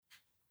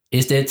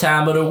It's that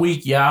time of the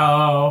week,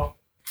 y'all.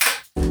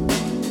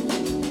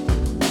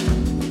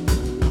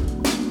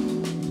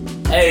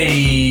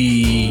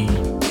 Hey.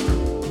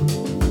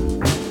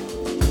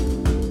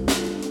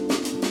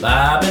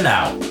 Vibing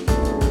out.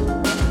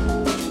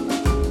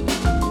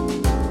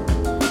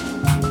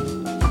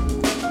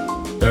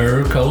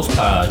 Third Coast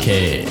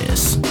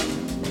Podcast.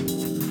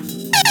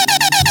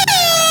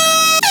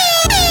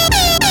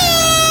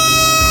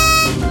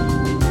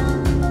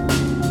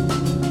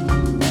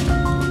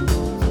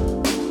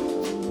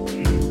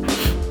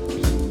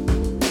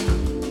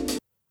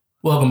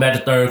 Welcome back to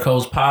Third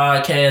Coast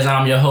Podcast.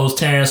 I'm your host,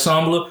 Terrence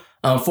Sumbler.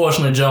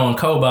 Unfortunately, Joe and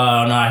Koba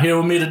are not here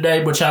with me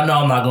today, but y'all know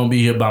I'm not going to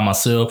be here by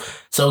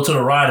myself. So to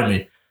the right of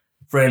me,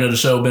 friend of the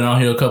show, been on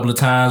here a couple of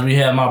times. We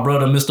have my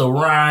brother, Mr.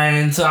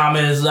 Ryan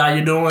Thomas. How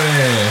you doing?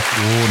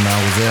 Oh,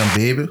 now was that,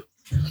 baby?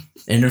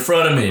 And in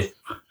front of me,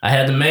 I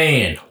had the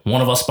man,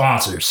 one of our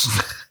sponsors,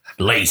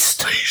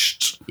 Laced.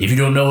 If you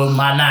don't know him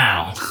by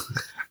now,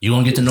 you're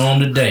going to get to know him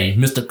today.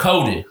 Mr.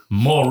 Cody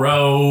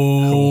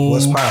Morrow.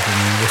 What's poppin',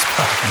 man? What's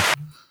poppin'?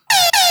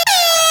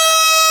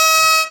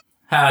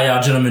 How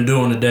y'all gentlemen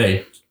doing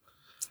today?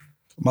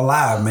 I'm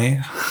alive,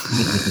 man.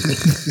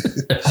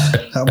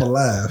 I'm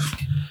alive.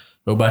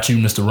 What about you,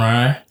 Mr.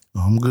 Ryan?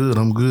 I'm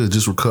good.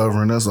 Just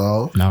recovering, that's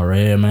all. All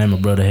right, man. My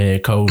brother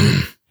had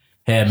COVID.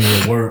 Had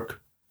me at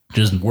work.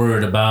 Just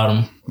worried about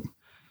him.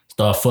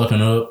 Start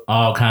fucking up.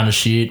 All kind of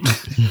shit.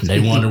 They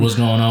wonder what's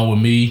going on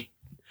with me.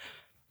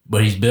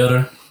 But he's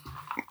better.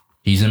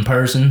 He's in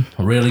person.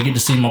 I rarely get to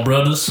see my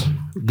brothers.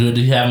 Good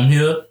to have him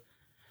here.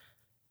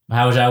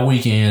 How was y'all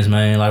weekends,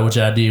 man? Like what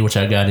y'all did, what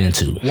y'all got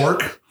into?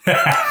 Work.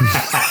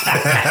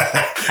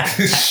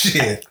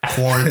 Shit.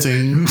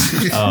 Quarantine.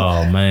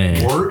 Oh,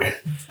 man.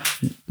 Work.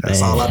 That's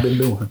Man. all I've been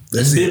doing.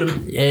 It's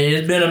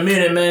been a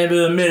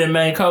minute,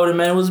 man. Cody,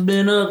 man, what's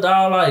been up,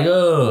 dog? Like,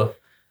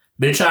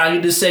 been trying to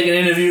get this second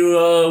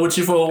interview with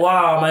you for a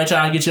while, man.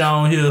 Trying to get you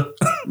on here.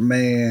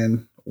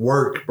 Man,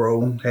 work,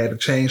 bro. Had to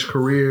change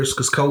careers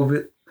because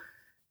COVID.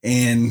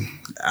 And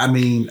I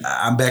mean,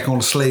 I'm back on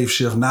the slave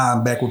shift now.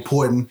 I'm back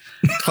reporting.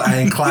 I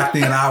ain't clocked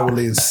in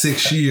hourly in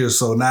 6 years,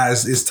 so now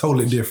it's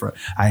totally different.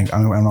 I'm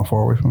not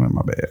far away from it.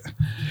 My bad.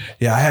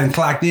 Yeah, I hadn't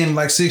clocked in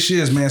like 6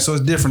 years, man. So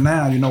it's different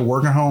now. You know,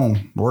 working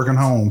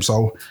home.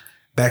 So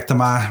back to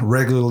my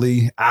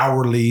regularly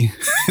hourly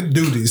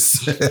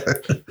duties.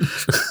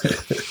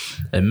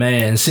 And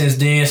man, since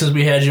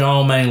we had you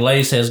on, man,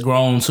 Lace has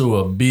grown to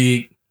a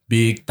big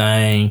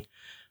thing.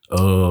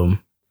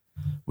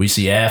 We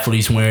see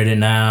athletes wearing it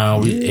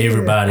now.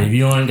 Everybody. If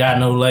you ain't got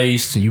no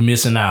Lace, you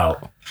missing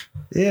out.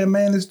 Yeah,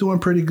 man, it's doing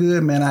pretty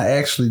good, man.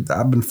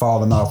 I've been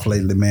falling off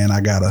lately, man.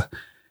 I gotta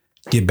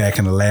get back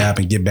in the lab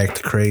and get back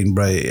to creating,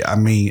 bro. I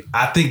mean,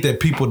 I think that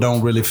people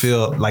don't really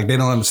feel like they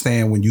don't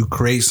understand when you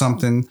create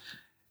something,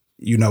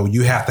 you know,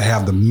 you have to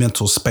have the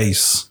mental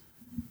space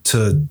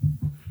to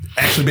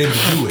actually be able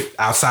to do it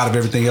outside of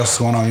everything else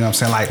going on. You know what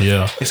I'm saying? Like,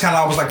 yeah. It's kind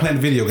of almost like playing a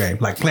video game,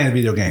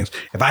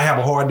 If I have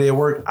a hard day at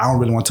work, I don't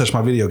really want to touch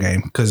my video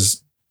game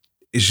because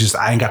it's just,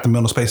 I ain't got the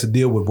mental space to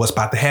deal with what's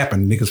about to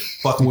happen. Niggas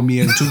fucking with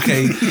me in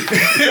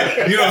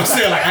 2K. You know what I'm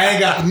saying? Like, I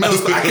ain't got the mental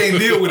space. I can't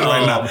deal with it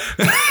right now.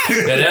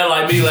 Yeah, that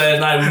like me last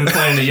night. We were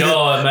playing the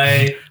yard,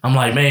 man. I'm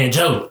like, man,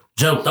 Joe,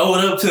 throw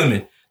it up to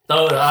me.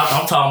 Throw it.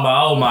 I'm talking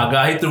about, oh my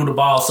God, he threw the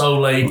ball so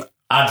late.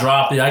 I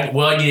dropped it. I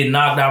get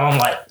knocked out. I'm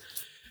like,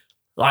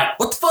 what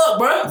the fuck,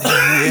 bro?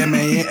 Yeah,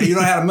 man. Yeah. You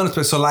don't have a mental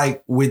space. So,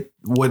 like, with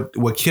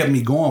what kept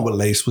me going with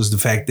Lace was the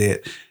fact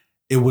that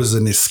it was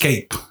an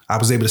escape. I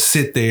was able to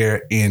sit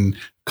there and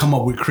come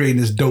up with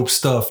creating this dope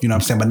stuff. You know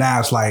what I'm saying? But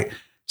now it's like,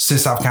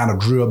 since I've kind of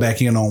drilled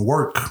back in on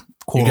work,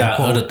 quote you got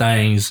unquote, other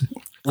things.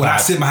 When I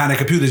sit behind that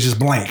computer, it's just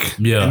blank.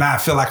 Yeah. And now I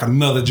feel like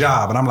another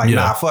job. And I'm like,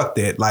 nah, fuck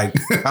that. Like,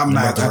 I'm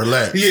not about to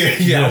relax.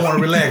 Yeah. I want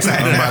to relax.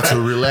 I'm about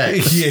to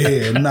relax.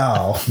 Yeah,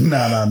 no.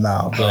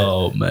 But,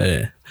 oh,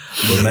 man.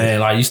 But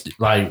man,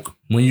 like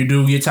when you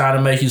do get time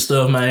to make your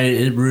stuff, man,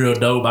 it's real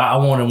dope. I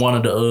wanted one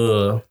of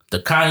the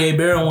Kanye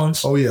Bear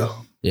ones. Oh yeah.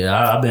 Yeah,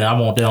 I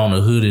want that on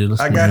the hoodie.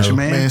 I got you,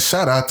 man. Man,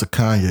 shout out to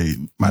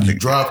Kanye. You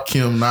dropped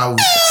Kim now.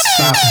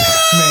 Stop it.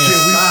 Man,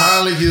 can we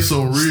finally get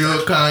some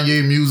real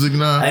Kanye music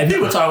now? Hey,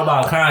 people talk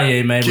about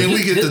Kanye, man. Can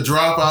we get the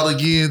drop out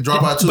again?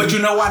 Drop out too? But you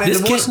know why they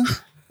divorcing?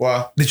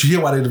 Why? Did you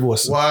hear why they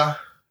divorcing? Why?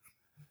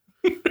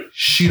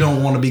 She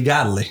don't want to be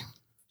godly.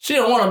 She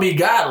don't want to be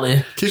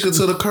godly. Kick her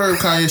to the curb,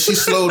 Kanye. She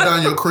slowed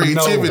down your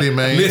creativity,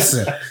 man.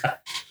 Listen.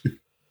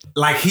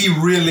 Like, he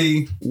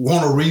really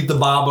want to read the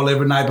Bible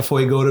every night before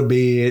he go to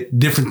bed,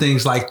 different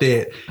things like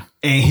that.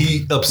 And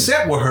he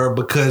upset with her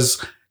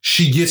because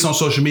she gets on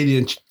social media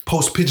and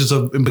posts pictures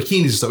of in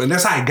bikinis and stuff. And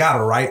that's how he got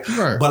her, right?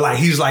 But like,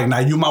 he's like, now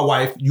you my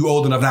wife, you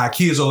old enough, now our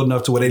kids old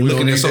enough to where they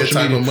looking at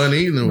social media. Money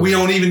either. We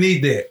don't even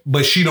need that.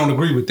 But she don't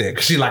agree with that.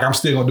 Cause she's like, I'm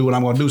still going to do what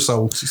I'm going to do.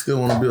 So she still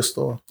want to be a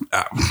star.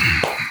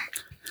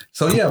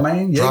 So yeah,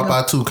 man. Yeah, drop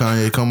out too,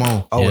 Kanye. Come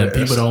on. Oh, yeah,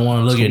 people don't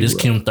want to look at this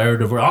Kim third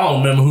divorce. I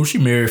don't remember who she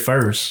married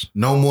first.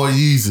 No more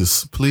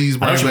Yeezus. Please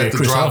bring back the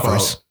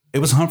dropout. It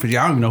was Humphrey.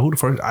 I don't even know who the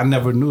first. I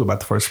never knew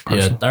about the first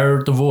person. Yeah,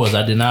 third divorce.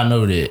 I did not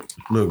know that.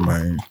 Look,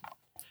 man.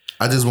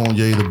 I just want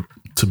Ye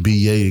to be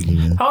Ye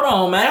again. Hold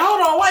on,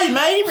 wait,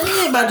 man.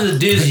 You ain't about to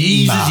diss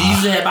Yeezus.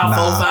 Yeezus had about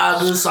 4 or 5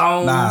 good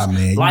songs. Nah,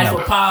 man. Life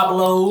of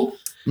Pablo.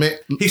 Man,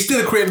 he's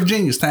still a creative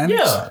genius, Tanny.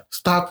 Yeah.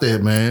 Stop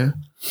that, man.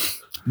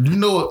 You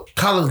know what?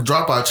 College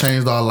Dropout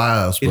changed our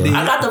lives, bro.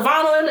 I got the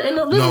vinyl in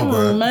the living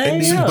room,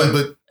 man. Yeah.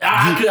 But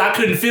I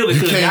couldn't feel it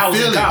because y'all was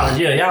in college.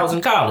 Yeah, y'all was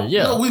in college.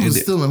 Yeah. No, we was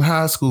still in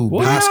high school.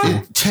 What? High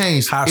school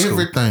changed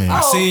everything.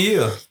 My senior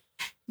year.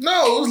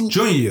 No, it was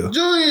junior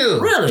year.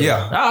 Really?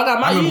 Yeah. I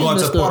got my I remember going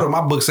to part of my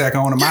book sack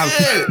on and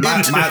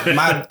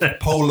my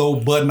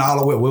polo button all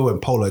the way. We were in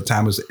polo at the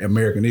time. It was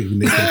American Eagle.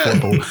 But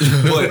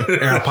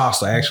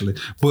Aeropostale actually.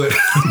 But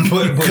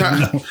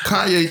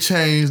Kanye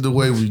changed the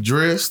way we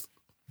dressed,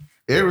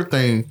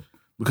 everything,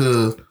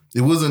 because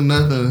it wasn't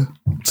nothing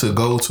to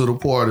go to the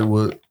party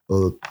with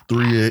a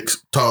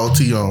 3X tall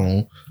tee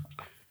on,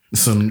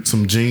 some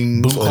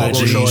jeans,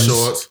 cargo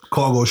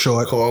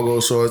shorts,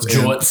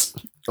 jorts,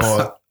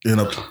 or in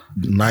a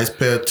nice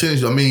pair of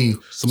tennis. I mean,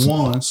 some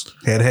ones.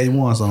 Had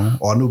ones on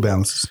or New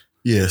Balances.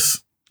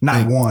 Yes.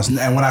 Not ones.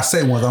 And when I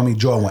say ones, I don't mean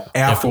Jordan one.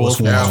 Air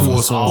Force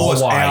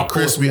Ones. Air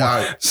crispy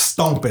white.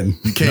 Stomping.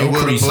 You can't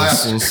wear the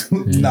black ones.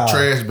 No.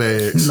 Trash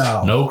bags.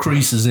 No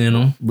creases in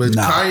them. But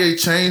Kanye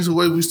changed the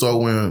way we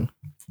start wearing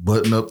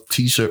button-up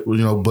t-shirt,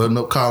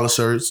 button-up collar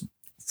shirts,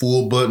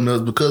 full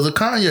button-ups because of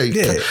Kanye.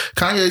 Yeah.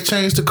 Kanye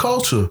changed the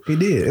culture. He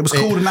did. It was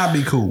cool to not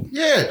be cool.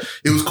 Yeah.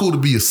 It was cool to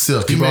be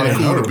yourself. He made it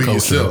cool to be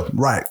yourself.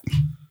 Right.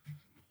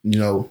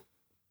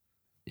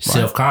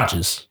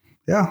 Self-conscious.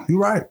 Yeah, you're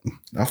right.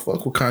 I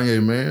fuck with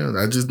Kanye, man.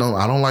 I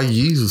don't like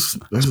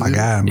Yeezus. That's my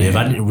guy, man.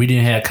 Yeah, if we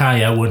didn't have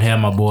Kanye, I wouldn't have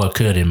my boy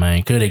Cudi,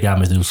 man. Cudi got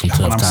me through some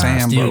tough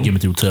times. Still get me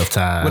through tough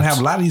times. Wouldn't have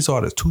a lot of these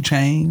artists. 2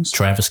 Chainz.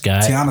 Travis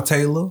Scott. Tiana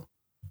Taylor.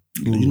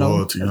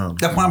 Tiana.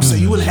 That's what I'm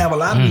saying. You wouldn't have a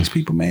lot of these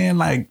people, man.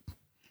 Like,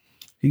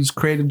 he's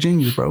creative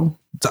genius, bro.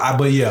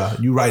 But yeah,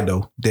 you're right,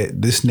 though. That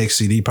this next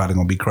CD probably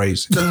going to be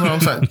crazy. That's what I'm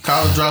saying.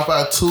 College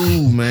Dropout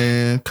 2,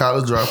 man.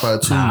 College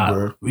Dropout 2,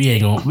 bro. We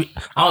ain't going to...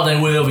 I don't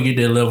think we'll ever get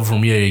that level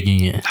from Ye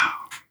again.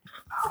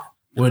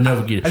 We'll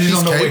never get it. I just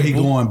don't know where he's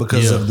going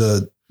because of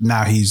the...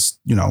 Now he's,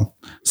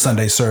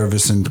 Sunday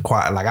service and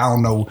quiet. Like, I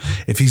don't know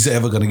if he's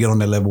ever going to get on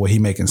that level where he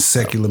making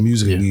secular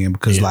music again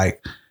because,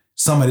 like,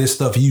 some of this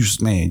stuff he used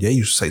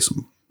to say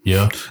some...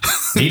 Yeah.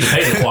 He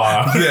paid the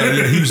choir.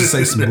 He used to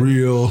say some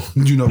real,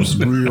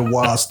 some real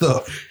wild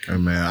stuff. Hey,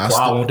 man.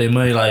 I want their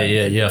money. Like,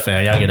 yeah,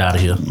 fam, y'all get out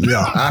of here.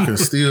 Yeah. I can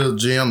still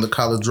jam the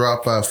College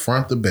Dropout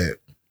front to back.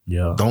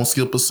 Yeah. Don't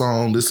skip a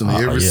song. Listen to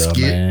every skit.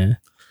 Man.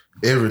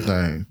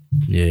 Everything.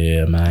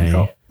 Yeah,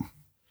 man.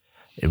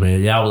 Yeah,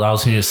 man, I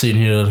was sitting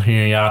here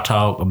hearing y'all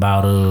talk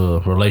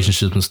about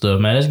relationships and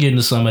stuff, man. Let's get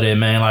into some of that,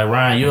 man. Like,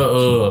 Ryan,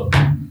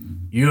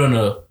 you're in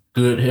a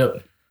good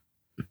help.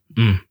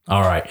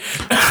 All right.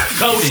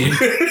 Cody.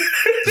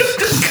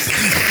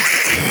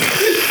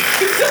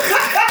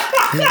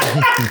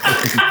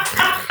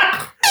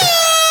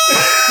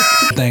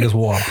 Thing is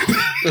water.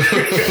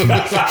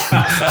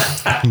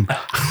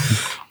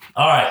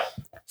 All right.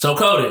 So,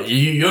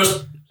 Cody,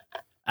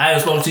 I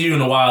haven't spoken to you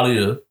in a while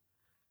either.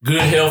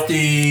 Good,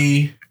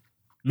 healthy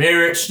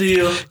marriage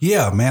still?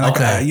 Yeah, man.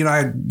 Okay.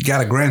 I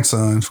got a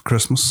grandson for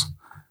Christmas.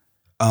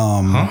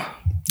 Yeah,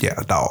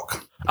 a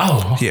dog.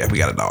 Oh. Yeah, we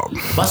got a dog.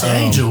 What's an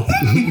angel?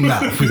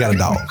 Nah, we got a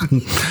dog.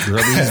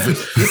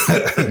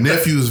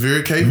 Nephew is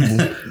very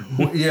capable.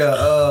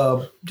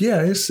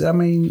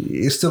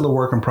 It's still a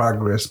work in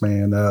progress,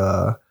 man.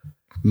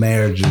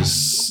 Marriage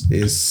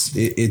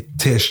it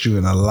tests you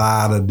in a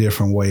lot of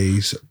different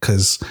ways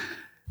because,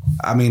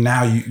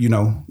 now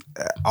you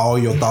all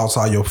your thoughts,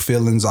 all your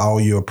feelings, all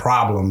your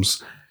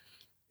problems,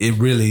 it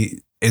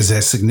really is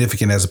as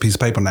significant as a piece of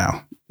paper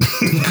now.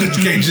 You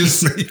can't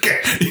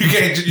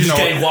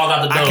walk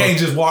out the door. I can't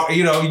just walk,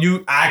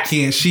 I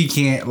can't, she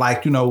can't,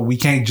 we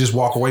can't just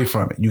walk away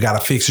from it. You got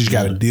to fix it. You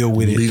got to deal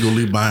with it.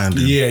 Legally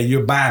binded. Yeah,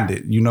 you're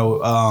binded,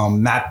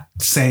 not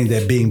saying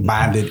that being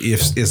binded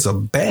is a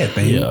bad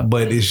thing,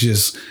 but it's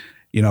just,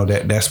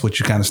 that's what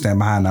you kind of stand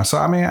behind now. So,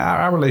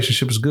 our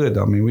relationship is good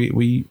though.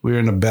 We're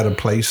in a better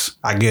place,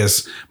 I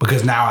guess,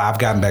 because now I've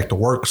gotten back to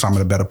work, so I'm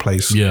in a better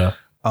place. Yeah.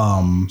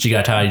 She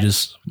got tired of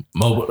just just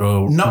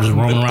roaming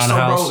around the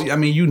house.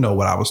 Bro, you know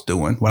what I was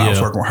doing when I was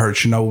working with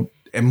Hertz,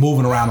 and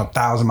moving around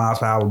 1,000 miles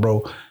per hour,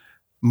 bro.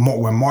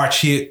 When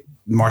March hit,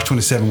 March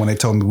 27, when they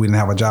told me we didn't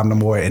have a job no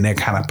more, and that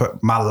kind of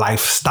put my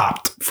life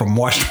stopped from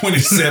March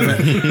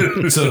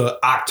 27 to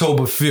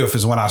October 5th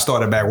is when I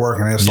started back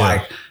working. It's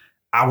like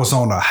I was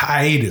on a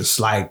hiatus.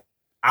 Like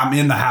I'm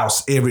in the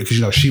house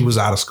because she was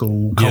out of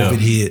school, COVID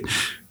hit.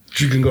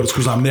 She can go to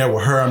school. So I'm there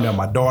with her. I'm there with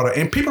my daughter.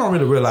 And people don't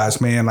really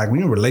realize, man, like when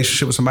you're in a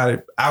relationship with somebody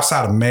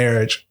outside of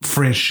marriage,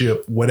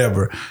 friendship,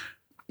 whatever,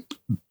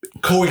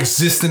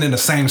 coexisting in the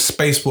same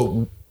space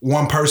with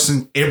one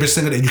person every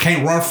single day, you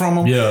can't run from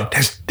them. Yeah,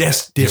 that's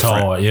different. It's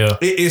hard. Yeah,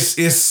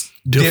 it's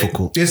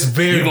difficult. It's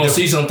very. You're gonna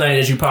see some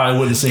things that you probably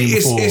wouldn't have seen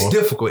before. It's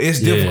difficult. It's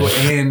difficult,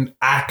 and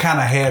I kind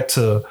of had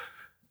to,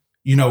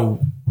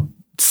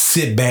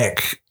 sit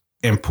back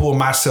and pull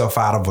myself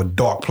out of a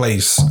dark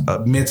place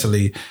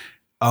mentally.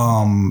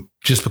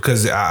 Just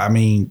because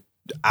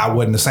I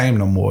wasn't the same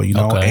no more, you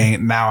know. Okay.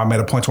 And now I'm at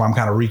a point where I'm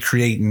kind of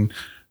recreating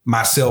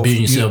myself.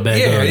 Building yourself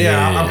back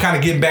up. I'm kind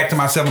of getting back to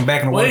myself. I'm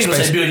back in the Well, you gonna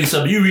say workspace. building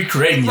yourself, you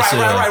recreating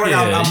yourself. Right.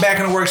 Yeah. I'm back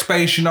in the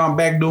workspace. You know, I'm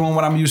back doing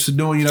what I'm used to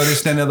doing. You know,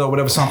 this, that, and the other,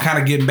 whatever. So I'm kind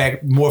of getting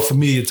back more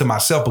familiar to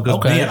myself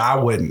because then I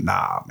wouldn't.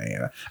 Nah,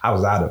 man, I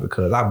was out of it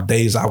because I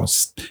days I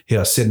was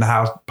here, sit in the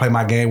house, play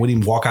my game, wouldn't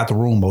even walk out the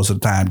room most of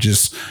the time.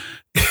 Just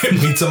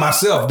me to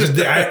myself. Just,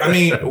 I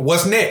mean,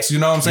 what's next? You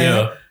know what I'm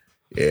saying?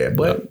 Yeah,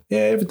 but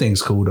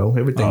everything's cool though.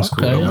 Everything's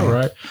cool. Though, all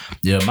right.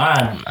 Yeah,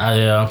 mine.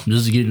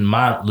 Just getting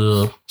my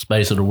little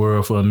space of the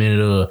world for a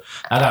minute.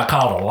 I got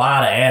called a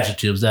lot of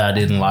adjectives that I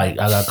didn't like.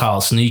 I got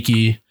called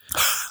sneaky,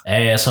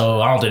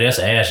 asshole. I don't think that's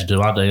an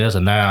adjective. I think that's a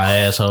noun,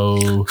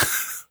 asshole.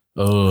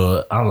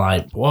 I'm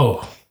like,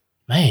 whoa,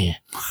 man.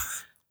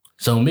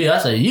 So me, I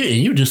say,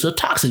 you just a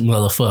toxic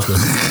motherfucker.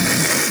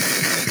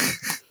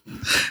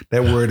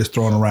 That word is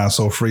thrown around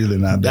so freely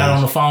nowadays. Got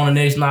on the phone the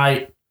next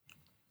night.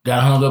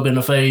 Got hung up in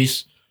the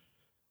face,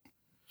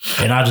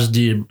 and I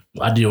did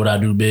what I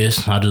do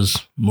best. I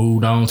just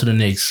moved on to the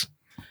next,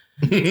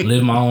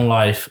 live my own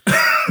life.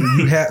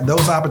 You have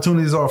those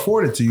opportunities are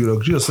afforded to you though,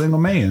 'cause you're a single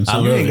man, so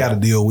you ain't got to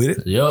deal with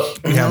it. Yep,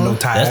 you have no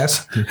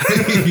ties.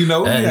 You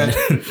know,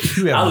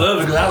 I love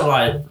it because I was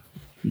like,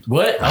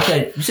 "What?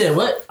 Okay, you said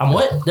what? I'm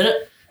what?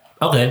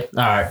 Okay,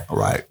 all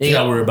right. You ain't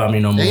got to worry about me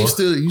no more." And you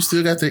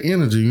still got the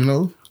energy, you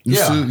know.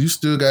 You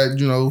still got,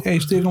 you know. Yeah, you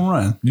still gonna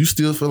run. You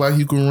still feel like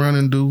you can run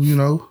and do, you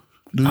know,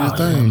 do your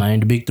thing. Yeah, man,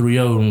 the big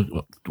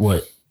 3-0,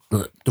 what,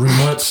 3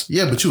 months?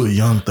 Yeah, but you a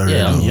young 30.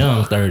 Yeah, I'm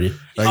young 30.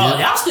 Like,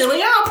 y'all still in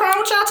y'all prime?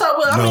 What y'all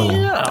talking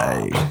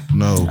about?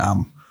 No.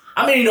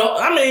 I mean,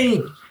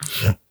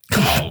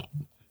 come on.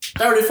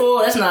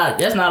 34, that's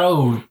not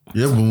old.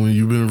 Yeah, but when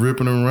you've been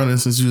ripping and running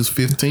since you was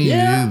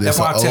 15, that's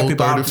why I tell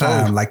people all the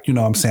time, like, you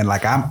know what I'm saying?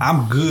 Like,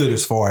 I'm good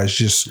as far as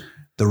just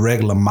the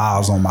regular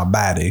miles on my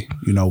body,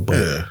 you know,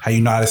 but how you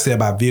know how to say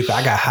about vehicle,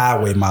 I got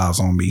highway miles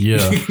on me.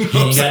 Yeah. You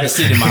got the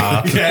city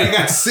miles. Yeah, I ain't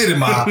got city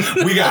miles.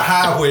 We got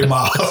highway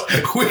miles.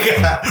 We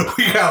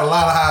got a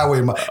lot of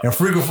highway miles and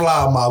frequent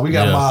flyer miles. We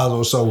got miles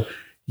or so.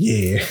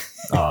 Yeah.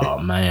 Oh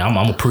man, I'm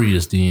a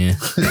Prius then.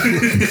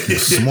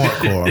 Smart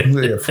car.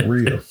 Yeah, for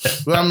real.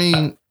 But I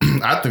mean,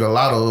 I think a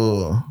lot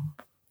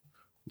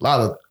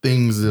of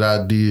things that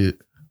I did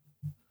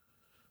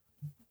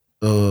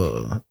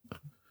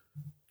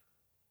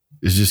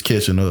is just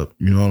catching up.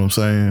 You know what I'm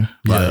saying?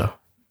 Yeah.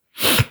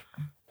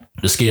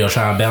 The scale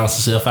trying to balance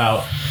itself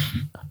out.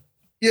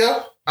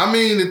 Yeah. I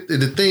mean,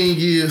 the thing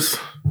is,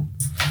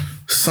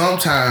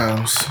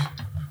 sometimes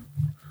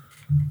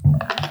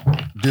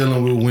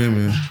dealing with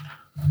women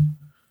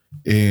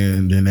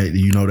and then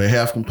they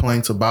have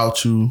complaints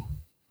about you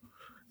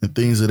and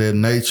things of that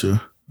nature.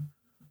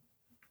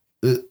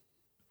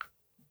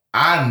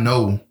 I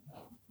know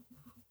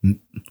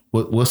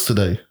what's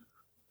today?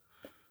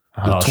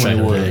 The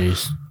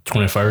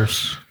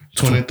 21st.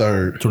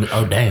 23rd.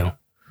 Oh, damn.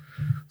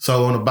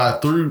 So in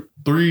about three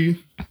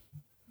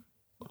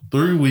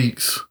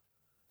weeks,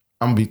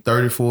 I'm gonna be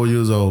 34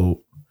 years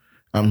old.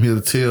 I'm here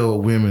to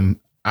tell women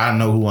I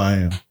know who I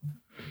am.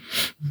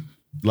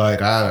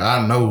 Like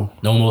I know.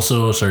 No more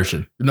soul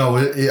searching. No,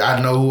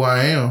 I know who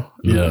I am.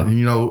 Yeah.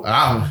 You know,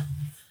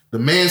 the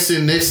man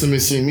sitting next to me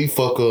seen me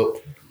fuck up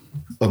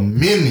a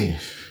minute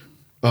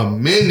of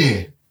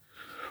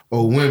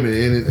women,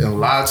 and a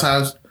lot of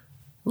times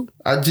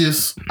I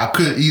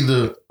could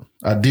either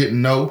I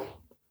didn't know,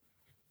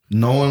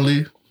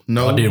 knowingly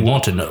know. I didn't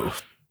want to know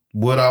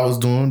what I was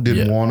doing,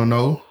 didn't want to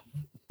know,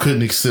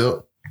 couldn't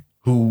accept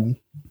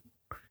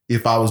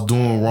if I was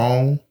doing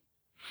wrong.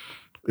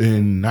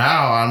 And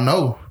now I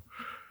know.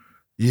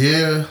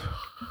 Yeah,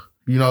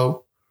 you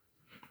know,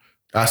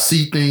 I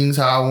see things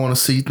how I want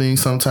to see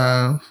things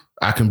sometimes.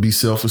 I can be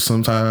selfish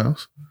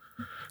sometimes.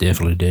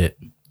 Definitely did.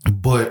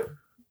 But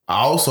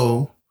I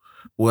also,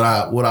 what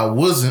I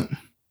wasn't,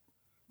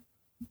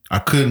 I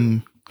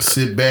couldn't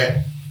sit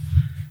back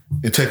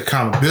and take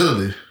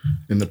accountability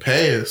in the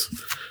past.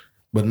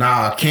 But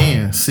now I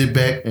can sit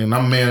back and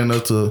I'm man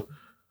enough to,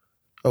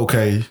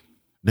 okay,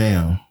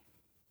 damn,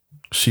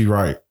 she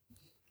right.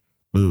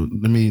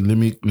 Let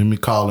me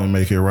call and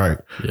make it right.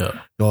 Yeah.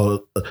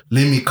 Let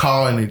me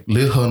call and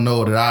let her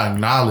know that I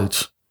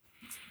acknowledge,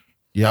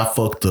 I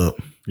fucked up.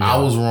 Yeah. I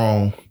was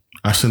wrong.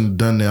 I shouldn't have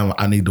done that.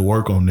 I need to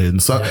work on it.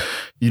 And so,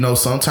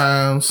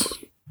 sometimes,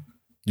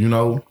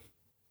 do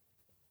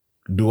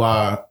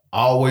I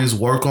always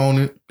work on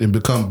it and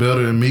become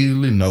better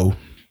immediately? No.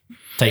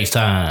 Takes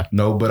time.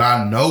 No, but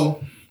I know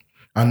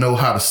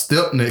how to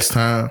step next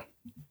time.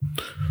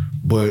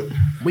 But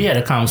we had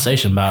a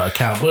conversation about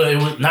accountability.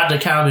 But it was not the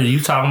accountability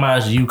you talking about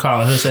as you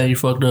calling her saying you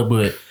fucked up,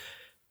 but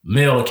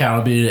male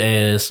accountability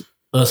as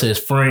us as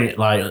friends,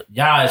 like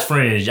y'all as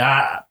friends.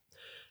 I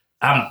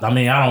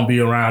don't be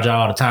around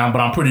y'all all the time,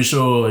 but I'm pretty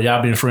sure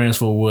y'all been friends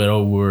for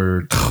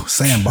over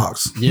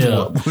sandbox.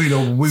 Yeah.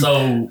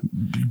 So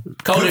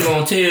Cody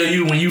gonna tell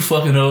you when you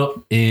fucking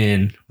up,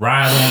 and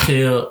Ryan gonna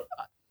tell.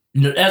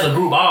 As a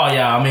group, all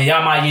y'all. I mean,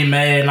 y'all might get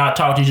mad, not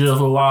talk to each other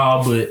for a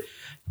while, but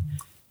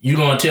you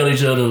gonna tell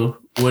each other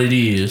what it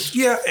is.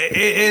 Yeah,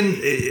 and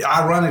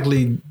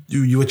ironically,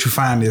 what you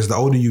find is the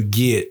older you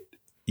get,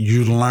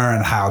 you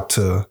learn how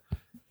to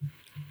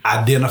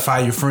identify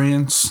your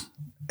friends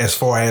as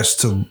far as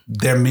to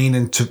their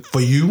meaning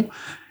for you,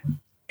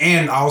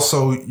 and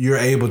also you're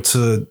able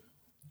to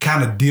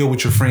kind of deal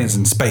with your friends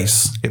in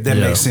space, if that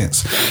makes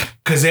sense.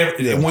 Because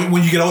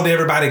when you get older,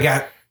 everybody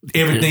got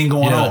everything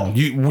going on.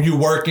 You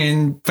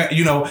working, for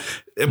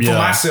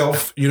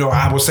myself,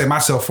 I would say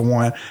myself for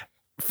one,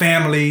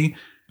 family.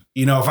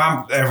 If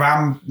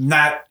I'm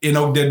not in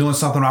Oak there doing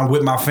something, I'm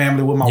with my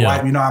family, with my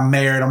wife. I'm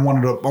married. I'm one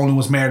of the only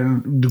ones married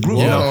in the group.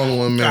 I'm the only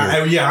one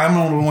married. I'm the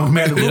only one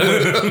married in the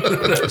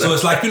group. So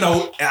it's like,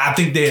 I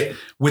think that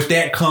with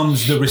that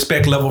comes the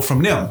respect level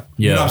from them.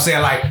 You know what I'm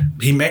saying?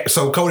 Like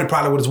so Cody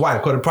probably with his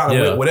wife, Cody probably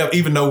with whatever,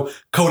 even though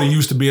Cody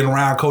used to being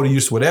around, Cody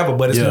used to whatever,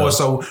 but it's more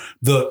so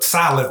the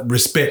solid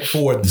respect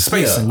for the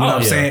spacing. You know what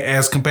I'm saying?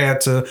 As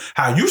compared to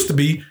how it used to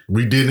be.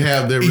 We didn't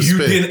have that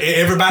respect.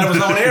 Everybody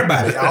was on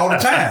everybody all the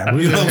time.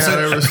 You know what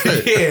I'm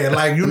saying? Yeah,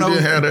 like, we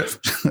didn't have that.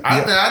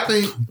 I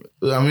think,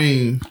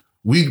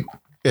 we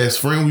as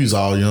friends, we was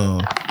all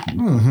young.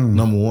 Mm-hmm.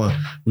 Number one,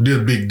 we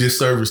did a big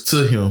disservice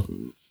to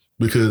him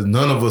because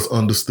none of us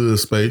understood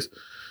space.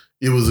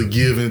 It was a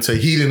give and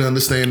take. He didn't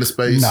understand the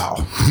space.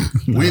 No.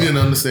 We didn't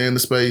understand the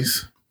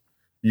space.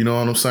 You know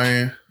what I'm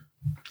saying?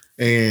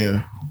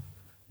 And,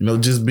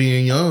 just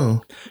being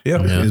young. Yeah.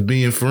 Just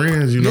being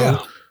friends,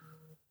 Yeah.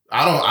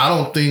 I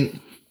don't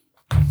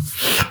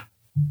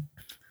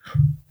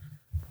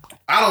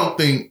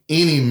think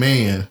any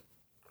man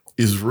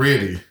is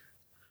ready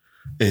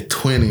at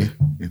 20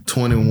 and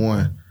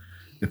 21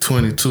 and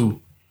 22.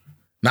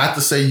 Not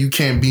to say you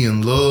can't be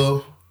in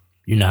love.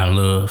 You're not in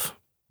love.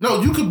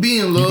 No, you could be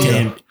in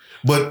love.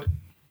 But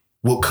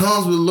what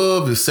comes with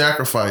love is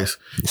sacrifice.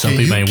 Some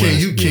people ain't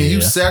willing. Can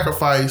you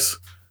sacrifice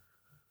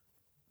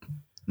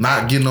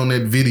not getting on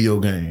that video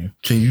game?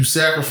 Can you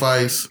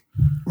sacrifice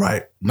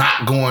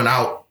not going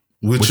out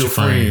with your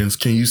friends?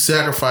 Can you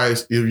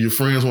sacrifice if your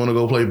friends want to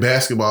go play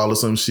basketball or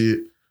some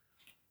shit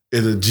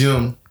at a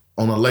gym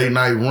on a late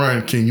night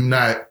run? Can you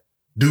not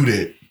do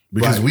that?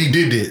 Because we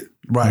did it.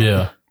 Right.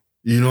 Yeah.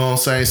 You know what I'm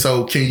saying?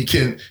 So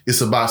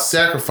it's about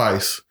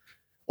sacrifice.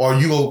 Are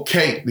you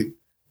okay?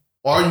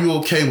 Are you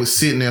okay with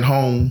sitting at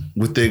home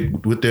with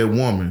that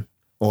woman?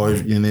 Or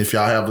if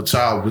y'all have a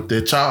child, with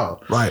that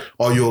child. Right.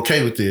 Are you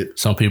okay with it?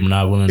 Some people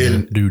not willing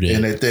to do that.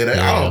 And at that,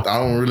 I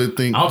don't really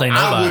think. I don't think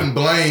nobody. I wouldn't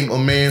blame a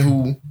man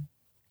who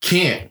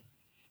can't.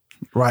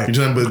 Right.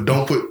 But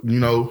don't put,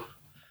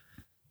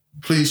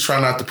 please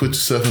try not to put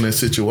yourself in that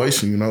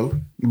situation,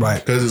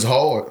 Right. Because it's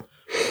hard.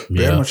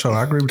 Very much so.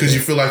 I agree with Because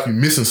you feel like you're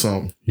missing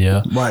something.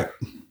 Yeah. Right.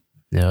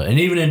 Yeah. And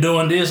even in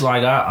doing this,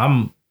 like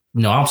I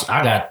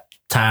got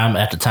time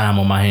after time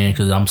on my hand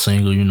because I'm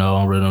single,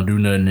 I really don't do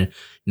nothing. And,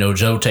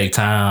 Joe take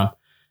time.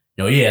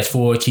 He has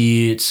 4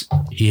 kids.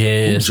 He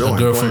has a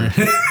girlfriend.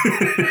 He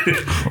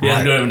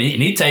has a girlfriend. And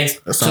he takes.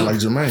 That sounds like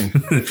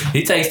Jermaine.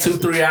 He takes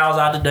 2-3 hours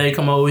out the day,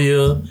 come over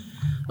here.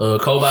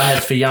 Kobe has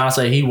a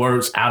fiance. He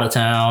works out of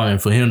town, and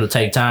for him to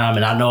take time,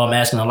 and I know I'm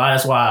asking a lot.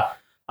 That's why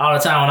all the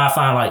time when I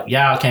find like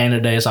y'all came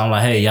today, so I'm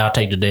like, hey, y'all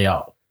take the day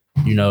off.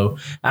 And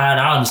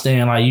I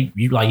understand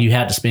like you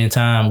have to spend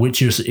time with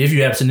if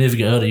you have a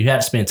significant other, you have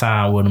to spend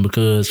time with them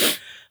because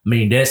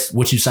that's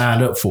what you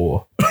signed up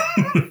for.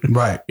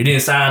 Right. You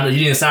didn't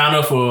sign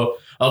up for,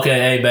 okay,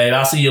 hey babe,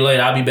 I'll see you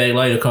later. I'll be back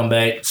later, come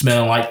back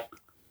smelling like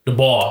the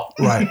bar.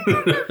 Right.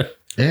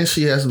 And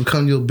she has to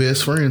become your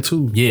best friend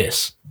too.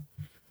 Yes.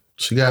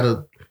 She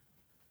gotta,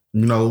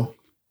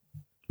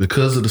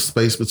 because of the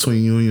space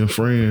between you and your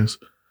friends,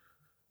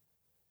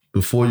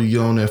 before you get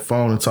on that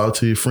phone and talk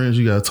to your friends,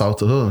 you gotta talk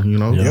to her,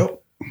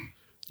 Yep.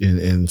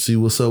 And see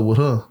what's up with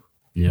her.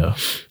 Yeah.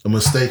 A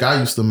mistake I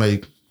used to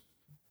make.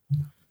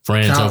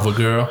 Friends of a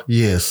girl?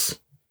 Yes.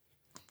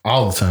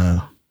 All the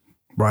time.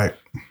 Right.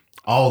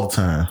 All the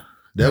time.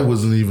 That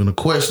wasn't even a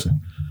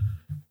question.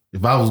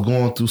 If I was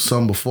going through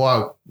something before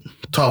I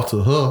talked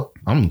to her,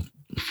 I'm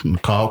gonna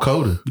call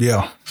Cody.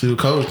 Yeah. See what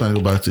Cody think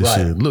about this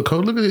shit. Look,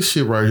 Cody, look at this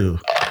shit right here.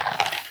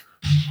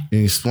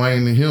 And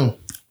explain to him.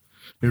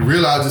 And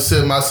realize I just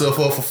set myself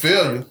up for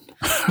failure.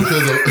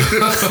 Because of,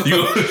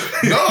 because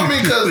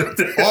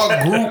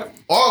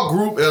our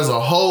group as a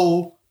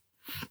whole,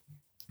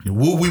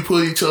 would we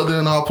put each other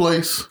in our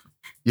place?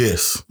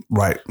 Yes.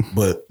 Right.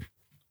 But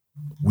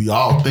we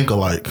all think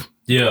alike.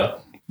 Yeah.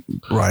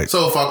 Right.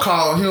 So if I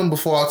call him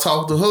before I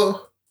talk to her,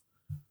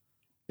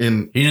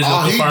 and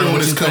all he doing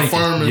is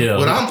confirming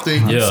what I'm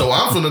thinking. Yeah. So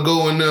I'm finna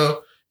go in there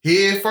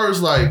head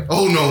first like,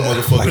 oh no,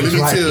 motherfucker, let me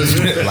tell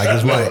you. Like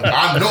it's right.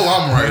 I know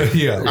I'm right.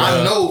 Yeah.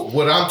 I know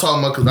what I'm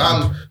talking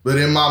about but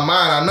in my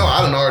mind, I know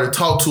I done already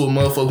talked to a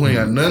motherfucker who ain't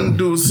got nothing to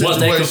do with the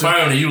situation. Once they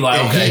confirmed it, you like,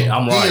 okay,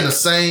 I'm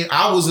right.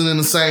 I wasn't in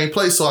the same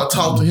place, so I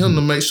talked to him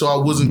to make sure I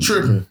wasn't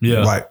tripping.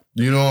 Yeah. Right.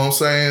 You know what I'm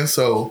saying?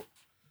 So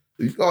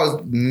you guys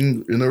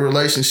in a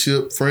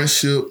relationship,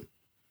 friendship,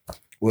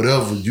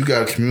 whatever, you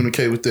got to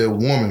communicate with that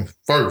woman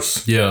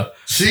first. Yeah.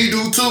 She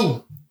do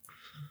too.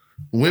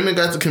 Women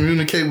got to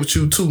communicate with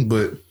you too,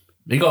 but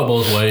they go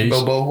both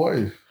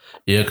ways.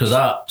 Yeah, cause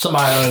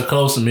somebody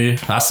close to me,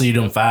 I see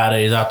them 5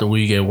 days out the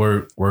week at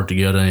work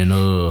together,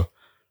 and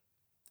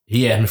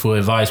he asked me for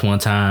advice one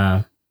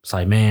time. It's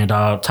like, man,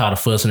 dog, tired of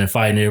fussing and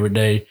fighting every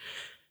day.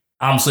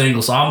 I'm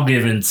single, so I'm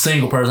giving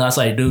single person. I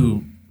say,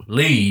 dude,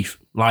 leave.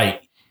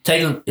 Like,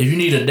 if you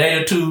need a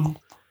day or two,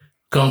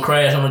 come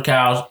crash on the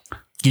couch,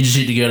 get your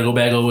shit together, go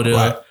back over there.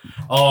 Right.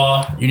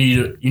 Or you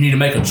need to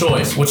make a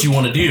choice what you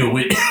want to deal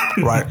with.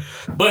 Right.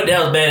 But that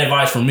was bad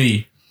advice from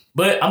me.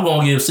 But I'm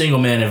gonna give single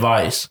man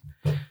advice.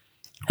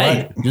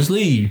 Hey, just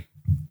leave.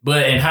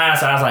 But in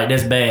hindsight, I was like,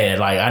 that's bad.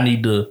 Like, I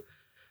need to.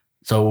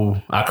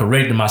 So I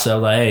corrected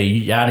myself. Like, hey,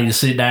 y'all need to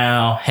sit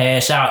down,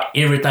 hash out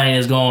everything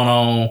that's going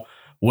on.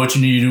 What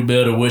you need to do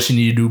better. What you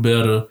need to do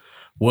better.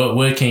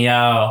 What can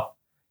y'all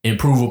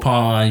improve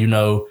upon?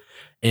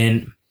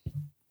 And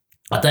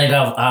I think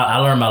I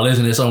learned my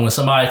lesson. This. So when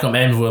somebody come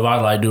at me for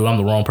advice, like, dude, I'm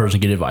the wrong person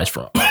to get advice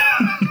from.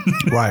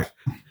 Right.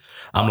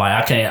 I'm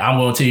like, I'm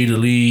gonna tell you to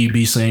leave,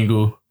 be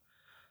single.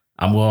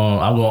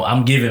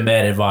 I'm giving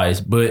bad advice,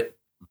 but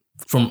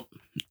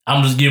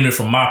I'm just giving it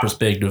from my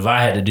perspective.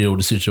 I had to deal with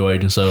the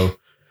situation, so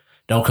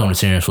don't come to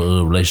Terrence for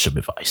relationship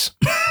advice.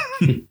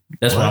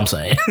 That's what I'm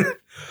saying.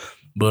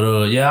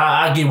 But yeah,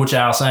 I get what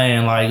y'all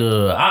saying. Like,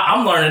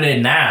 I'm learning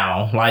it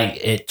now.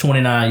 Like at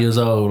 29 years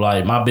old,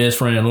 like my best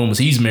friend Loomis,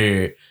 he's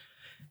married,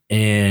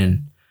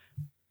 and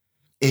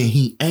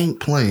he ain't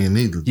playing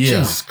either. Yeah.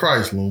 Jesus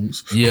Christ,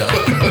 Loomis. Yeah.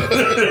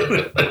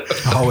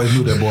 I always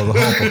knew that boy was a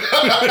humble.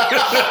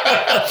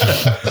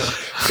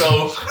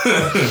 So,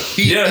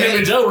 him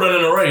and Joe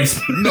running a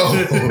race. No.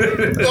 Him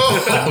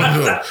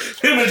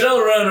and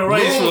Joe running a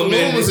race for a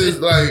minute. Loomis is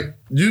like,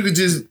 you could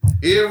just,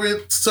 every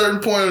certain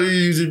point of the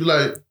year, you'd be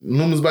like,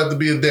 Loomis about to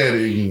be a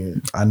daddy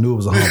again. I knew it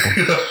was a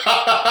humble.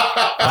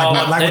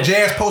 like when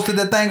Jazz posted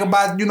that thing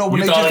about, when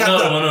they just got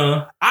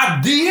the...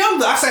 I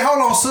DM'd her. I said,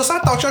 hold on, sis. I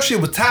thought your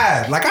shit was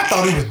tied. Like, I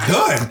thought it was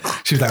done.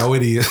 She was like, oh,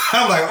 it is.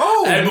 I'm like,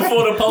 oh, hey,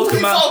 before the post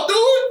came out. Do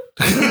it?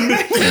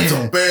 That's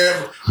a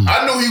bad.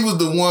 I knew he was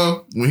the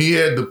one when he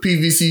had the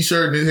PVC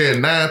shirt and it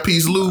had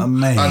 9-piece loop. I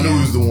knew he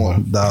was the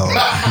one. Dog.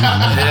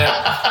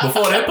 Yeah.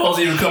 Before that post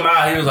even come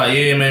out, he was like,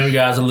 yeah, man, we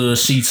got a little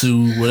Shih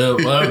Tzu,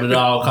 whatever the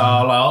dog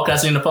called. Like, okay, I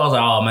seen the post.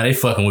 Like, oh, man, they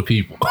fucking with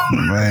people.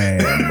 Man,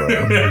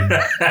 bro.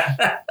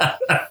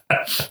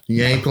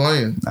 He ain't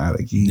playing.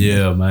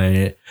 Yeah,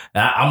 man.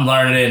 I'm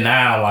learning it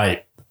now.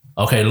 Like,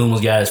 okay,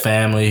 Loomis got his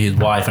family, his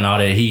wife, and all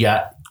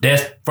that.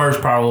 That's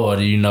first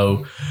priority.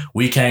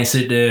 We can't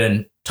sit there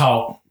and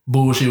talk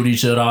bullshit with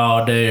each other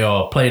all day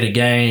or play the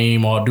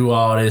game or do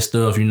all that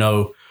stuff, And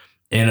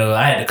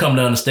I had to come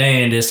to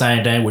understand this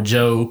same thing with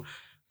Joe,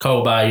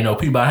 Kobe,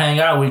 people I hang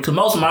out with. Because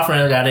most of my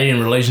friends got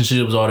in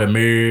relationships or they're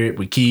married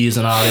with kids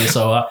and all that.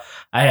 So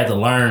I had to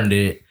learn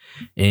that.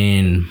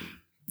 And,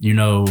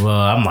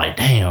 I'm like,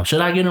 damn,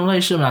 should I get in a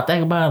relationship? And I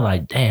think about it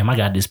like, damn, I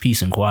got this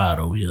peace and quiet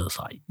over here. It's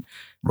like,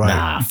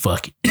 nah,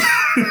 fuck it.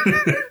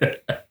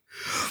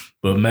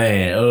 But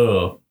man,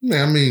 I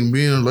mean,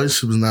 being in a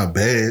relationship is not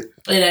bad.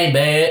 It ain't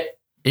bad.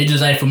 It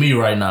just ain't for me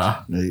right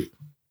now. Hey,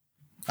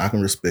 I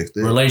can respect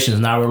that. Relations,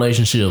 not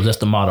relationships. That's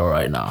the motto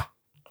right now.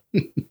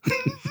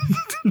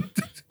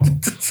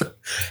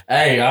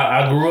 Hey,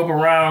 I grew up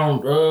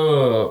around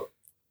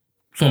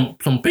some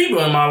people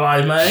in my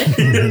life, man.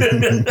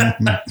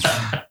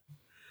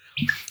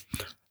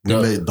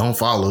 Don't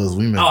follow us.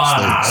 We made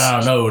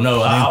mistakes. No.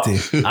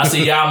 I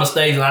see y'all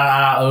mistakes. And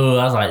I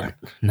was like,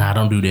 nah,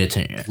 don't do that,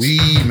 Terrence. We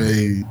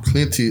made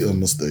plenty of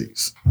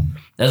mistakes.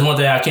 That's one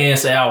thing I can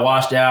say. I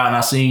watched y'all and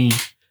I seen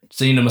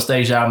the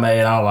mistakes y'all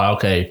made. I'm like,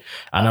 okay,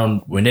 I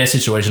know when that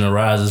situation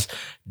arises,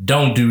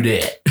 don't do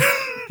that.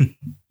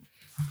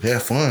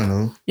 Have fun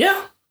though.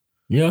 Yeah.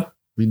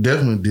 We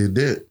definitely did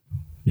that.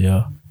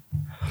 Yeah.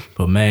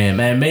 But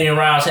man, me and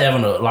Ryan's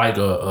having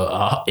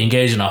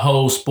engaging a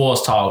whole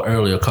sports talk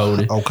earlier,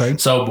 Cody. Okay.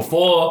 So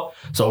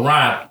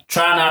Ryan,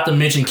 try not to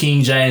mention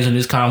King James in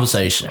this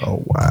conversation.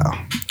 Oh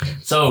wow.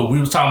 So we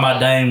was talking about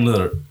Dame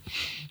Lillard.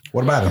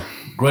 What about him?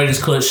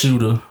 Greatest clutch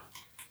shooter.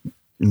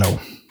 No.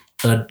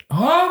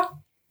 Huh?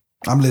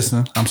 I'm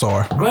listening. I'm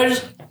sorry.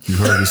 You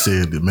heard he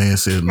said, the man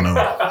said no.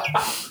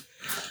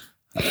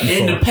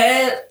 In the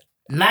past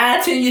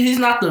 9-10 years, he's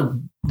not the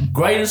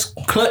greatest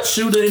clutch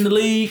shooter in the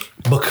league.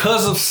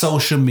 Because of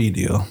social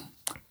media,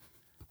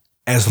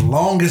 as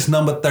long as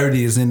number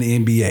 30 is in the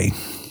NBA,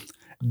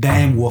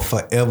 Dame will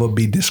forever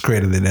be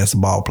discredited as a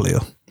ball player.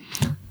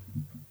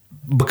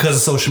 Because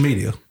of social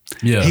media.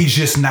 Yeah. He's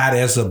just not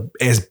as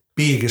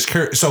big as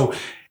Curry. So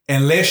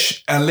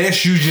unless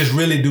you just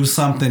really do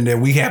something that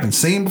we haven't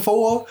seen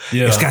before,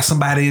 it's got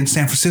somebody in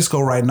San Francisco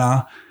right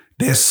now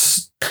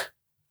that's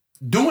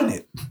doing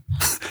it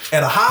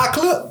at a high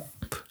clip.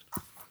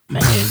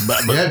 Man,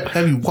 but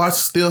have you watched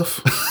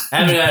Steph?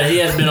 He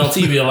hasn't been on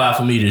TV a lot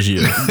for me this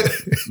year.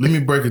 Let me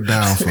break it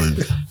down for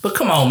you. But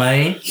come on,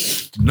 man.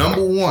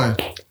 Number one,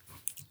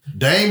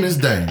 Dame is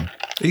Dame.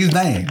 He's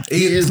Dame.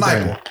 He is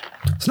sniper.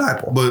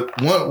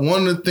 But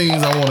one of the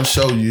things I want to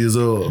show you is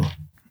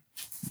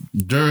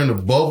during the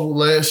bubble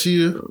last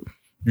year,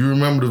 you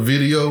remember the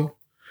video?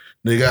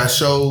 They got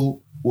showed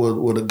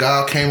where the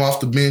guy came off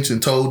the bench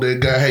and told that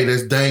guy, "Hey,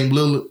 that's Dame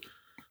Lillard."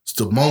 It's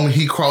the moment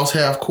he crossed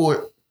half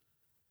court.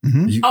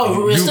 Mm-hmm.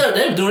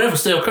 they were doing it for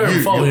Steph Curry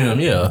before him.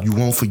 Yeah, you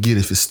won't forget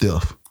if it's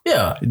Steph.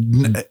 Yeah,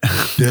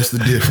 that's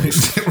the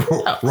difference.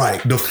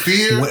 Right. The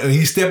fear when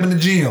he step in the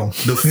gym.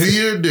 The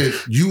fear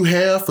that you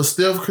have for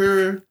Steph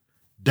Curry,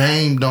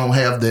 Dame don't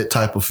have that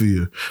type of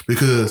fear.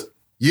 Because,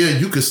 yeah,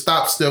 you could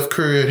stop Steph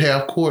Curry at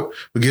half court,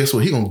 but guess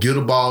what? He gonna get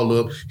a ball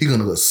up. He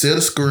gonna set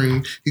a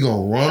screen. He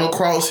gonna run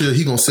across here.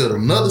 He gonna set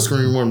another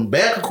screen, run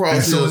back across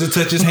As soon as it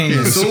touches his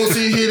hands. As soon as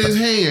he hit his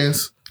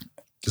hands,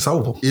 it's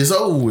over. It's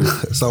over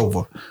with. It's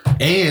over.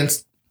 And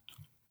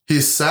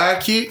his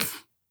sidekick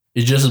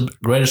is just as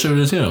great a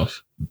shooter as him.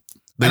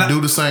 They do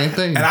the same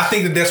thing. And I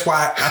think that's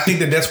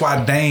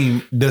why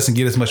Dame doesn't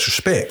get as much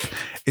respect,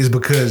 is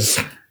because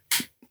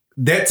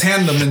that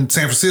tandem in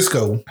San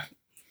Francisco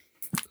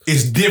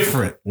is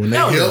different. When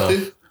they're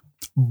healthy.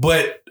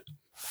 But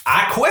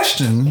I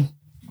question,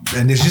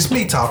 and it's just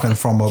me talking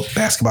from a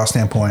basketball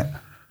standpoint,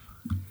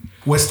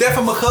 when Steph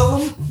and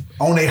McCollum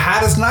on their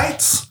hottest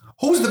nights,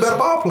 who's the better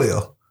ball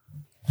player?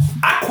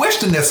 I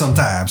question that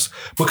sometimes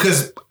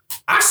because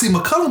I see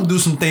McCollum do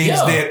some things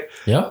that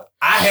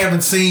I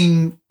haven't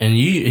seen. And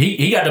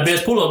he got the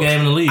best pull-up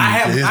game in the league.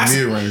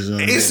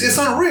 It's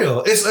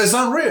unreal. It's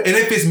unreal. And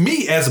if it's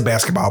me as a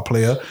basketball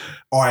player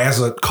or as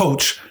a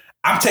coach,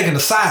 I'm taking the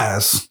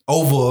size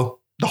over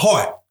the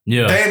heart.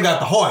 Yeah. Dame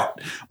got the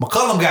heart.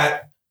 McCollum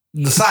got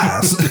the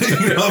size.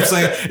 You know what I'm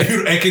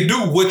saying? And can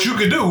do what you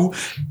can do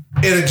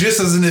at just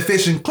as an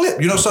efficient clip.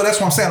 You know, so that's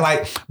what I'm saying.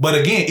 Like, but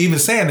again, even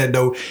saying that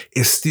though,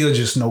 it's still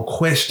just no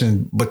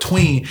question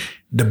between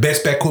the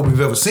best backcourt we've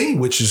ever seen,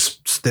 which is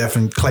Steph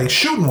and Klay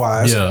shooting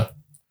wise. Yeah.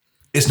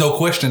 It's no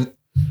question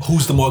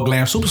who's the more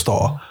glam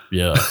superstar.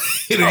 Yeah.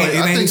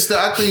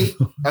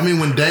 I mean,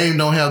 when Dame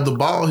don't have the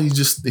ball, he's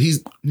just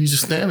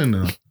standing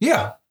there.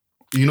 Yeah.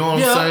 You know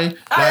what I'm saying?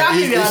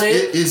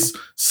 It's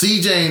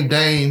CJ and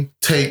Dame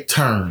take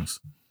turns.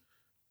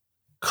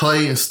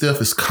 Klay and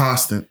Steph is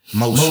constant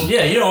motion.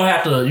 Yeah, you don't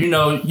have to, you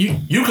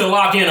can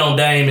lock in on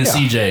Dame and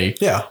CJ.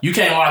 Yeah. You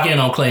can't lock in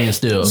on Klay and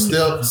Steph.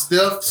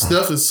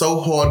 Steph is so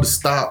hard to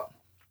stop.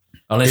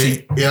 Unless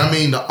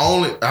the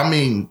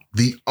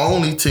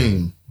only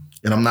team,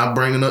 and I'm not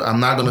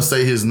going to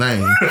say his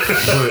name,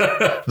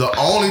 but the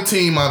only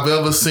team I've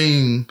ever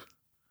seen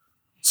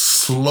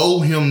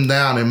slow him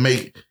down and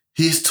make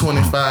his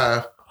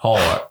 25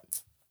 hard.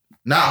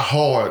 Not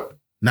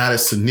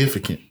as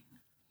significant.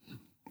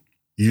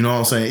 You know what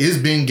I'm saying? It's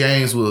been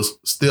games where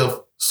Steph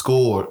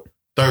scored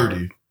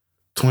 30,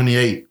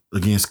 28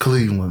 against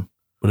Cleveland.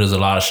 But there's a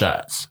lot of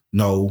shots.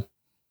 No.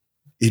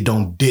 It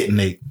don't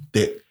detonate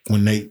that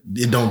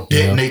it don't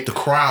detonate the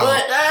crowd.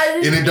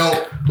 And it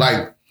don't,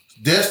 like,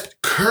 that's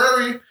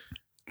Curry,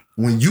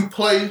 when you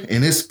play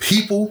and it's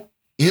people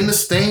in the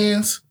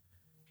stands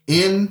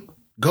in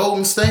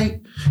Golden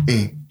State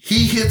and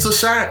he hits a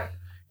shot,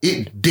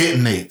 it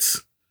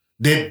detonates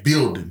that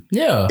building.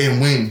 Yeah.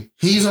 And when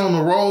he's on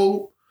the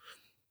road,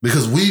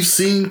 because we've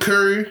seen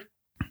Curry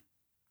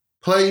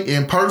play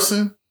in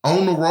person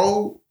on the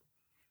road,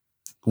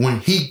 when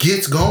he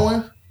gets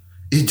going,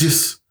 it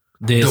just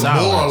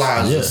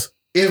demoralizes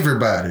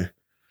everybody.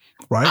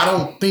 Right. I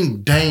don't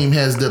think Dame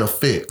has that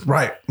effect.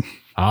 Right.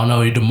 I don't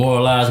know. He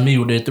demoralized me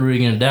with that 3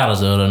 against Dallas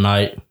the other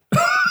night.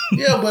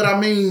 Yeah, but I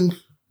mean,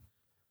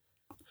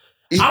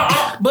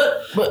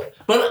 but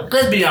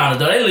let's be honest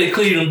though. They let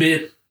Cleveland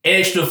be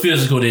extra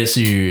physical that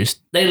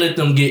series. They let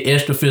them get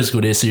extra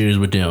physical that series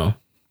with them.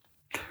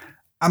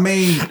 I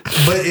mean,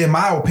 but in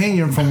my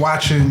opinion, from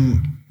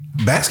watching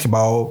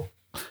basketball,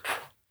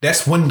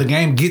 that's when the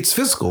game gets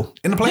physical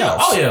in the playoffs. Yeah.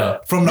 Oh, yeah.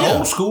 From the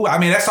old school. I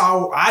mean, that's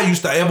all I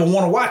used to ever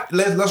want to watch.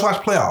 Let's watch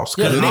playoffs.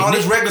 Because all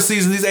this regular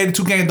season, these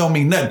 82 games don't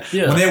mean nothing.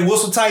 Yeah. When that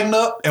whistle tighten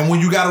up and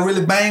when you got to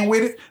really bang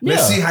with it,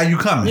 let's see how you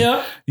coming.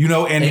 Yeah. You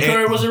know, and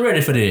Curry wasn't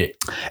ready for that.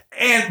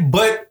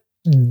 But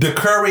the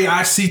Curry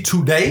I see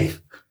today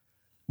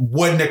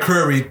wasn't the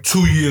Curry 2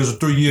 years or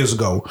 3 years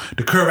ago.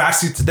 The Curry I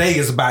see today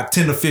is about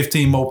 10 to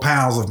 15 more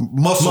pounds of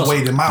muscle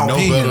weight, in my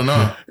opinion.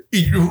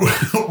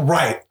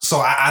 Right. So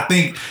I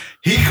think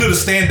he could have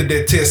standed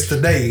that test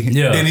today.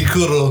 Yeah. Then he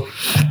could have.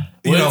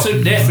 It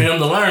took that for him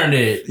to learn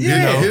that.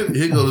 Yeah.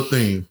 Here goes the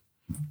thing.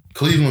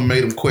 Cleveland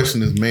made him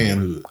question his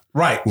manhood.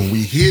 Right. When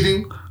we hit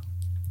him,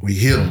 we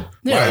hit him.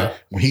 Yeah. Right.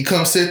 When he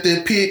comes set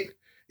that pick,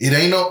 it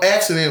ain't no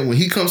accident. When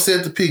he comes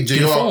set the pick,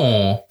 JR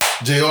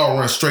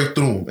runs straight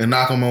through him and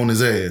knock him on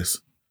his ass.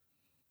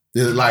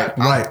 Like,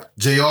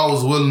 JR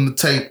was willing to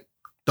take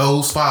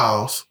those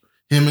fouls,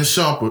 him and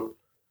Shumpert.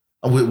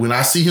 When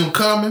I see him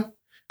coming,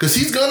 because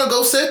he's going to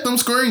go set them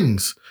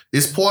screens.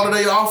 It's part of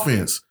their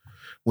offense.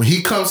 When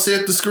he comes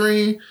set the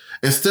screen,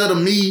 instead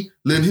of me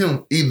letting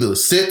him either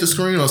set the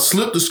screen or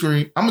slip the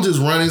screen, I'm going to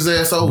just run his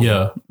ass over.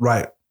 Yeah.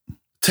 Right.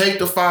 Take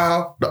the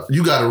foul.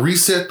 You got to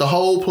reset the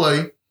whole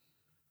play.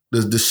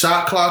 The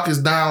shot clock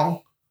is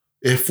down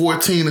at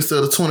 14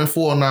 instead of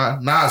 24 now.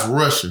 Now it's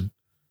rushing.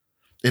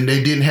 And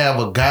they didn't have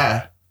a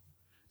guy.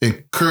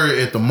 And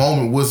Curry at the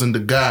moment wasn't the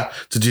guy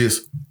to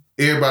just,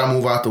 everybody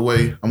move out the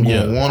way. I'm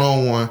going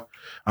one-on-one.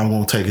 I'm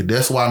going to take it.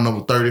 That's why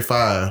number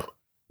 35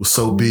 was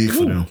so big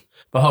for them.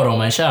 But hold on,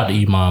 man. Shout out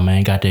to Iman,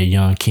 man. Got that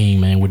young king,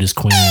 man, with his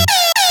queen,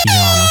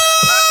 Tiana.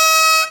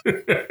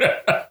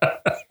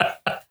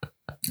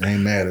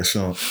 Ain't mad at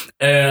Sean.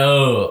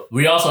 And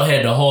we also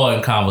had the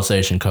Harden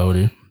conversation,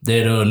 Cody.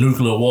 That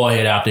nuclear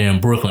warhead out there in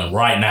Brooklyn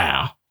right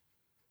now.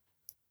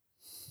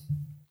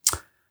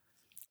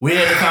 We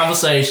had the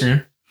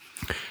conversation,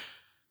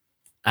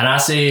 and I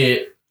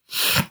said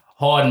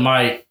Harden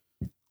might,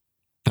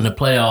 in the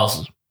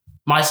playoffs,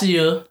 might see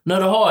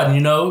another Harden,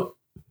 you know.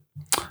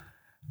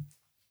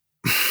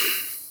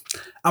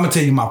 I'm going to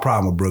tell you my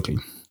problem with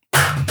Brooklyn.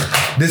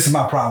 This is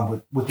my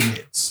problem with the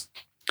Nets.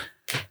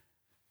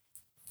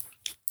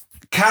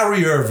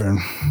 Kyrie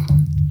Irving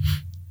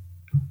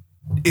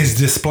is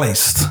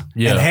displaced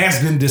and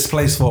has been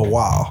displaced for a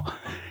while.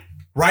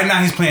 Right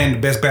now, he's playing the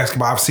best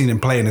basketball I've seen him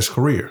play in his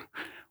career.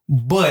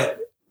 But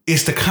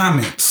it's the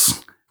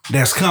comments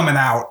that's coming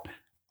out.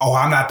 Oh,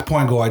 I'm not the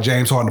point guard.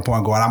 James Harden the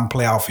point guard. I'm going to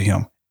play out for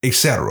him,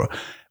 etc.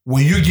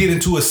 When you get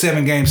into a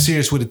 7-game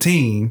series with a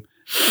team,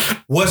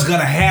 what's going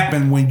to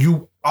happen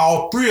when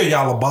all three of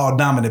y'all are ball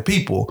dominant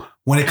people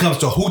when it comes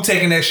to who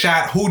taking that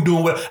shot, who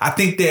doing what? I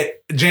think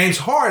that James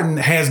Harden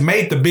has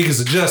made the biggest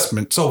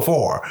adjustment so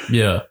far.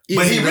 Yeah.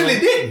 But he really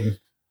didn't.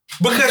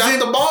 Because in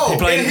the ball.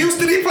 In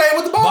Houston, he played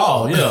with the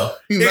ball. Yeah.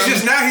 It's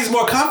just now he's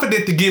more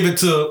confident to give it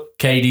to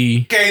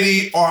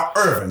KD or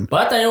Irving.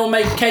 But I think what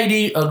make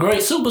KD a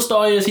great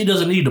superstar is he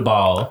doesn't need the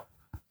ball.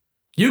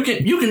 You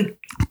can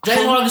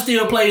James Harden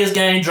still play his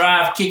game,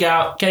 drive, kick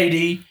out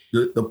KD.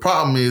 The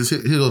problem is,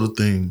 here's the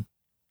thing.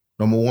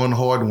 Number one,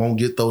 Harden won't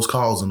get those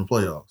calls in the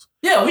playoffs.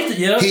 Yeah,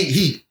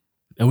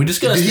 and we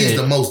discussed he's it.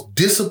 the most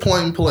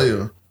disappointing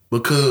player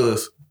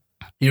because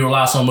he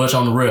relies so much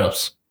on the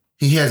refs.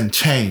 He hasn't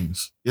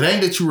changed. It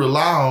ain't that you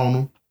rely on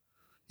him.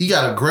 He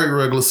got a great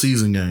regular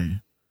season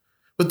game.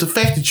 But the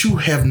fact that you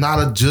have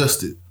not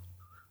adjusted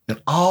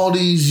in all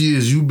these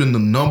years, you've been the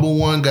number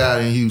one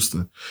guy in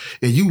Houston,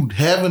 and you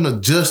haven't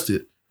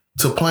adjusted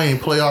to playing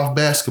playoff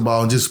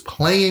basketball and just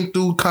playing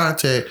through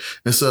contact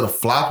instead of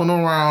flopping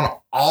around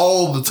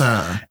all the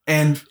time.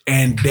 And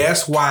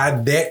that's why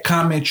that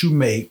comment you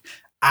make,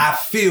 I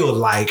feel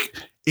like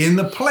in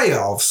the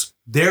playoffs,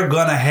 they're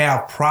going to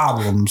have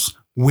problems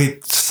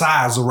with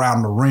size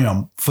around the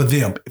rim for me.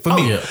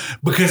 Yeah.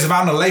 Because if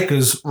I'm the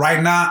Lakers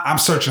right now, I'm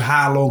searching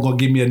high and low and going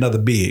to give me another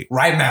big.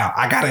 Right now,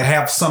 I got to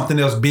have something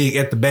else big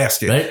at the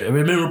basket. There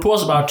have been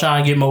reports about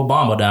trying to get Mo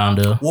Bamba down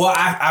there. Well,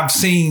 I've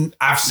seen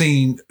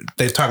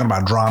they're talking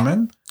about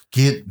Drummond.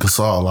 Get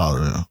Gasol out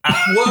of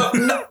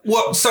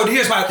there. So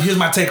here's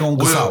my take on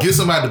Gasol. Well, get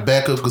somebody to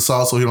back up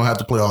Gasol so he don't have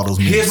to play all those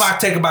minutes. Here's my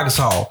take about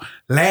Gasol.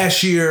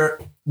 Last year,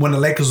 when the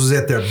Lakers was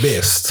at their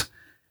best,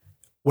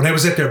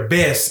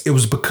 it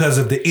was because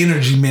of the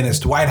energy minutes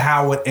Dwight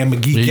Howard and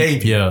McGee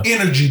gave you.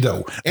 Energy,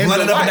 though. And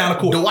running up and down the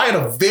court. Dwight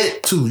a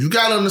vet, too. You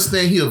got to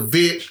understand he a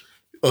vet,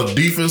 a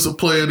defensive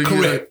player.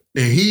 Correct.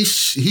 And he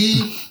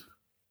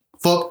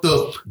fucked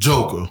up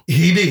Joker.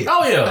 He did.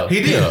 Oh, yeah.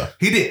 He did. Yeah.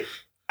 He did.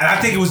 And I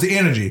think it was the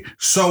energy.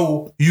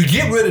 So you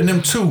get rid of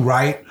them two,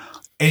 right?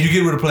 And you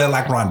get rid of a player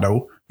like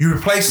Rondo. You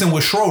replace him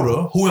with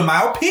Schroeder, who, in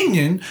my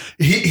opinion,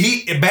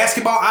 he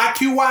basketball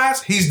IQ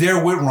wise, he's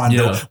there with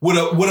Rondo with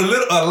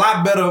a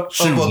lot better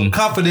of a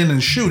confidence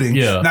in shooting.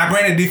 Yeah. Now,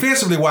 granted,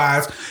 defensively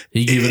wise,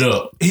 he give it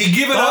up.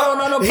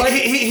 No.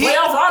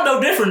 Playoff Rondo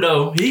different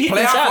though.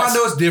 Playoff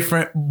Rondo is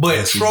different,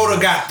 but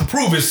Schroeder got to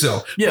prove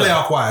himself.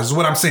 Playoff wise is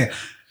what I'm saying.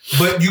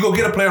 But you go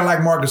get a player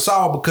like Marc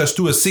Gasol because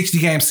through a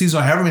 60-game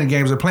season, however many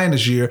games they're playing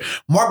this year,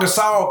 Marc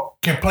Gasol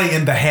can play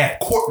in the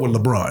half court with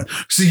LeBron.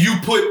 See, you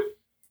put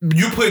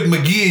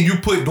McGee and you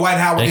put Dwight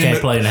Howard They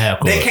can't play in the half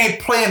court. They can't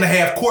play in the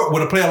half court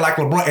with a player like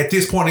LeBron at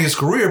this point in his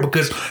career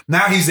because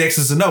now he's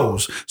X's and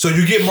O's. So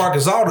you get Marc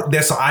Gasol,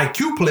 that's an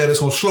IQ player that's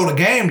going to slow the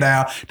game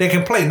down. They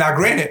can play. Now,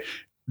 granted,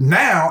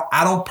 now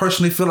I don't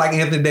personally feel like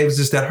Anthony Davis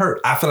is that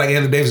hurt. I feel like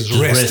Anthony Davis is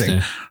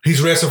resting.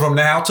 He's resting from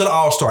now to the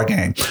All-Star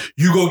game.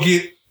 You go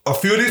get a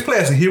few of these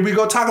players, and here we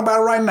go talk about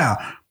it right now.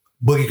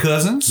 Boogie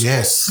Cousins.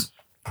 Yes.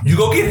 You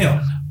go get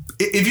him.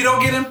 If you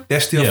don't get him,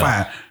 that's still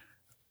fine.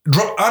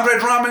 Andre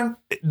Drummond,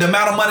 the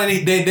amount of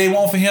money they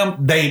want for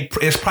him,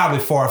 it's probably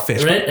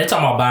far-fetched. They're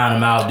talking about buying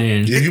him out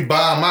then. If you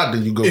buy him out,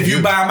 then you go If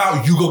you buy him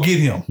out, you go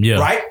get him. Yeah.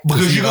 Right?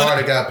 Because he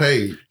already got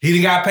paid. He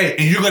didn't got paid.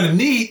 And you're going to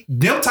need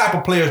them type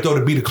of players, though,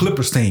 to be the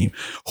Clippers team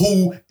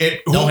who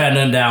don't have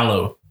nothing down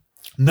low.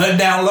 Nothing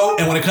down low,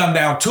 and when it comes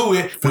down to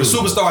it, when the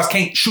superstars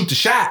can't shoot the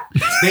shot,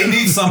 they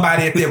need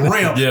somebody at that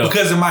rim.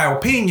 Because in my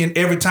opinion,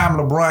 every time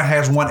LeBron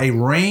has won a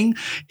ring,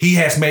 he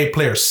has made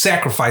players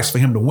sacrifice for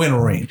him to win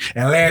a ring.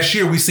 And last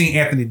year, we seen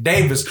Anthony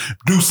Davis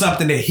do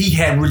something that he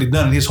hadn't really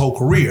done in his whole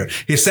career.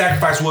 His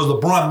sacrifice was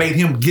LeBron made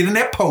him get in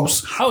that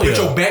post, put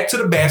your back to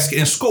the basket,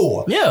 and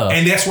score. Yeah.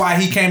 And that's why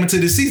he came into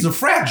the season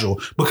fragile,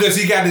 because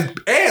he got his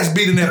ass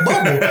beat in that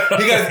bubble.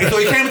 So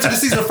he came into the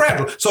season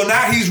fragile. So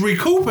now he's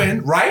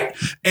recouping, right?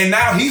 And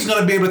now he's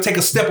going to be able to take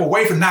a step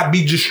away from not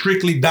be just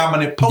strictly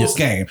dominant post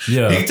game.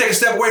 Yeah. He can take a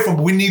step away from,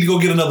 we need to go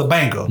get another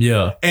banger.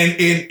 Yeah. And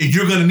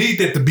you're going to need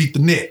that to beat the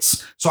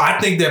Nets. So I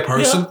think that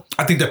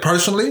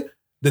personally,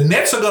 The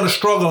Nets are going to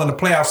struggle in the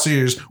playoff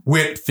series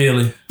with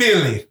Philly.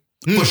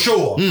 For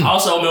sure.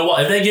 Also,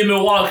 Milwaukee. If they get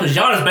Milwaukee, because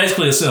Giannis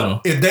basically a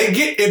center.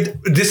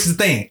 This is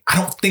the thing.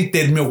 I don't think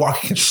that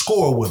Milwaukee can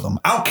score with them.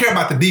 I don't care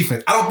about the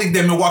defense. I don't think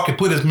that Milwaukee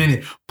put as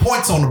many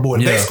points on the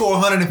board. If they score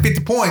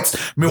 150 points,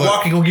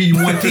 Milwaukee going to give you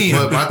 110.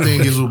 But my thing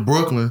is with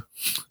Brooklyn,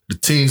 the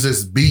teams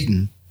that's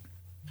beaten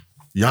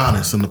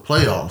Giannis in the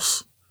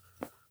playoffs,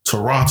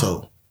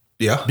 Toronto.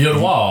 Yeah. Build a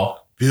wall.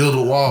 Build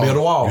a wall.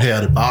 You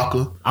had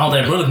Ibaka. I don't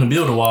think Brooklyn can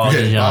build a wall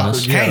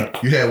against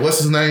Giannis. You had what's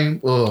his name?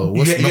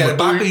 You had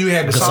Ibaka, you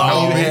had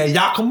Gasol, you had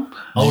Yakum.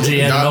 OG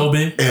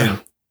Anunoby. And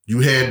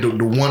you had the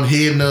one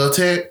head in the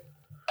attack,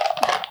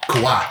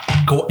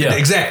 Kawhi. Yeah,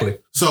 exactly.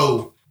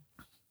 So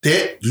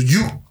I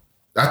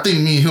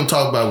think me and him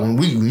talked about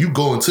when you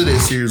go into that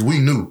series, we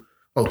knew,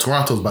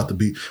 Toronto's about to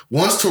beat.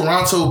 Once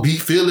Toronto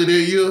beat Philly that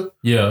year,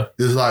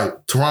 it's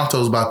like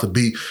Toronto's about to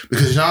beat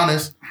because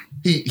Giannis,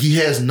 he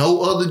has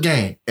no other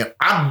game. And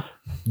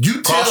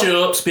cross you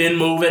up, spin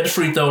move at the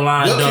free throw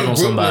line, what dunk on can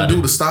somebody. Brooklyn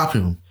do to stop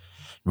him?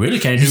 Really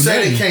can't do You say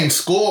nothing. they can't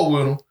score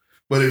with him,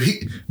 but if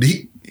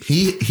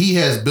he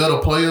has better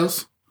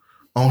players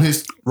on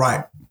his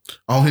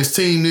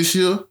team this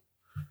year,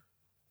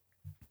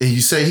 and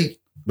you say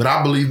but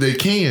I believe they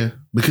can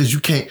because you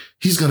can't.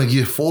 He's gonna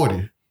get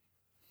 40,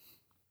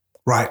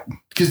 right?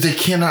 Because they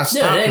cannot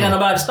stop him. They ain't got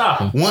nobody to stop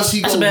him. Once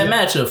he That's a bad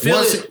matchup.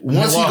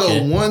 Once he go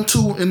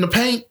 1-2 in the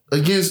paint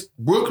against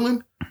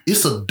Brooklyn,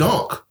 it's a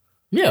dunk.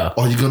 Yeah.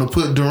 Are you gonna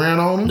put Durant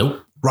on him?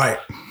 Nope. Right.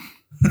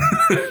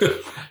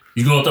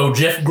 You're going to throw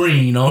Jeff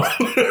Green on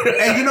him.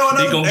 And you know what?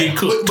 They're going to get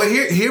cooked. But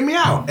hear me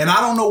out. And I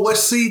don't know what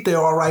seed they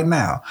are right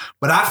now.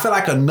 But I feel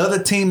like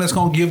another team that's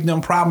going to give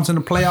them problems in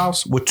the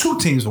playoffs, with two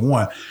teams to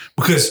one.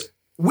 Because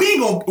we ain't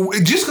going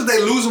to, just because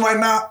they losing right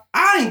now,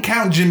 I ain't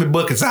counting Jimmy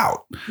Buckets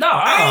out. No,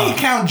 I ain't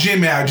counting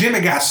Jimmy out.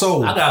 Jimmy got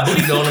sold. I got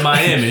Boogie going to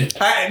Miami.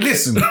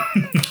 Listen,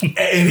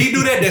 and he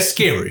do that, that's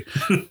scary.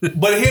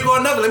 But here go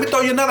another. Let me throw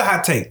you another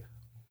hot take.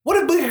 What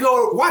if Boogie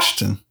go to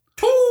Washington?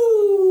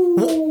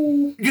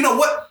 Ooh. You know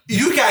what?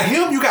 You got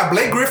him. You got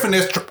Blake Griffin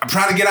that's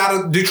trying to get out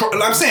of Detroit.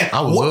 Like I'm saying,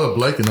 I would love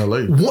Blake in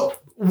LA.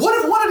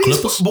 What if one of these?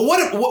 Clippers? But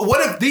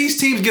what if these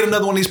teams get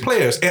another one of these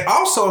players? And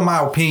also, in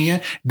my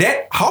opinion,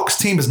 that Hawks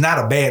team is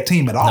not a bad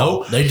team at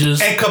all. Nope, they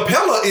just and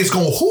Capella is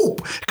gonna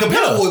hoop.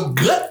 Capella would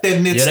gut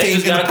that Nets they team.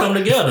 just gotta come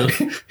together.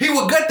 He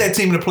would gut that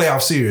team in the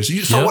playoff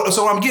series. So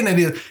what I'm getting at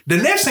is the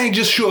Nets ain't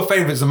just sure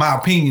favorites in my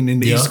opinion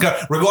in the East,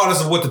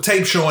 regardless of what the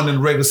tape's showing in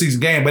the regular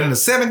season game. But in the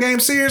 7-game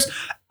series,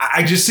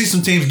 I just see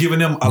some teams giving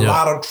them a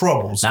lot of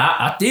troubles. Now,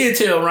 I did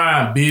tell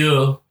Ryan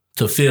Bill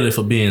to Philly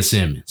for Ben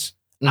Simmons.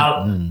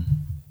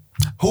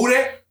 Who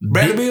that?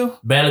 Bradley Beal?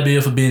 Bradley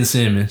Beal for Ben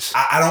Simmons.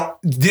 I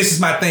don't. This is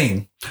my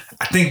thing.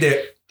 I think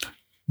that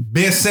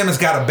Ben Simmons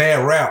got a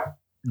bad rap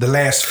the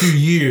last few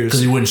years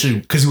Because he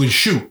wouldn't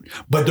shoot.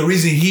 But the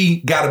reason he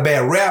got a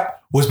bad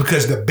rap was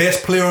because the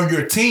best player on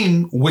your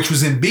team, which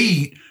was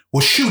Embiid,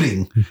 was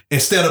shooting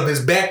instead of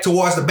his back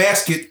towards the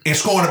basket and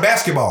scoring the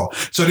basketball.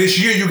 So this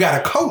year you got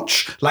a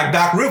coach like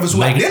Doc Rivers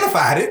who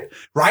identified it,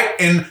 right?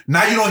 And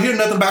now you don't hear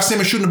nothing about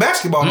Simmons shooting the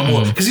basketball no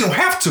more because he don't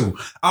have to.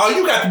 All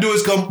you got to do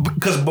is go,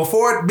 because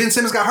before Ben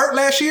Simmons got hurt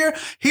last year,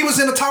 he was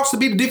in the talks to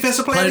be the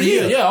defensive player of the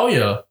year. Yeah, oh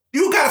yeah.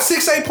 You got a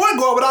 6'8" point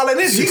guard with all that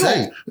in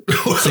it.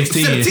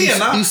 6'10". 17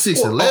 now. He's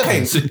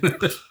 6'11".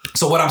 Okay.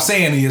 So what I'm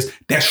saying is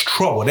that's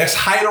trouble. That's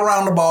height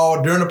around the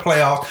ball during the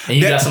playoffs. And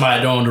you got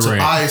somebody doing the ring.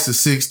 Tobias is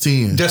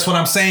 6'10". That's what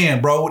I'm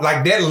saying, bro.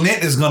 Like that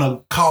length is gonna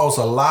cause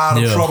a lot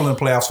of trouble in the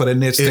playoffs for that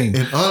Nets team.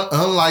 And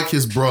unlike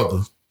his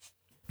brother,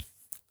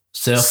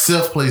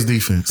 Seth plays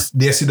defense.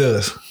 Yes, he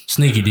does.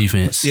 Sneaky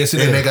defense. Yes, he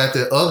does. And they got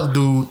that other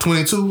dude,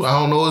 22.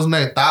 I don't know his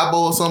name,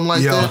 Thibault or something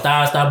like that.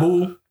 Thias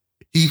Tabu.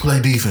 He play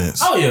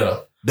defense. Oh yeah.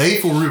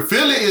 They for real.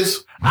 Philly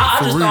is. I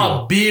just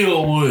thought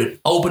Bill would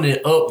open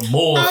it up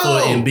more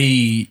for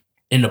Embiid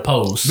in the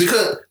post.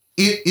 Because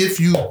if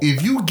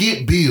you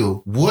get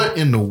Bill, what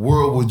in the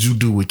world would you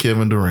do with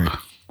Kevin Durant?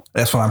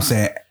 That's what I'm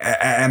saying.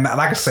 And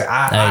like I said,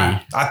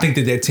 I think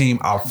that team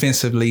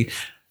offensively,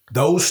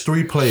 those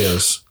three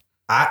players,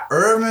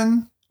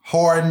 Irvin,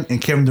 Harden,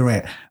 and Kevin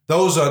Durant,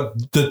 those are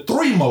the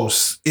three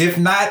most, if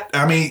not,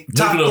 I mean,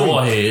 top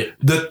three.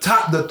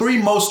 The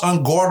three most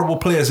unguardable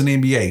players in the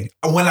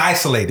NBA when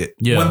isolated,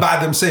 when by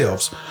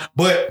themselves.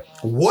 But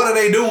what are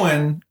they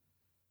doing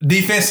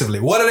defensively?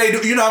 What do they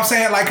do? You know what I'm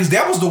saying? Like, because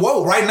that was the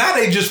woe. Right now,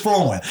 they just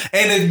flowing.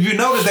 And if you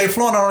notice, they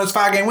flowing on this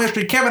 5-game win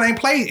streak. Kevin ain't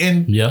played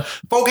in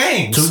 4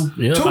 games. Two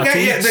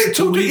games.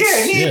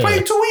 He ain't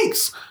played 2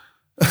 weeks.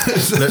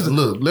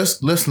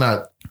 Let's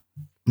not.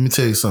 Let me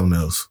tell you something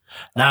else.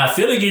 Now, if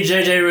Philly get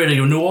JJ ready,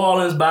 New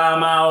Orleans buy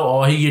him out,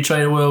 or he get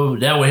traded, well,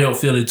 that would help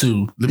Philly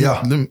too.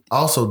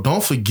 Also,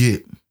 don't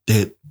forget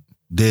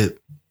that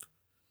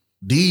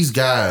these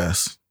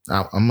guys.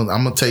 I'm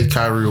gonna take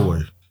Kyrie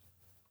away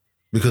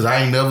because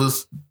I ain't never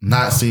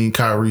not seen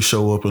Kyrie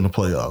show up in the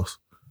playoffs.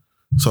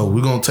 So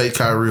we're gonna take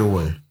Kyrie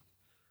away.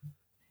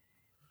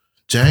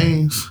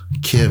 James,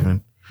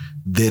 Kevin,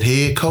 that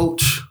head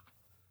coach,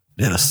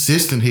 that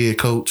assistant head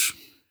coach.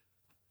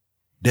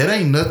 That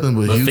ain't nothing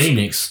but Houston.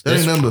 Phoenix. That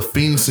ain't nothing but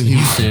Phoenix and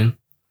Houston.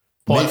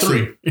 Part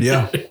 3.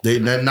 Yeah,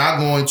 They're not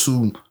going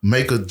to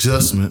make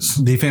adjustments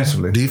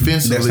defensively in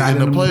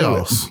the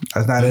playoffs.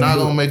 That's not They're not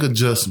going to make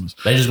adjustments.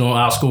 They just gonna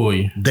outscore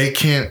you. They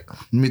can't.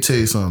 Let me tell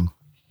you something.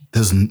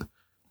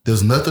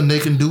 There's nothing they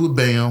can do with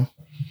Bam.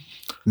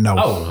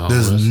 No,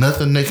 There's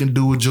nothing they can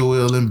do with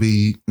Joel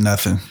Embiid.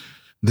 nothing.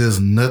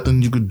 There's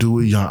nothing you could do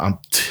with Giannis. I'm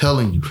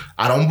telling you.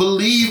 I don't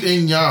believe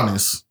in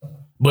Giannis.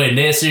 But in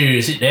that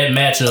series, that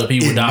matchup, he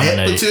would In that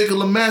dominate.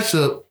 particular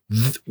matchup,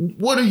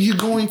 what are you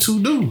going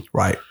to do?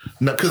 Right.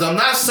 Because I'm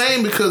not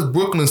saying because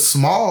Brooklyn's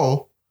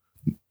small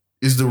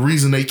is the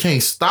reason they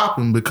can't stop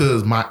him,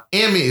 because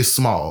Miami is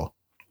small.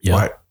 Yeah.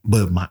 Right.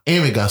 But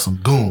Miami got some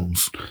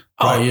goons.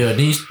 Oh yeah,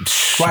 these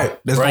Right.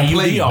 That's bring gonna you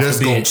play. D off That's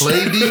the gonna bench.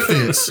 play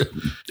defense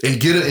and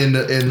get it in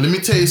the. And let me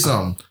tell you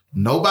something.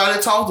 Nobody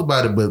talked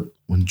about it, but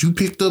when you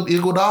picked up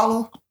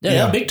Iguodala,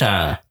 Yeah, big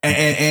time.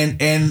 And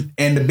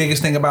the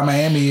biggest thing about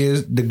Miami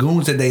is the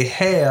goons that they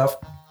have.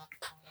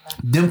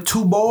 Them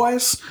two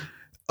boys,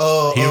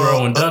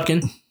 Hero and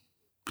Duncan.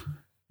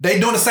 they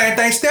doing the same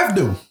thing Steph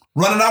do.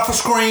 Running off of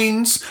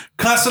screens,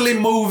 constantly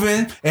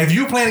moving. And if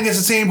you're playing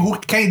against a team who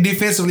can't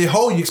defensively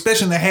hold you,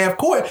 especially in the half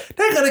court,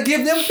 they're gonna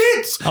give them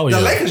fits. Oh, the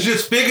yeah. Lakers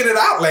just figured it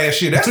out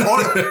last year. That's the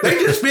only they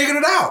just figured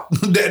it out.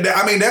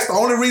 I mean, that's the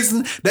only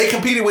reason they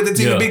competed with the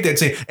team Yeah. to beat that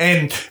team.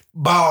 And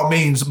by all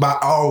means, by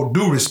all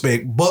due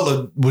respect,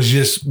 Butler was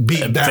just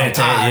beat down.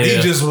 Fantastic, yeah.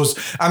 He just was.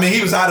 I mean,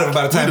 he was out of it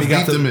by the time he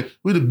got to.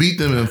 we'd have beat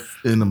them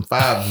in them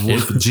 5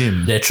 votes for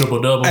Jimmy. That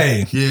triple double.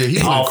 Hey, Yeah, he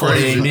all went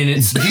 48 crazy.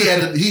 minutes.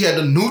 He had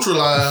to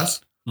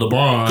neutralize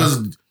LeBron.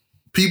 because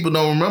people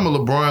don't remember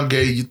LeBron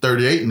gave you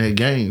 38 in that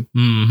game.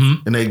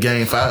 Mm-hmm. In that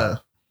game 5.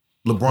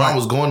 LeBron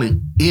was going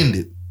to end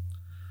it.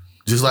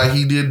 Just like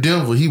he did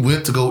Denver. He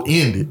went to go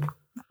end it.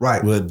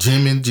 right. But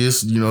Jimmy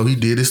just, he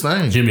did his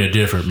thing. Jimmy are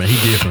different, man.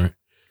 He different.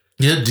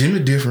 Yeah, Jimmy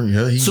different.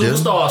 Yeah, he different.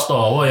 Superstar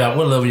star.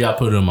 What level y'all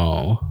put him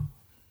on?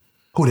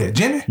 Who that?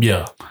 Jimmy?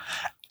 Yeah.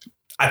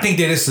 I think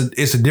that it's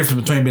a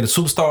difference between being a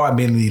superstar and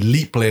being an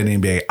elite player in the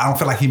NBA. I don't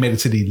feel like he made it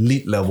to the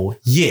elite level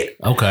yet.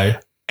 Okay.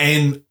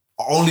 And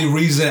only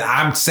reason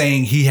I'm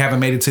saying he haven't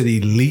made it to the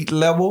elite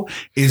level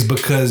is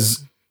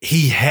because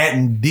he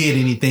hadn't did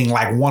anything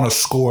like won a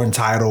scoring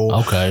title,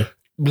 Okay.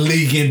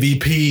 league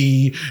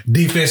MVP,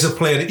 defensive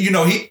player.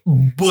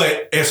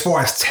 But as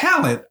far as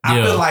talent, I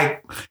Yeah. feel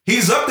like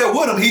he's up there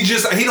with him.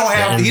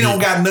 He don't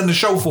got nothing to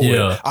show for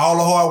Yeah. it. All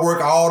the hard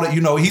work,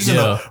 he's in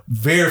Yeah. a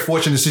very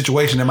fortunate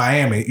situation in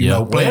Miami. Playing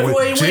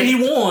Everywhere with he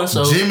won.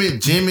 So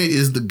Jimmy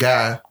is the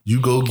guy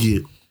you go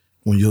get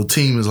when your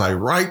team is like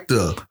right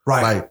there.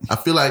 Right. Like, I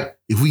feel like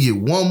if we get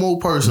one more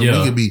person, Yeah.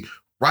 we could be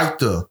right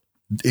there.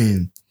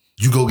 And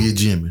you go get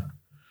Jimmy.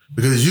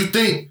 Because you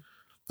think,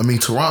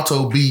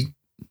 Toronto beat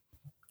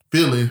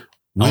Philly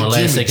On the with last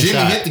Jimmy. second Jimmy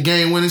shot. hit the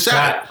game winning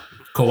shot.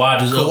 Kawhi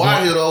just up Kawhi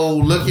one. hit the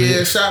old lucky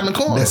ass shot in the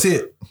corner. That's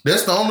it.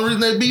 That's the only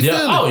reason they beat Yeah.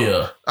 Philly. Oh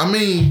yeah.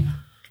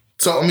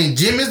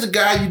 Jimmy's the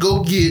guy you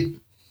go get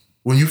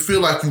when you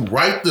feel like you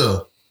right there.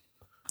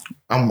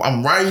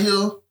 I'm right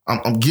here.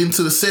 I'm getting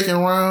to the second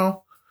round.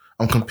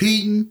 I'm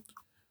competing,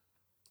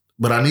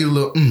 but I need a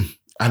little.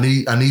 I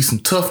need some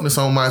toughness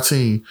on my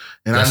team,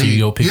 and That's I who need you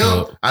go pick him.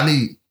 up. I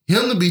need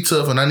him to be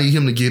tough, and I need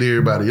him to get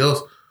everybody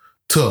else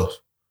tough.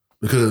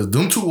 Because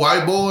them two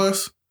white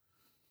boys,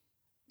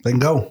 They can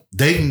go.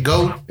 they can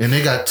go and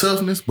they got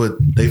toughness, but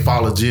they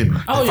follow Jimmy.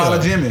 Oh They follow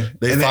yeah. Jimmy.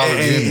 They and, follow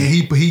and,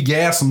 Jimmy. And he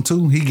gassed him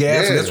too. He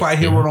gassed him. Yeah. That's why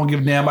Hero don't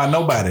give a damn about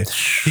nobody.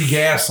 He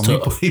gassed him.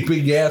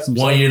 He gassed him.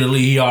 1 year in the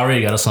league, he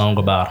already got a song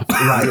about him.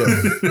 Right.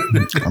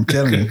 I'm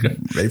telling you.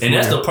 And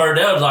that's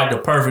that was like the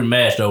perfect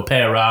match though.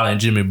 Pat Riley and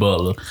Jimmy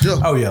Butler.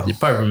 Oh yeah. The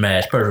perfect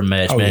match,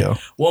 Oh, man. yeah.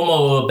 One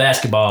more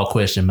basketball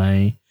question,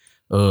 man.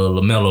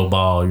 LaMelo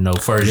Ball,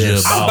 first year I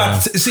was ball.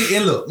 about to see,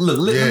 and look. Let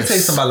me Yes. tell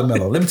you something about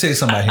LaMelo. Let me tell you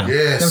something about him.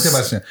 Yes. Let me tell you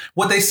about him.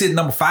 What they sit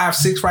number 5,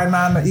 6 right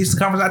now in the Eastern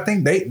Conference. I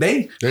think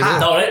they high.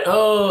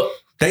 No,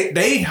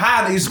 They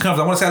high in the Eastern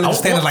Conference. I want to say I looked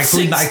standing like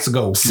 3 nights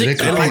ago.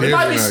 Six, They compete it might be,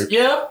 every night.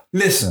 yeah.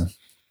 Listen,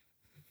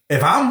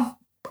 if I'm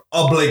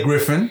a Blake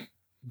Griffin,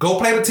 go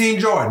play with Team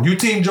Jordan. You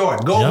Team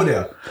Jordan. Go over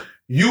there.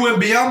 You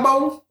and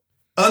Biyombo,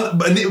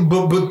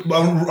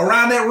 but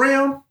around that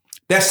rim,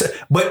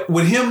 but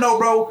with him though,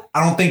 bro,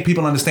 I don't think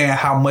people understand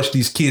how much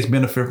these kids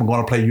benefit from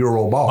going to play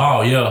Euro ball.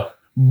 Oh yeah.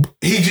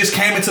 He just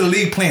came into the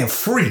league playing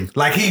free.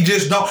 Like he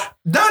just don't.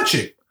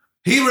 Doncic.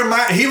 He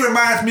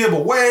reminds me of a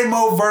way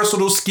more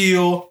versatile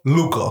skill,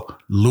 Luka.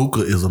 Luka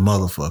is a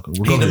motherfucker.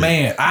 He the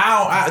man.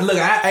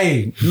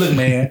 Look,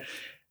 man.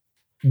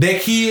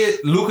 That kid,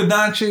 Luka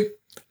Doncic,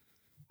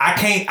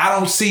 I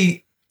don't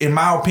see, in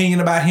my opinion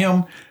about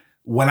him,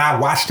 when I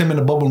watched him in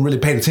the bubble and really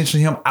paid attention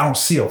to him, I don't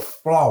see a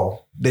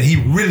flaw that he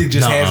really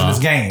just has in his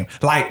game.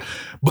 Like,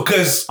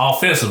 because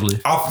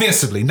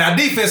offensively. Now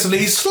defensively,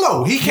 he's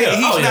slow. He can't,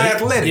 he's not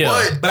athletic.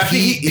 Yeah. But I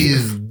think he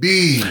is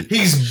big.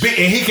 he's big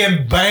and he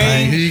can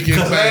bang. He can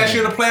Because bang. last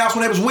year in the playoffs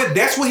when they was with,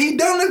 that's what he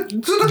done to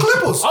the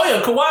Clippers. Oh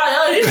yeah,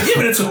 Kawhi, he's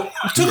giving it to him.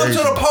 Took him to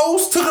the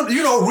post, took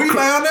him,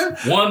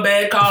 rebounding. One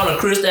bad call and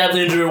Chris Stapps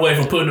injury away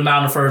from putting him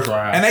out in the first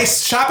round. And they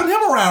shopping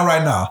him around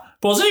right now.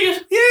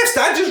 Porzingis? Yes,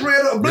 I just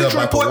read a Bleacher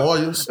about report the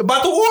Warriors.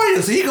 about the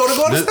Warriors. He go to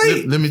Golden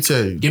State. Let me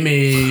tell you. Give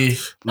me.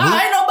 Nah,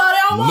 ain't nobody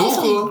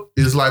almost. Luka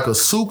is like a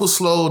super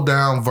slowed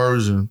down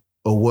version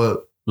of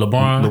what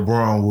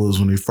LeBron was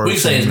when he first. We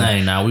can say his came in.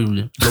 name now.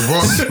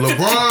 LeBron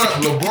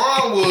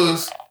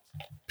was.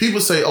 People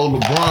say, "Oh,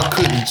 LeBron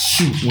couldn't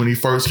shoot when he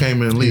first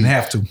came in the league." Didn't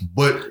have to,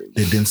 but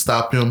it didn't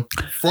stop him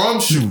from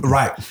shooting.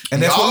 Right,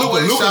 and that's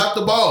what Luka shot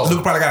the ball.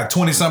 Luka probably got a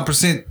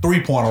 20-some%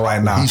 3-pointer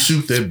right now. He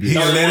shoot that bitch.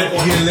 He'll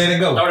let it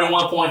go.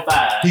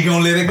 31.5. He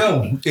gonna let it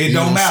go. It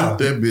don't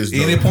matter. That bitch,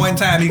 any point in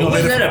time, he gonna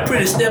let it go. That a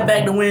pretty step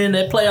back to win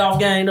that playoff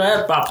game.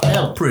 That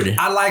was pretty.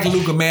 I like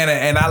Luka, man,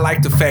 and I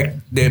like the fact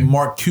that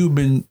Mark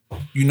Cuban.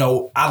 You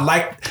know,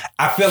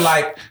 I feel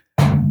like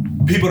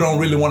people don't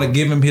really want to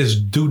give him his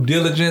due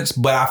diligence,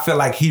 but I feel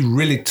like he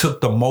really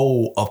took the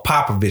mold of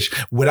Popovich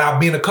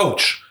without being a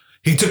coach.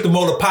 He took the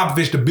mold of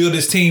Popovich to build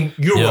his team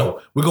Euro.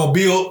 Yep. We're gonna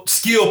build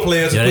skill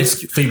players. Yeah,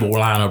 that's FIBA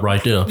line up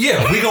right there.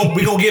 Yeah, we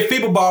gonna get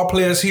FIBA ball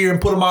players here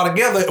and put them all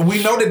together. And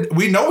we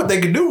know what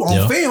they can do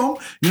on film.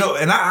 You know,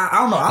 and I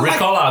don't know. Rick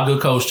Carlisle, good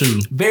coach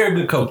too. Very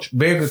good coach.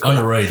 Very good coach.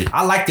 Underrated.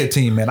 I like that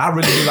team, man. I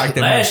really do like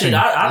that Last team.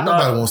 I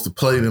nobody wants to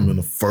play them in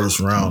the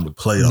first round of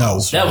playoffs. No,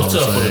 that was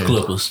tough for the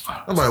Clippers.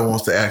 Nobody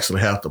wants to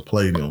actually have to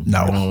play them.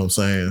 No, you know what I'm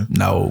saying?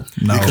 No,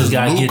 because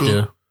gotta get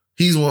there.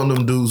 He's one of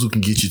them dudes who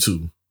can get you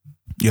two.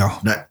 Yeah.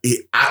 Now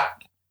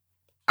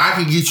I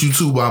can get you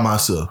two by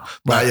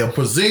myself. But if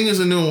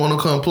Porzingis and them want to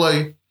come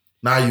play,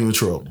 now you in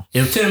trouble.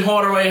 If Tim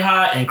Hardaway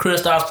hot and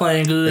Kristaps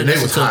playing good,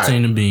 that's a tough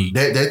team to beat.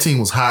 That team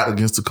was hot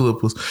against the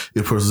Clippers.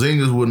 If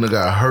Porzingis wouldn't have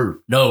got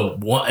hurt. No,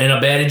 and a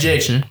bad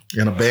ejection.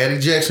 And a bad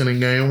ejection in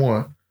game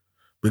one.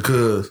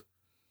 Because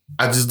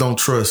I just don't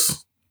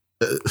trust.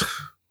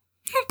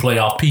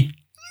 Playoff P.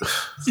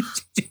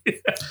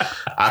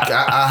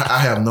 I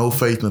have no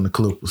faith in the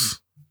Clippers.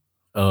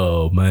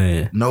 Oh,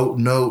 man.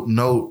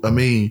 No. I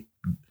mean,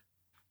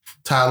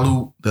 Ty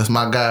Lue, that's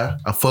my guy.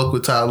 I fuck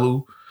with Ty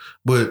Lue.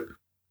 But,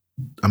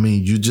 I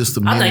mean, you just a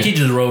minute. I think he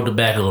just rode the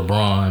back of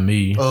LeBron and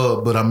me.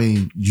 But, I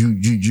mean,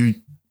 you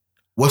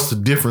what's the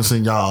difference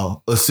in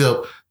y'all?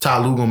 Except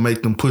Ty Lue gonna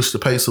make them push the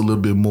pace a little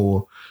bit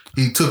more.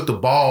 He took the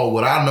ball.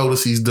 What I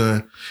noticed he's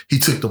done, he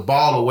took the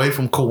ball away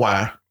from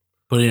Kawhi.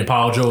 Put it in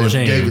Paul George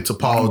and gave it to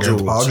Paul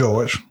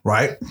George.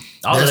 Right.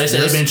 Also, they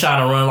said they've been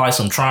trying to run like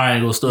some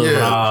triangle stuff and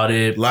all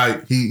that.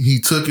 Like he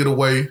took it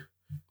away,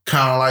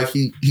 kind of like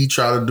he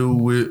tried to do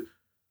with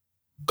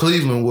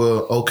Cleveland.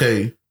 Well,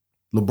 okay,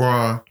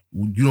 LeBron,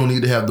 you don't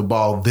need to have the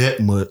ball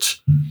that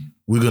much.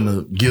 We're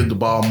gonna give the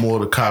ball more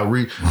to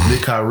Kyrie.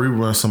 Let Kyrie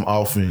run some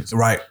offense.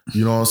 Right.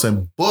 You know what I'm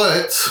saying?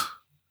 But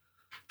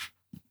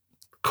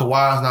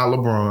Kawhi's not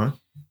LeBron,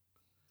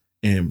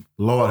 and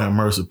Lord have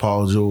mercy,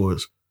 Paul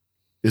George.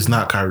 It's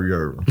not Kyrie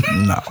Irving.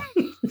 No.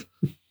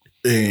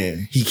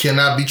 And he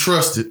cannot be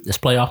trusted. It's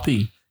playoff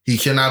P. He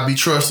cannot be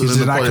trusted He's in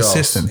the not playoffs.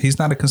 consistent. He's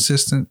not a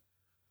consistent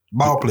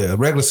ball player.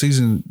 Regular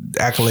season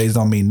accolades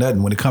don't mean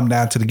nothing. When it come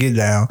down to the get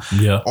down,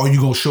 or you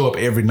going to show up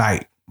every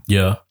night.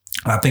 Yeah.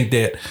 I think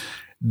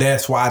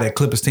that's why that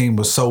Clippers team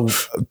was so,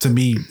 to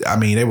me, I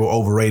mean, they were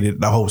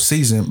overrated the whole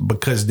season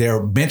because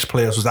their bench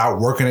players was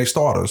out working their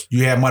starters.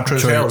 You had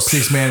Montrezl Harrell,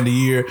 6th man of the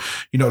year.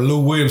 You know, Lou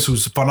Williams,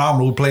 who's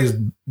phenomenal, who plays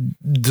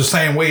the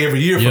same way every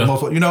year for the most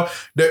part. You know,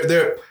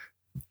 their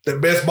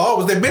best ball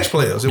was their bench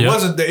players. It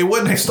wasn't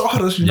their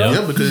starters. You know?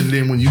 Yeah, because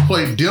then when you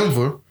play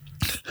Denver,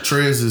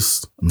 Trez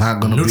is not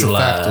going to be a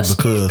factor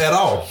because at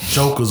all.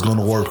 Joker's going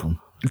to work him.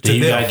 Then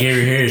you got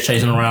Gary Harris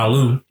chasing around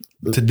Lou.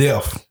 To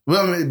death.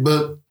 Well, I mean,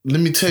 but let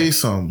me tell you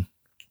something.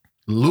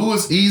 Lou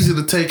is easy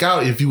to take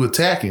out if you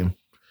attack him.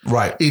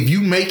 Right. If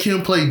you make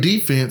him play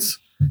defense,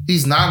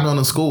 he's not going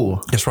to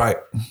score. That's right.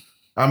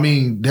 I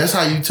mean, that's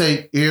how you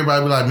take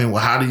everybody. Be like, man,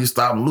 well, how do you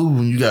stop Lou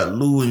when you got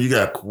Lou and you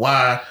got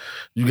Kawhi?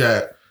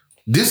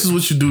 This is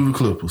what you do to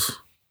Clippers.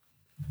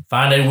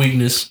 Find a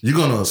weakness. You're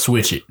going to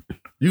switch it.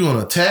 You're going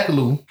to attack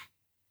Lou,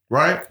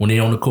 right? When he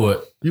on the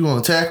court. You're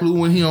going to attack Lou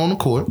when he on the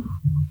court.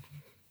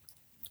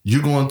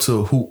 You're going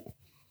to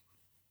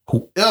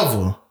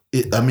whoever.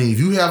 If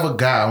you have a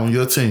guy on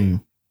your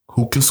team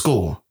who can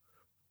score,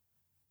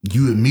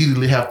 you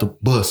immediately have to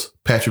bust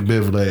Patrick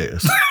Beverley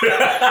ass.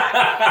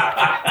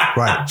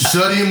 Right.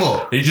 Shut him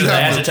up. He's just an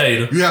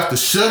agitator. You have to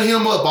shut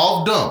him up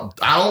off dump.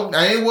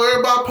 I ain't worried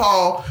about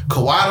Paul.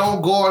 Kawhi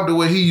don't guard the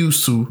way he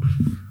used to.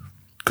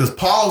 Because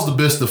Paul's the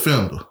best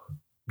defender.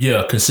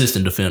 Yeah,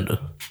 consistent defender.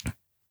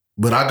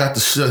 But I got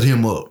to shut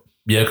him up.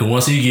 Yeah, because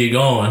once he get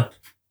going.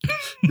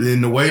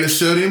 Then the way to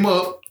shut him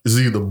up is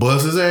either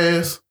bust his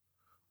ass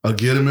or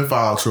get him in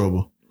foul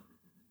trouble.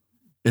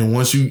 And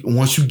once you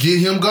get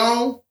him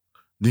gone,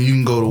 then you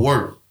can go to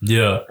work.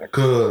 Yeah.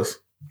 Because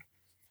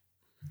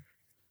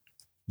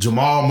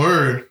Jamal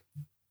Murray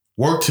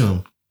worked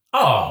him.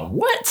 Oh,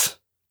 what?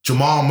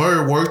 Jamal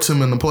Murray worked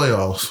him in the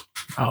playoffs.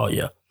 Oh,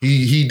 yeah.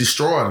 He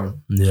destroyed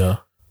him. Yeah.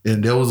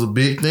 And that was a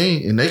big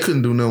thing. And they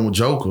couldn't do nothing with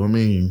Joker.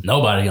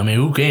 Nobody.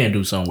 Who can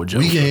do something with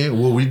Joker? We can.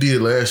 Well, we did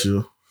last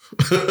year.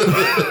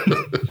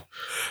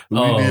 We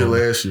did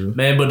last year.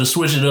 Man, but to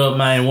switch it up,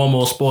 man, one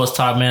more sports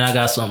talk, man. I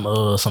got some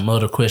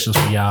other questions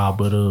for y'all.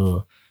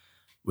 But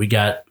we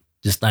got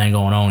this thing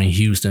going on in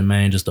Houston,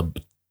 man. Just a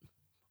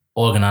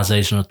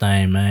organizational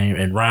thing, man.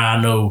 And Ryan,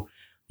 I know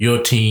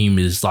your team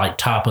is like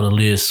top of the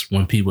list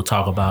when people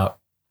talk about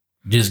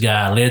this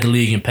guy led the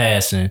league in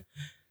passing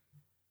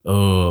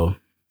on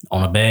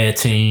a bad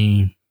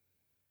team.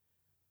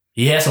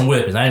 He had some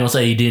weapons. I ain't gonna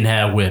say he didn't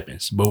have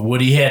weapons, but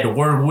what he had to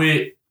work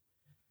with,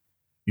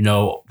 you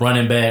know,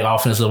 running back,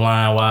 offensive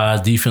line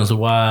wise, defensive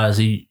wise,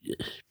 he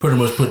pretty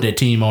much put that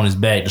team on his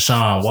back.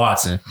 Deshaun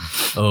Watson.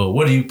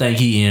 What do you think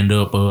he ended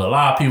up? A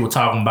lot of people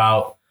talking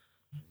about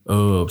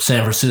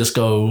San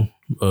Francisco,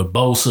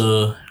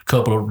 Bosa, a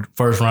couple of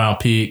first round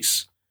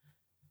picks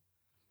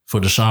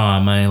for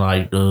Deshaun, man.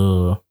 Like,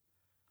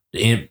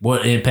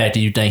 what impact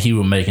do you think he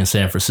would make in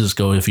San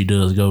Francisco if he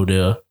does go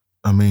there?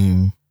 I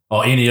mean,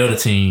 or any other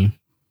team?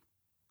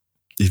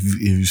 If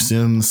you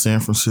send him to San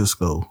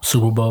Francisco,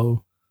 Super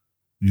Bowl,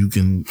 you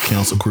can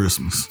cancel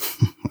Christmas.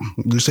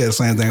 You said the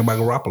same thing about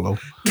Garoppolo.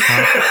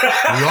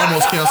 We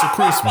almost canceled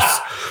Christmas.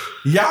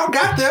 Y'all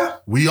got there.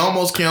 We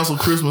almost canceled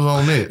Christmas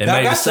on that. And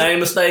made the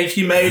same mistake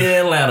he made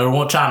in Atlanta,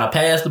 one trying to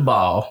pass the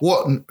ball.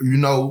 What, you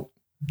know,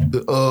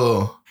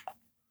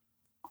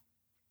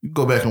 you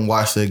go back and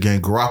watch that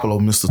game. Garoppolo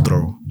missed the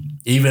throw.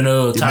 Even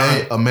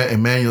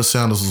Emmanuel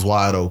Sanders was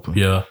wide open.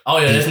 Yeah. Oh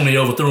yeah, that's when he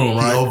overthrew him,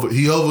 right?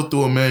 He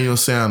overthrew Emmanuel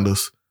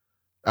Sanders.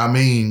 I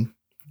mean,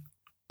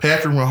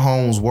 Patrick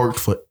Mahomes worked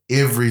for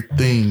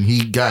everything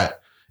he got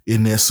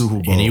in that Super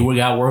Bowl. And he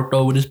got worked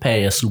over this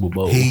past Super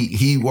Bowl.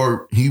 He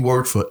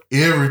worked for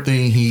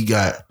everything he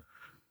got.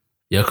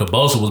 Yeah,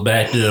 Bosa was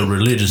back there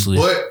religiously.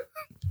 But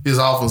his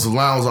offensive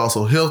line was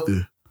also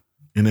healthy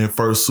in that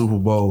first Super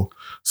Bowl.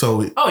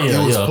 So it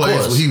was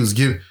plays where he was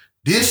giving.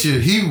 This year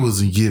he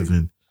wasn't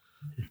giving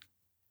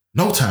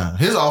no time.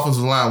 His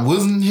offensive line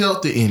wasn't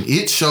healthy and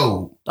it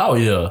showed. Oh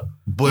yeah.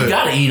 But you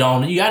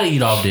gotta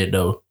eat off that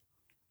though.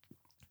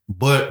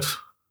 But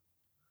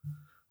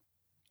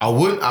I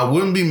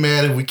wouldn't be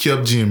mad if we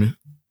kept Jimmy.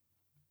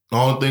 The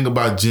only thing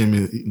about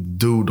Jimmy,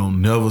 dude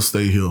don't never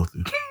stay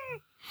healthy.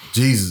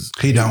 Jesus.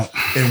 He don't.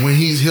 And when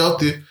he's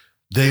healthy,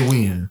 they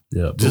win.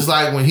 Yeah. Just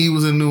like when he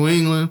was in New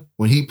England,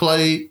 when he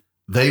played,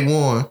 they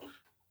won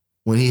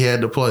when he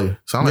had to play.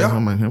 So I'm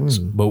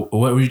like, but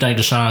what do you think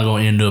Deshaun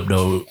gonna end up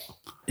though,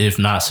 if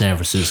not San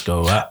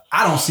Francisco?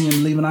 I don't see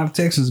him leaving out of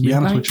Texas, to be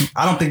honest with you.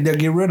 I don't think they'll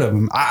get rid of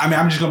him. I mean,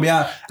 I'm just gonna be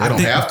honest. They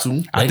don't have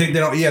to. I think they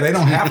don't. Yeah, they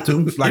don't have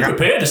to. Like,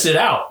 prepared to sit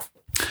out.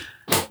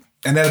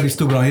 And that'll be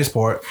stupid on his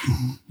part,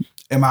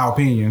 in my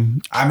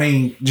opinion. I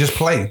mean, just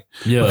play.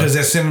 Yeah. Because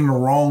they're sending the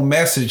wrong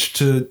message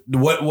to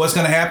what's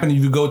going to happen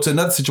if you go to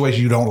another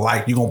situation you don't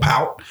like. You're going to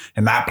pout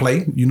and not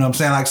play. You know what I'm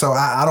saying? Like, so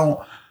I don't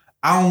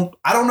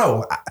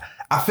know.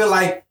 I feel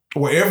like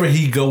wherever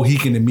he go, he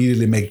can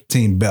immediately make the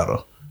team better.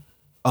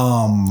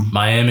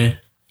 Miami,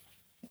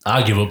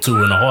 I'll give up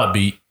 2 in a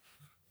heartbeat.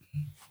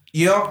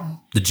 Yeah.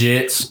 The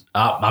Jets,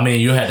 I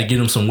mean, you had to get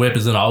them some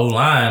weapons in the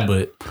O-line,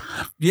 but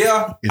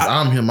yeah. If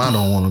I'm him, I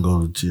don't want to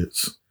go to the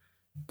Jets.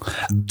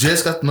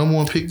 Jets got the number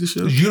 1 pick this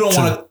year. You don't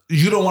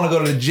want to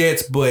go to the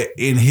Jets, but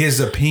in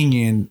his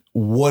opinion,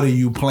 what are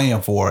you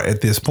playing for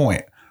at this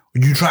point?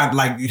 You trying,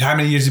 like, how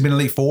many years has he been in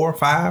the league? 4 or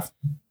 5?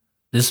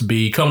 This will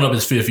be coming up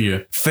his 5th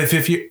year.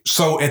 Fifth year.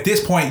 So at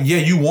this point, yeah,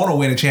 you want to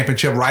win a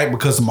championship, right?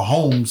 Because of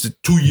Mahomes,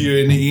 2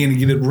 year in the end and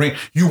get a ring.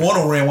 You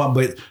want to win one,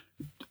 but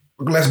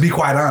let's be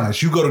quite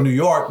honest. You go to New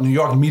York,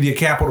 media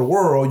capital of the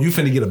world, you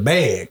finna get a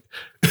bag.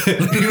 You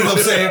know what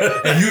I'm saying?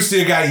 And you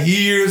still got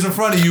years in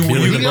front of you.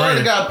 He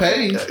already got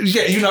paid.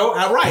 Yeah, you know,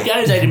 right. He got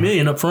his $80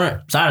 million up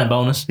front, signing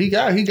bonus. He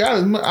got his,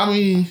 I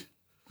mean,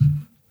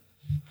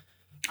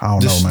 I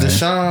don't know, man.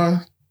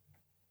 Deshaun.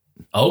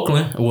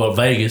 Oakland, well,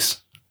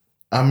 Vegas.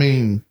 I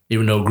mean,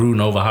 even though Gruden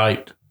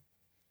overhyped,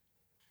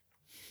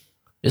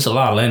 it's a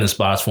lot of landing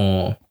spots for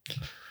him.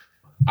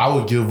 I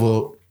would give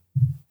up.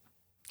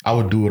 I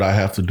would do what I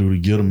have to do to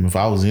get him if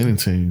I was any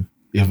team.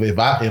 If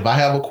I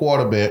have a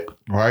quarterback,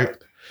 right?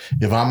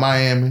 If I'm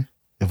Miami,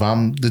 if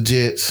I'm the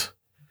Jets,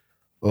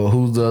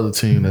 who's the other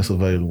team that's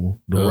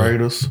available? The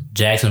Raiders,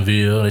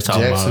 Jacksonville. They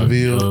talking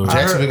Jacksonville. About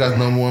Jacksonville got the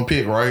number 1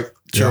 pick, right?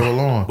 Trevor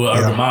Lawrence. Well,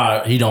 Urban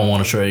Meyer, he don't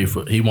want to trade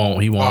for. He won't.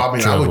 I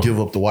mean, Trevor. I would give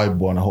up the white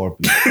boy in a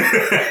heartbeat.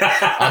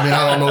 I mean,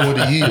 I don't know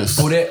what he is.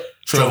 Who that?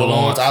 Trevor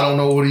Lawrence. I don't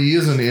know what he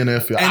is in the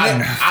NFL.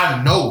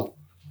 I know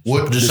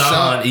what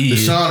Deshaun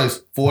is. Deshaun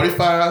is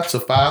 45 to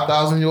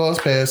 5,000 yards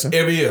passing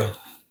every year.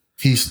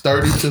 He's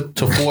 30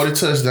 to 40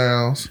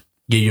 touchdowns.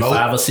 Give you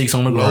 5 or 6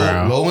 on the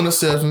ground. Low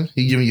interception.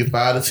 He giving you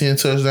 5 to 10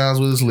 touchdowns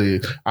with his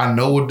leg. I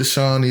know what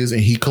Deshaun is,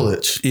 and he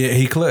clutch. Yeah,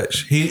 he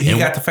clutch. He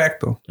got the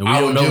factor. And we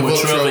don't know what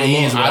Trevor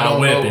is without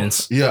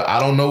weapons. Yeah, I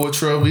don't know what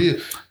Trevor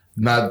is.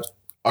 Now,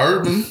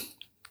 Urban,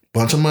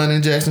 bunch of money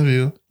in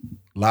Jacksonville,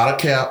 a lot of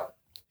cap.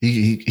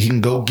 He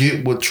can go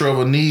get what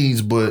Trevor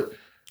needs, but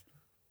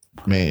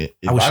man,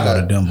 I wish I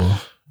got a Denver.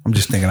 I'm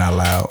just thinking out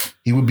loud.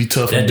 He would be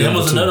tough. That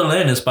Denver's another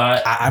landing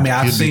spot. I mean,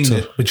 I've seen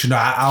it, but you know,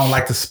 I don't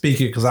like to speak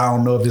it because I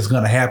don't know if it's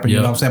going to happen. You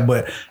know what I'm saying?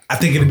 But I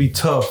think it'll be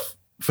tough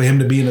for him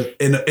to be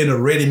in a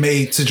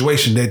ready-made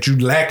situation that you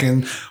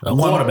lacking a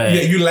quarterback.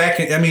 Yeah, you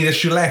lacking. I mean,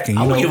 that's you lacking.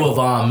 I would give up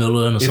Von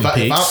Miller and some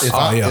picks.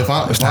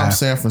 If I'm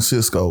San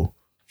Francisco,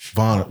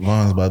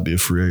 Von's about to be a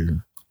free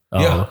agent.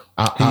 Yeah.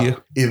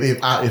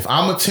 If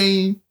I'm a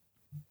team,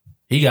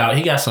 he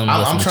got some.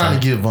 I'm trying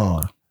to get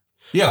Von.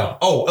 Yeah.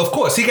 Oh, of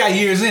course. He got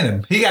years in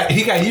him. He got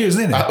years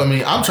in him. I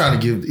mean, I'm trying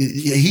to give.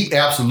 He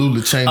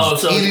absolutely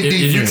changes any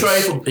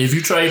defense. If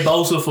you trade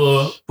Bosa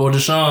for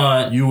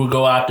Deshaun, you would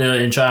go out there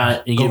and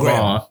try and get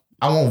Von.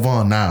 I want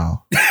Von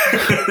now.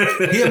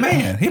 He a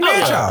man. He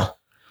made y'all.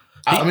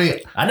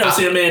 I never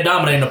seen a man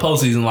dominate in the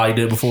postseason like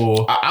that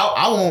before.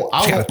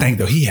 I gotta think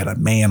though, he had a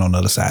man on the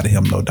other side of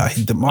him, no doubt.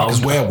 Marcus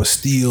Webb was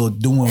still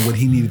doing what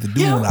he needed to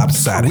do on the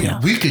opposite side of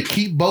him. We could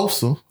keep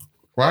Bosa,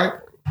 right,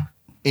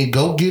 and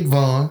go get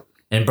Von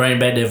and bring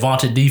back that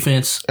vaunted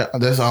defense.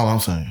 That's all I'm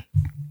saying.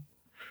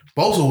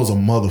 Bosa was a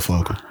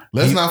motherfucker.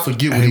 Let's not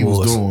forget what he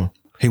was doing.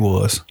 He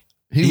was.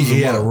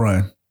 He had a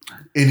run.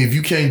 And if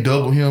you can't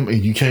double him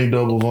and you can't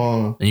double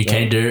Von, and you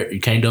can't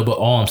double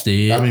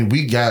Armstead. I mean,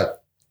 we got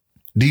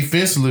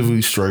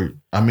defensively straight.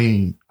 I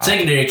mean,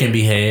 secondary can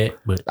be had,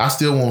 but I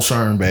still want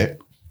Sherm back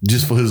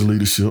just for his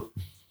leadership.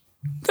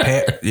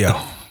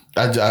 Yeah,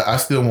 I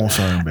still want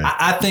Sherm back.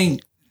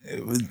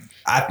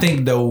 I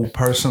think though,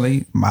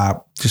 personally, my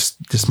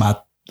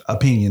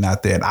opinion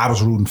out there, and I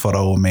was rooting for the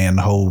old man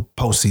the whole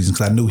postseason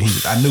because I knew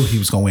he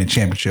was going to win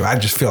championship. I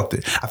just felt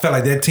it. I felt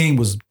like that team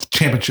was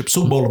championship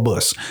Super Bowl or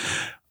bust.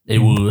 It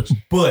was,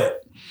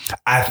 but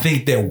I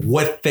think that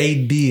what they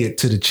did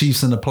to the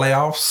Chiefs in the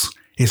playoffs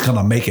is going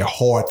to make it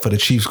hard for the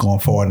Chiefs going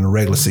forward in the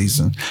regular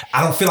season.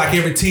 I don't feel like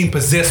every team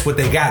possess what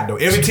they got though.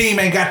 Every team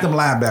ain't got them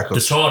linebackers.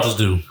 The Chargers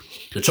do.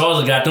 The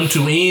Chargers got them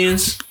two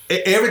ends.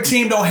 Every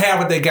team don't have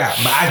what they got,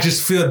 but I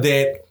just feel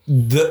that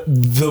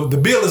the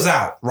bill is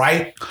out,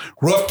 right?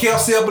 Rough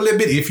Kelsey up a little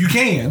bit if you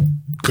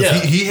can,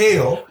 because he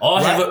held. All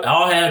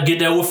have get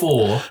there with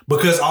 4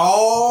 because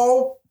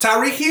all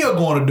Tyreek Hill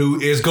going to do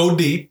is go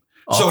deep.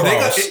 So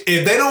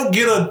if they don't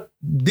get a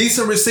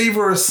decent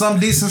receiver or some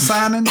decent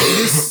signing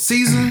this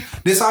season,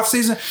 this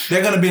offseason,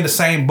 they're going to be in the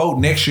same boat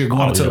next year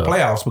going into the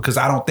playoffs because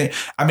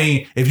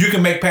if you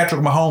can make Patrick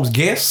Mahomes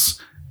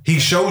guess, he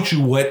showed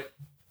you what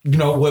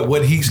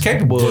he's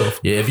capable of.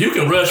 Yeah, if you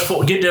can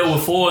get there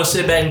with 4 and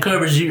sit back in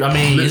coverage,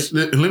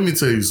 let me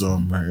tell you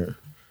something, man.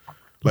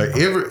 Like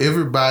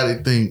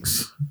everybody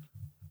thinks,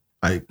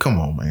 like, come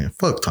on, man,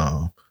 fuck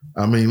Tom.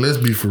 I mean, let's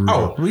be for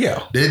real. Oh,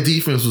 yeah. Their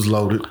defense was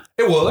loaded.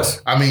 It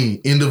was. I mean,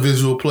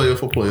 individual player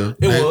for player.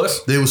 It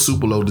was. They were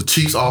super loaded. The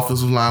Chiefs'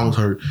 offensive line was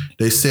hurt.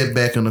 They sat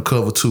back in the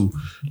cover too.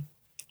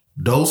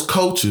 Those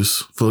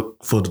coaches for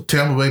the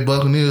Tampa Bay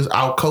Buccaneers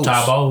outcoached.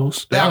 Ty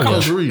Bowles. They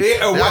outcoached Reed.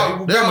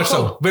 Very much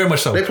so. Very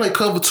much so. They play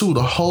cover 2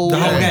 the whole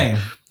game.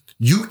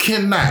 You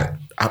cannot.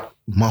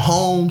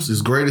 Mahomes,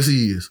 as great as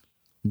he is,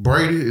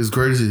 Brady, as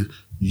great as he is,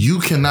 you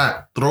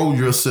cannot throw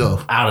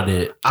yourself out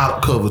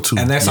of cover 2.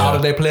 And that's all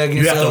that they play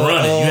against. You have to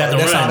run it.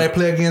 That's all they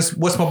play against.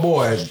 What's my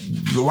boy?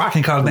 I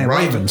can call his name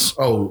Ravens.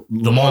 Oh,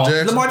 Lamar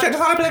Jackson. Lamar Jackson,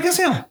 that's how they play against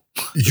him.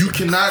 You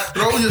cannot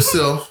throw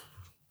yourself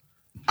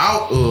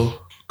out of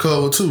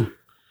cover 2.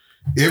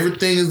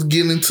 Everything is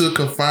getting into a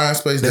confined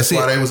space. That's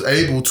why they was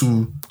able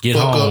to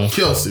fuck up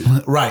Kelsey.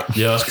 Right.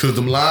 Yeah. Because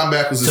them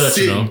linebackers are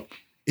sitting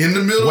in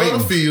the middle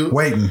of the field.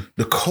 Waiting.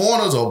 The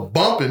corners are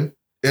bumping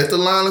at the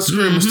line of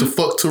scrimmage to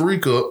fuck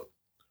Tariq up.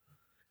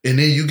 And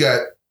then you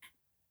got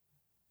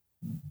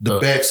the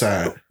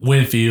backside.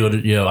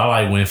 Winfield. Yeah, I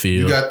like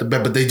Winfield. You got the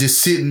back, but they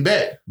just sitting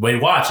back.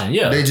 Wait, watching.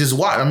 Yeah. They just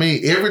watch. I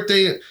mean,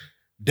 everything.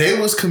 They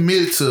was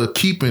committed to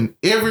keeping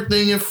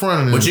everything in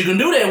front of them. But you can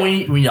do that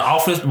when the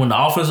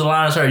offensive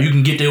line is hurt. You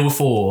can get there with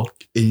 4.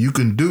 And you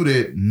can do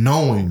that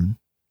knowing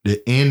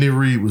that Andy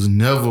Reid was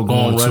never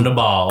going to run the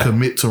ball.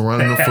 Commit to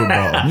running the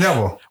football.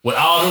 Never. With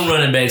all them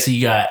running backs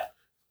he got.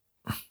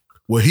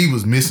 Well, he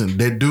was missing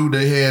that dude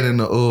they had in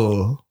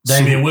the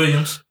Damian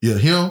Williams. Yeah,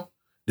 him.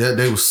 That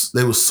they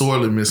was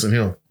sorely missing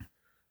him.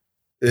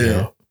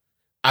 Yeah.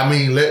 I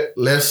mean,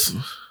 let's.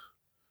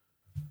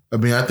 I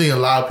mean, I think a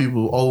lot of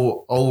people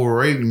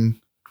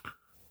overrating.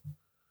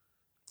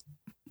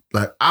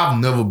 Like, I've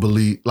never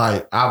believed,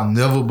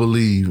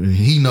 and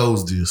he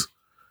knows this.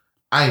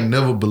 I ain't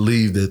never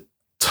believed that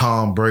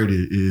Tom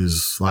Brady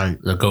is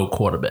like the GOAT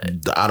quarterback.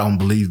 I don't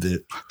believe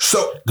that.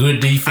 So good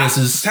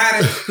defenses.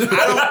 Tiny,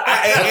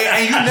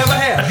 and you never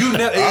have.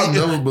 I've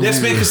never believed that's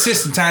been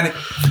consistent, Tiny.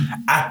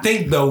 I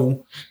think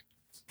though,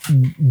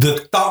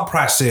 the thought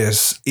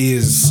process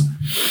is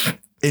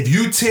if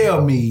you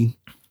tell me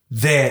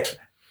that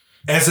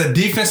as a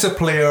defensive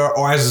player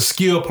or as a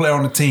skilled player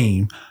on the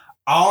team,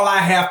 all I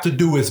have to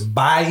do is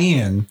buy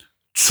in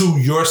to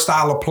your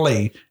style of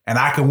play and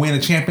I can win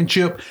a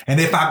championship. And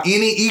if I got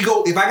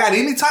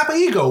any type of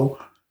ego,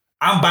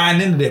 I'm buying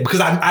into that because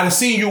I've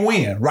seen you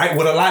win, right?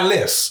 With a lot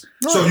less.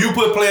 Right. So you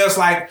put players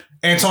like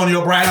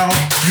Antonio Brown,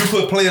 you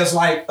put players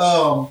like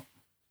Antonio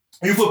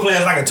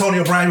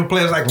Brown, you put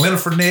players like Leonard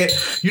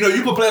Fournette,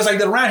 you put players like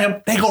that around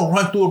him, they gonna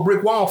run through a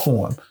brick wall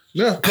for him.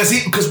 Yeah.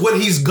 Because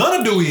what he's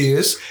gonna do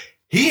is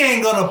he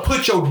ain't gonna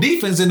put your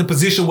defense in the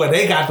position where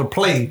they got to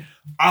play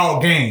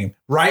all game,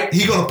 right?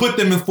 He gonna put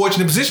them in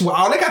fortunate position where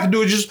all they got to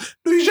do is just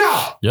do your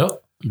job.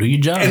 Yep. Do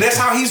your job. And that's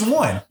how he's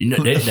won. You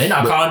know, they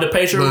not calling the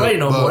Patriot way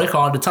no more. They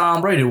calling the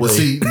Tom Brady way.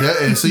 See,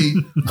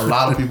 a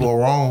lot of people are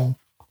wrong.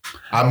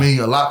 I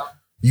mean,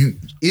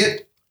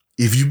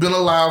 if you've been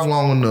alive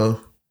long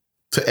enough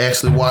to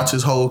actually watch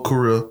his whole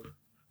career,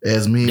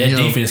 as me and that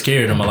him, defense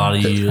carried him a lot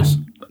of years.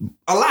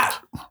 A lot.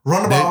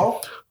 Run the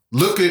ball.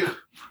 Look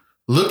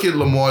at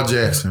Lamar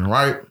Jackson,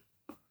 right?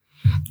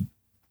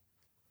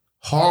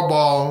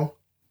 Harbaugh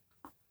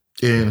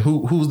and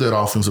who's that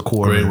offensive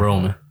coordinator? Greg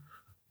Roman.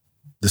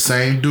 The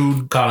same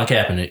dude, Colin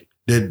Kaepernick.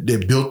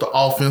 that built the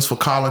offense for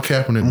Colin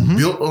Kaepernick.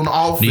 Built an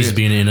offense. Needs to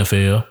be in the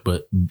NFL,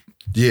 but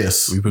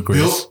yes, we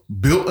progress.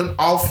 Built an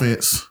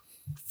offense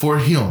for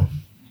him,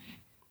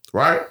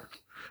 right?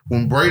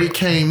 When Brady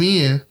came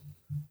in,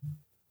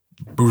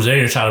 Bruce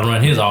Arians tried to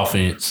run his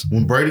offense.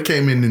 When Brady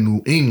came into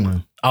New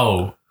England,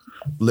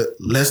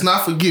 let's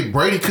not forget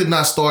Brady could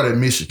not start at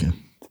Michigan.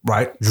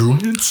 Right. Drew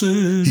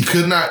Henson. He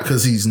could not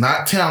because he's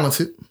not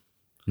talented.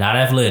 Not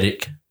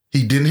athletic.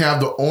 He didn't have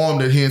the arm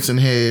that Henson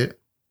had,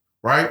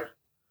 right?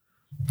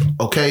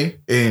 Okay,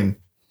 and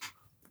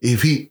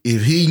if he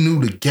knew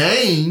the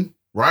game,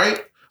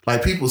 right,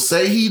 like people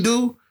say he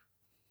do,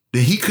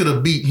 then he could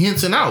have beat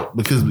Henson out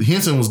because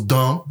Henson was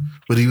dumb,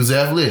 but he was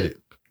athletic.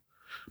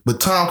 But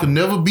Tom could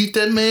never beat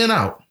that man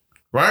out,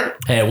 right?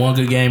 Had one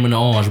good game in the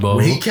Orange Bowl.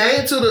 When he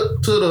came to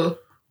the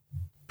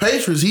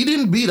Patriots, he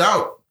didn't beat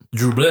out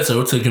Drew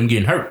Bledsoe. It took him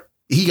getting hurt.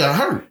 He got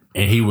hurt.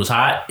 And he was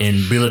hot, and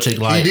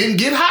Belichick He didn't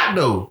get hot,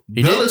 though.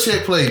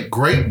 Belichick played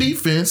great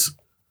defense.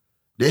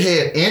 They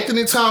had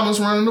Anthony Thomas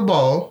running the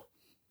ball.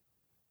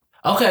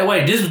 Okay,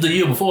 wait. This was the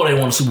year before they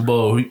won the Super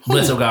Bowl.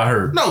 Bledsoe got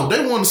hurt. No,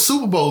 they won the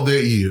Super Bowl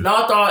that year. No,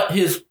 I thought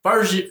his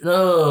first year.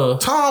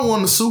 Tom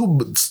won the Super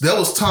Bowl. That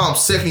was Tom's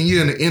second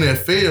year in the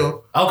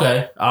NFL.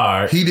 Okay,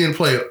 all right. He didn't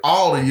play it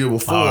all the year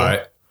before. All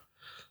right.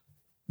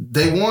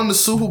 They won the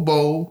Super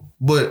Bowl,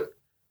 but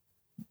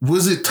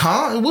was it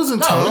Tom? It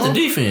wasn't Tom. No, it was the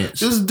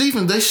defense. It was the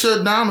defense. They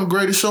shut down the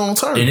greatest show on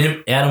turf. And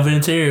then Adam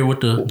Vinatieri with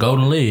the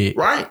golden leg.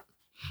 Right.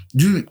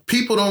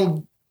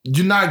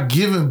 You're not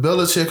giving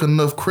Belichick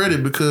enough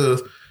credit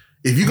because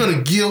if you're going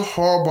to give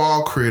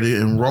Harbaugh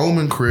credit and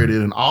Roman credit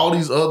and all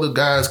these other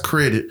guys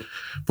credit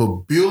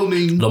for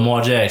building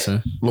Lamar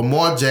Jackson,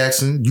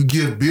 you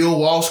give Bill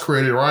Walsh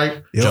credit,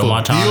 right? Yep. Joe For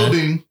Montana.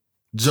 building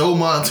Joe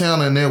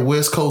Montana and that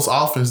West Coast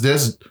offense.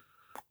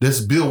 That's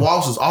Bill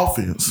Walsh's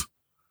offense,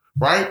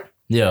 right?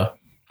 Yeah.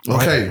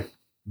 Okay. Right.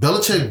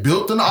 Belichick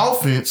built an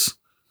offense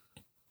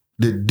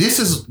that this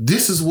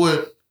is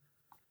what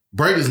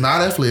Brady's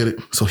not athletic,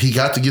 so he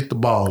got to get the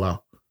ball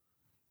out.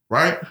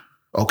 Right?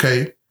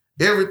 Okay.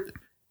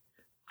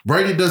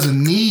 Brady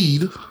doesn't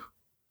need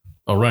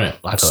a run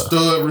like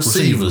stud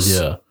receivers.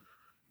 Yeah.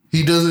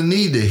 He doesn't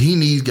need that. He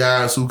needs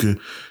guys who can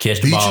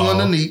catch beat the ball. You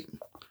underneath.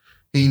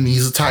 He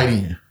needs a tight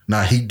end.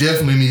 Now he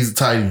definitely needs a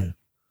tight end.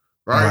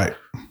 Right?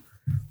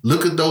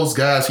 Look at those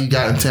guys he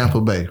got in Tampa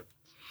Bay.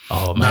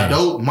 Oh man. Now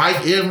those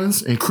Mike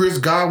Evans and Chris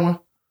Godwin,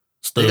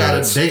 they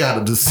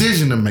got a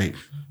decision to make.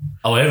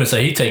 Oh, Evans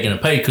say he taking a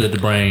pay cut to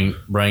bring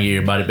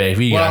everybody back.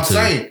 What I'm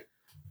saying,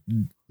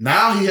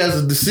 now he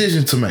has a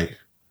decision to make.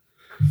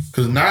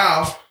 Because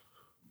now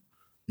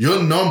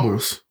your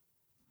numbers,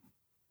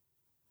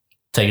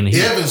 taking the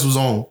hit. Evans was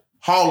on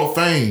Hall of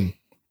Fame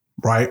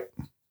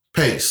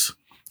pace.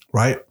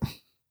 Right.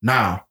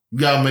 Now, you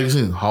got to make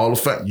sense. Hall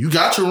of Fame. You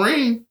got your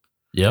ring.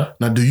 Yeah.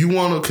 Now, do you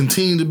want to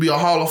continue to be a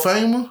Hall of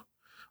Famer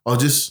or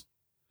just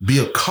be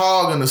a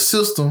cog in the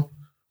system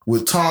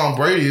with Tom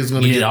Brady is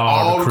going to get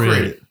all the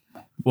credit?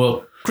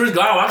 Well, Chris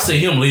Godwin, I can see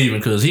him leaving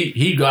because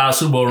he got a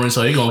Super Bowl ring,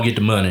 so he going to get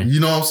the money. You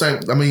know what I'm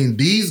saying? I mean,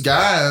 these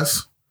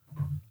guys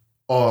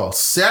are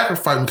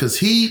sacrificing because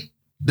he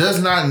does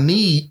not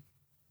need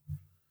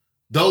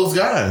those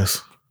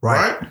guys.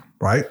 Right?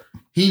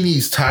 He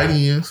needs tight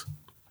ends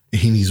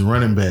and he needs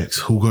running backs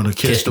who are going to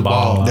catch the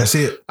ball. That's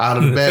it. Out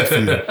of the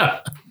backfield.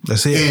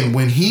 That's it. And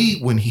when he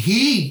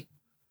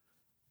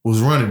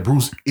was running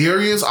Bruce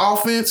Arians'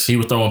 offense, he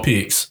was throwing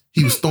picks.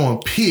 He was throwing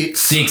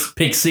picks.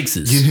 Pick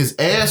sixes. Getting his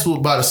ass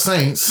whooped by the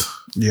Saints.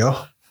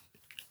 Yeah.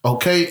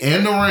 Okay,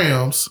 and the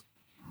Rams.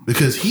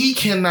 Because he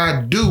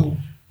cannot do.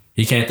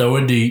 He can't throw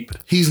it deep.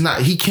 He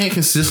can't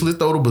consistently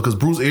throw it because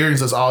Bruce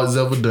Arians, that's all he's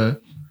ever done.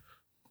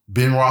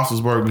 Ben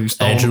Roethlisberger, he's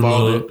throwing the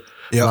ball deep.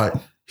 Yeah. Like,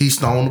 he's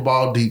throwing the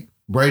ball deep.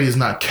 Brady is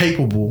not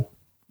capable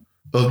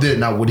of that.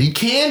 Now, what he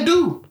can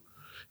do,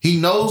 he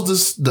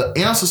knows the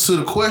answers to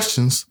the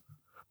questions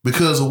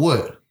because of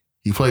what?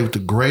 He played with the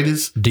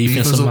greatest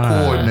defensive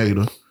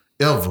coordinator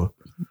ever.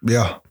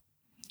 Yeah.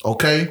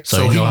 Okay?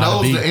 So he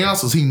knows the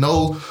answers. He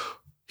knows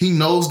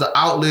the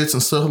outlets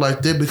and stuff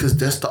like that because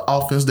that's the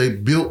offense they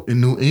built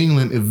in New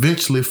England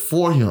eventually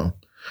for him.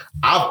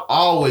 I've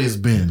always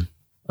been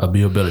a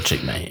Bill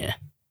Belichick man.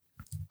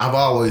 I've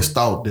always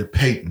thought that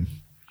Peyton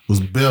was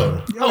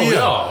better.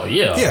 Yeah.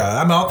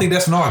 Yeah, I don't think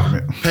that's an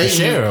argument.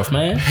 Sheriff,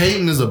 man.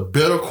 Peyton is a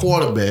better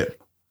quarterback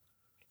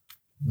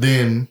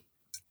than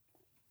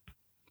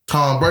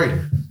Tom Brady.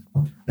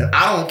 And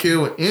I don't care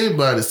what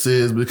anybody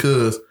says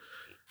because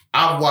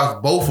I've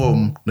watched both of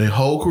them their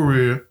whole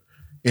career,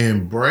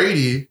 and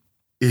Brady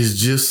is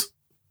just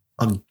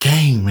a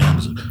game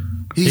manager.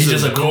 He's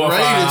just a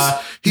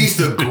glorified. He's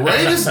the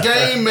greatest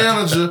game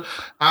manager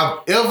I've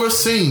ever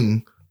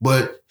seen,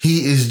 but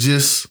he is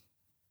just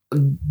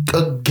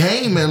a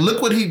game man.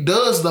 Look what he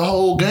does the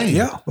whole game.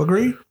 Yeah,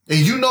 agree. And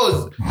you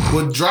know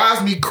what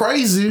drives me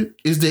crazy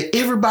is that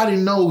everybody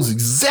knows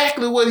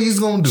exactly what he's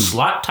gonna do.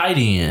 Slot tight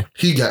end.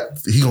 He gonna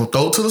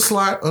throw to the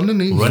slot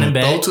underneath. Running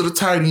back. Throw to the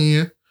tight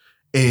end,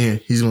 and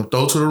he's gonna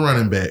throw to the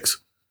running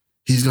backs.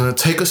 He's gonna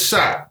take a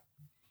shot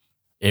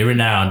every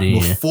now and then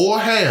before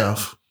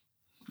half.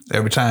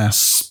 Every time.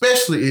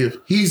 Especially if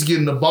he's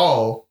getting the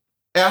ball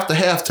after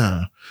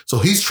halftime. So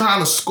he's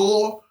trying to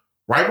score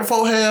right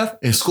before half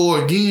and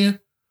score again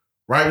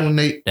right when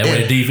they... That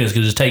way the defense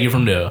can just take it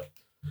from there.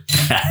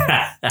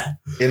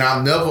 And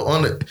I've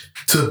never...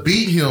 To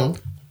beat him,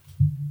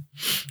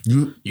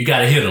 you got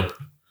to hit him.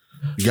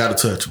 You got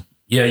to touch him.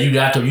 Yeah, you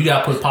got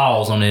to put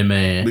paws on that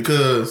man.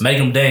 Because... Make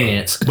him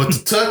dance. But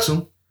to touch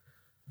him,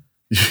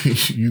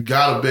 you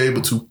got to be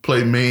able to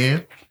play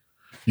man.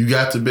 You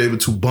got to be able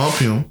to bump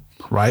him.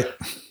 Right.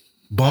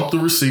 Bump the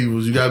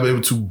receivers. You got to be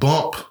able to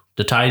bump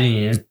the tight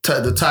end.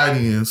 The tight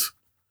ends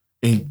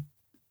and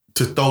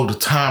to throw the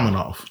timing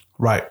off.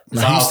 Right.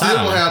 Now, he's still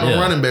going to have the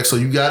running back, so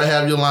you got to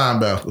have your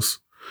linebackers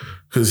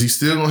because he's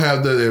still going to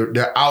have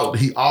their out.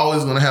 He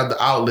always going to have the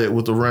outlet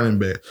with the running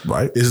back.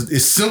 Right.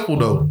 It's simple,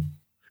 though.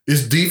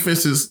 It's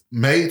defense is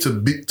made to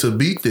beat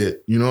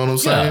that. You know what I'm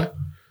saying?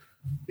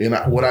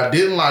 Yeah. And what I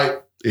didn't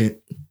like, and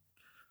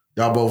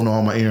y'all both know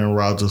I'm an Aaron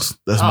Rodgers.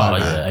 That's my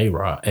guy.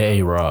 A-Rod.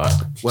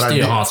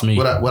 Still haunts me.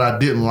 What I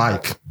didn't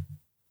like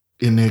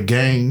in their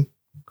game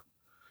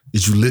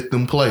is you let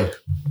them play.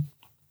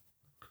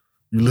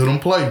 You let them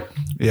play.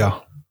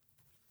 Yeah.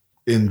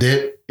 And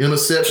that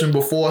interception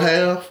before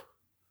half,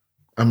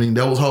 I mean,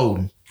 that was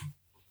holding.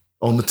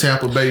 On the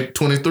Tampa Bay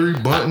 23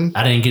 bunting.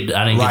 I didn't get a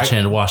chance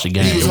to watch the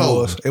game. It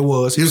was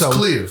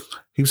clear.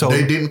 He was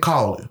holding. They didn't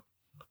call it.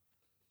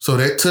 So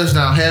that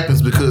touchdown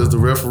happens because the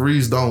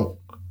referees don't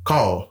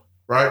call.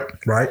 Right?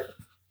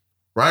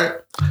 Right?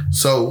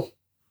 So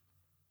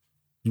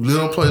you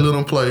let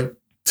them play.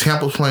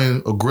 Tampa's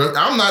playing aggressive.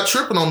 I'm not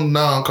tripping on the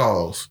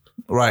non-calls.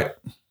 Right.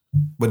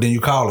 But then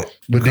you call it.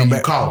 But then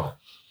you call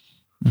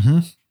it. Mm-hmm.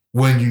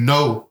 When you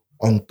know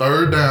on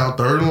third down,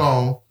 third and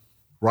long,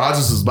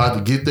 Rodgers is about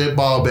to get that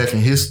ball back in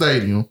his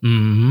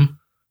stadium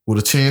with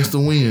a chance to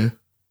win,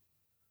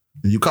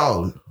 and you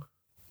call it.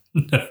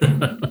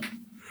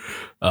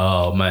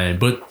 Oh, man.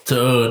 But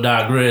to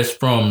digress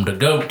from the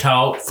GOAT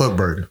talk. Fuck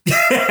Birdie.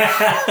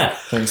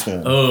 Thanks,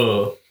 man.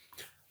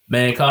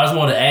 Man, cause I just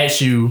want to ask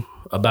you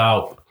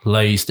about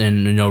Laced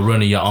and,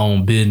 running your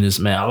own business,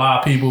 man. A lot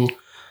of people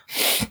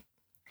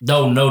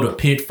don't know the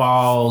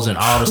pitfalls and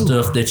all the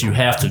stuff that you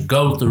have to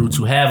go through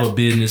to have a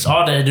business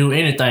or to do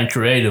anything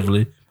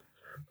creatively.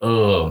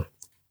 Can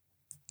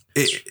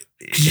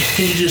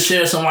you just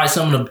share some of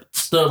the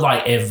stuff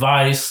like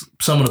advice,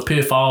 some of the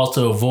pitfalls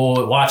to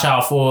avoid, watch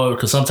out for?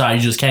 Because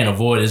sometimes you just can't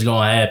avoid it. It's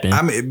going to happen.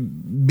 I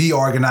mean, be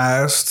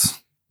organized,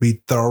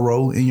 be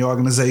thorough in your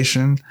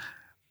organization.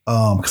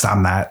 Because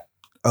I'm not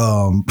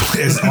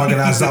as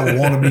organized as I would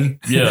want to be.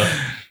 Yeah.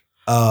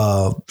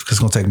 It's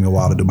going to take me a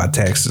while to do my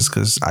taxes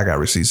because I got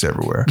receipts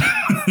everywhere.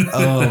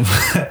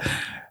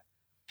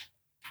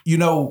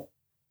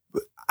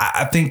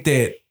 I think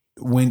that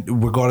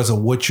regardless of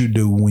what you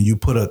do, when you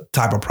put a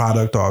type of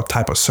product or a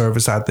type of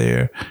service out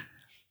there,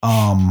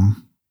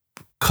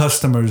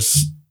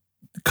 customers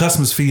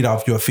feed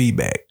off your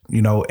feedback,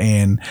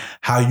 and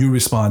how you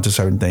respond to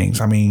certain things.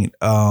 I mean,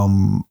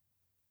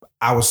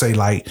 I would say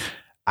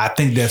I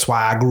think that's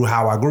why I grew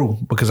how I grew,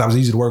 because I was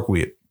easy to work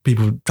with.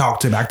 People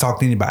talk to me. I talk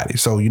to anybody.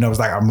 So, it's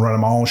like I'm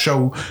running my own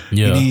show.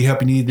 Yeah. You need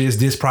help. You need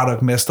this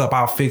product messed up.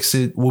 I'll fix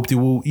it.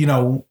 Whoop-de-whoop,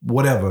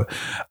 whatever.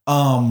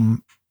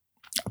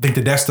 I think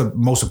that's the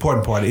most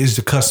important part is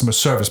the customer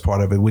service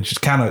part of it, which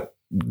kind of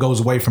goes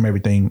away from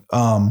everything.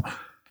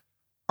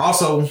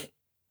 Also,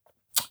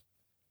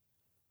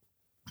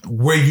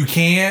 where you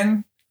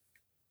can,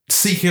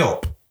 seek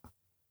help.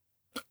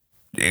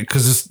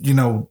 Because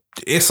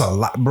it's a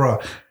lot, bro.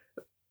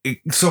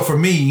 So for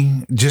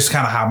me, just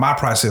kind of how my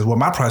process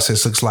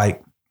looks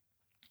like,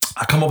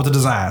 I come up with a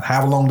design,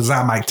 however long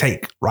design might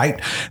take,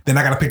 right? Then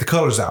I got to pick the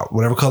colors out,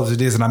 whatever colors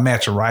it is, and I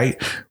match it, right?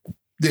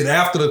 Then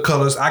after the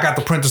colors, I got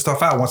to print the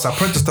stuff out. Once I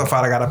print the stuff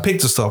out, I got to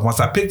pick the stuff.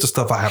 Once I pick the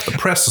stuff, I have to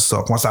press the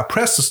stuff. Once I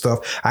press the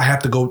stuff, I have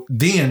to go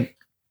then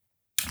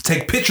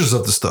take pictures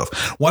of the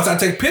stuff. Once I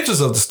take pictures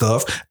of the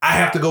stuff, I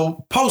have to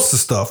go post the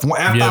stuff.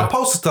 After I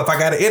post the stuff, I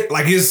got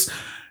to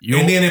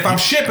and then if I'm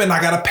shipping,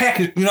 I got to pack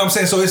it. You know what I'm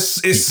saying? So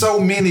it's so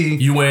many.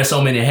 You wear so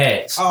many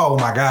hats. Oh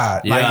my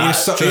God. Yeah,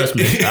 trust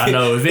me. I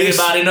know. If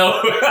anybody know.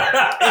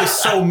 It's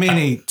so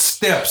many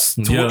steps.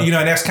 And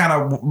that's kind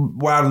of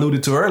what I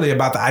alluded to earlier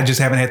about I just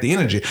haven't had the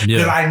energy.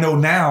 Because I know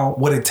now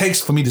what it takes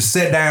for me to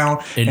sit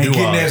down and get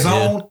in that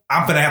zone.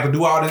 I'm gonna have to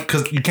do all this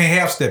because you can't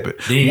half step it.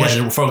 Then you got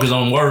to focus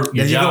on work,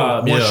 your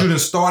job. Once you done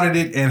started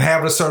it and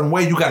have it a certain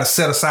way, you got to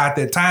set aside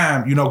that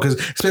time, because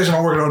especially when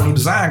I'm working on a new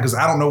design, because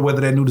I don't know whether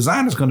that new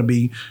design is going to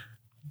be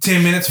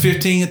 10 minutes,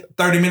 15,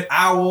 30 minute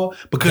hour,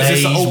 because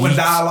it's an open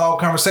dialogue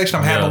conversation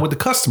I'm having with the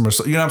customer.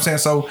 So, you know what I'm saying?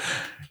 So,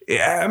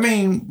 I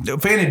mean,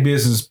 for any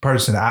business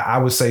person, I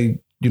would say,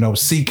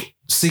 seek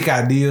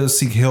ideas,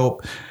 seek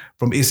help.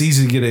 It's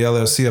easy to get an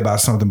LLC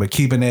about something, but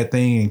keeping that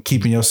thing and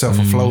keeping yourself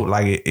afloat,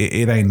 like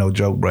it ain't no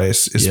joke, bro.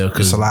 It's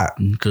a lot.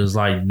 Because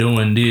like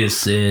doing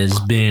this has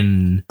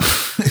been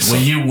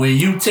when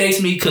you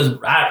text me, because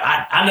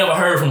I never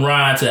heard from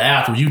Ryan till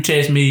after you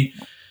text me.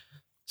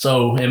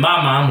 So in my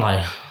mind, I'm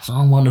like, so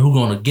I wonder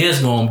who the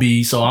guest gonna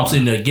be. So I'm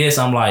sitting there guess.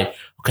 I'm like,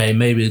 okay,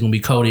 maybe it's gonna be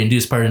Cody and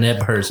this person,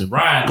 that person.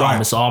 Ryan called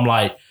me, so I'm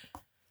like,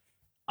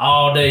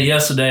 all day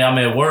yesterday I'm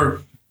at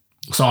work,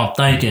 so I'm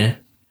thinking,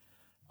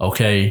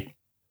 okay,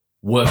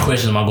 what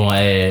questions am I going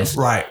to ask?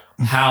 Right.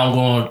 How I'm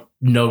going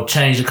to,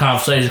 change the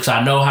conversation, because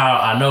I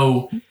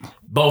know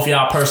both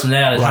y'all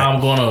personalities. Right. How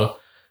I'm going to,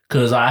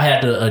 because I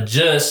had to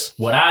adjust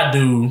what I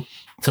do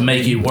to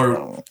make it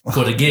work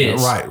for the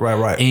guests.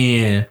 Right.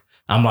 And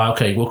I'm like,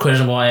 okay, what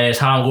question I'm going to ask?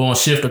 How I'm going to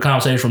shift the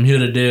conversation from here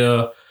to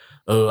there?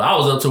 I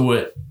was up to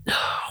what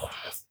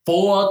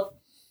 4?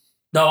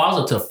 No, I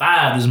was up to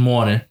 5 this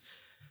morning,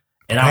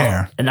 and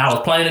I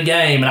was playing the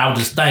game, and I was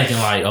just thinking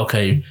like,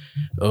 okay,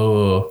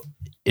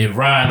 if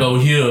Ryan go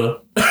here,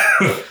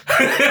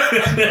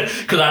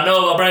 because I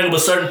know if I bring up a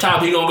certain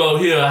topic, he gonna go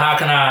here. How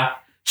can I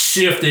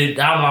shift it?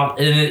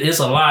 It's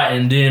a lot,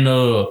 and then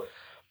I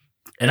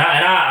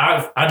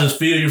just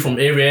feel you from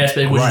every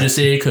aspect what you just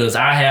said, because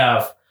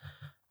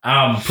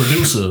I'm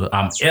producer,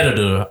 I'm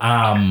editor,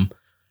 I'm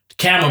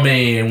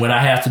cameraman when I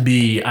have to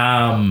be,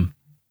 I'm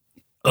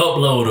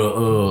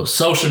uploader,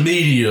 social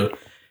media,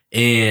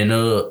 and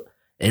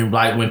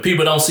like when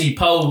people don't see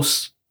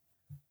posts,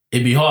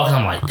 it be hard because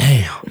I'm like,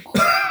 damn.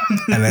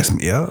 And that's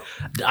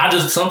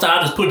sometimes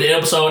I just put the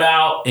episode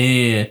out,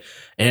 and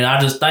I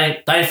just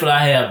thankful I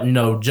have,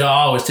 Joe,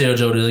 I always tell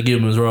Joe this, I give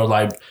him his role,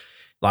 like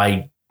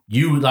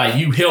you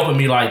helping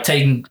me, like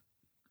taking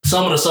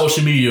some of the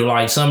social media,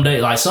 like some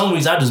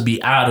weeks I just be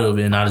out of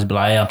it, and I just be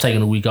like, hey, I'm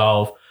taking a week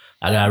off,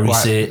 I gotta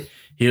reset.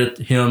 Right.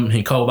 Him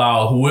and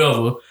Cobalt,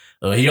 whoever,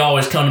 he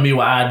always come to me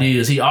with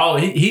ideas. He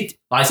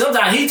like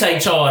sometimes he take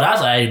charge. I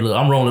say, hey, look,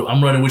 I'm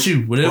running with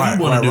you, whatever you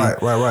want to do.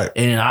 Right.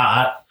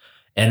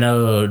 And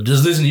I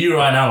just listen to you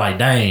right now, like,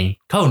 dang,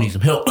 Cole needs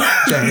some help.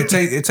 Yeah,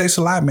 it takes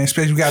a lot, man.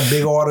 Especially you got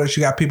big orders,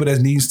 you got people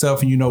that need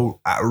stuff, and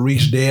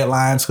reach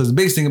deadlines. Because the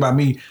biggest thing about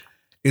me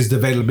is the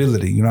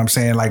availability. You know what I'm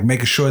saying? Like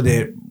making sure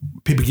that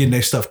people getting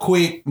their stuff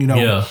quick.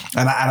 Yeah.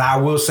 And I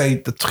will say,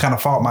 to kind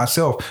of fault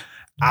myself,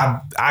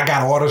 I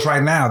got orders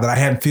right now that I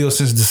hadn't filled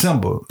since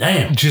December.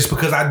 Damn. Just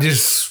because I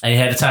just ain't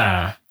had the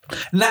time.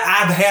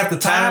 I've had the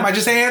time. I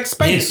just ain't had the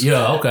space.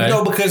 Yeah, okay.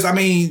 Because I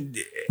mean,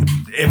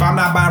 if I'm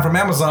not buying from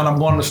Amazon, I'm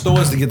going to the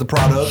stores to get the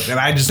product, and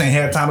I just ain't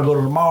had time to go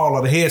to the mall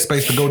or the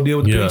headspace to go deal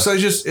with the people. So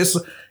it's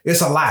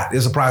a lot.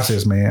 It's a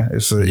process, man.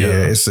 It's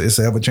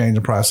an ever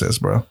changing process,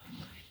 bro.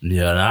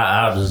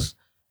 Yeah,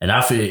 and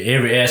I feel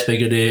every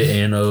aspect of that,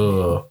 and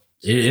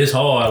it's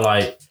hard.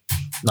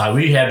 Like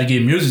we have to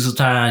get music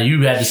sometimes. You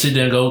have to sit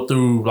there and go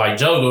through, like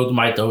Joe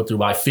might go through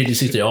like 50,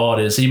 60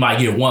 artists. He might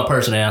get one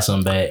person to answer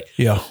him back.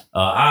 Yeah.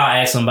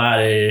 I'll ask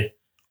somebody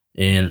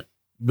and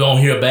don't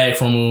hear back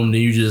from them.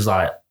 Then you just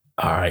like,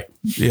 all right.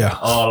 Yeah.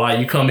 Or like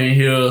you come in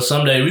here,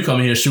 someday we come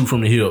in here shoot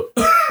from the hip.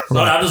 So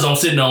right. I just don't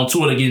sit there on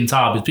Twitter getting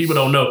topics. People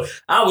don't know.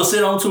 I would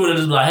sit on Twitter and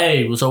just be like,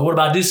 hey, so what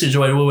about this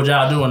situation? What would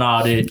y'all do and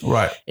all that?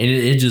 Right. And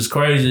it's just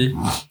crazy.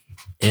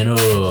 And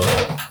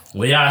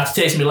when y'all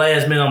text me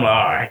last minute, I'm like,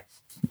 all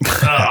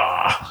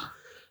right.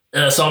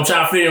 So I'm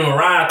trying to figure when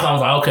Ryan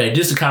comes, like, okay,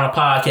 this is the kind of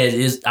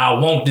podcast I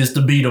want this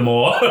to be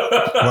tomorrow.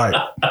 Right.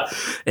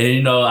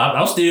 And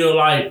I'm still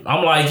like,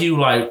 I'm like you,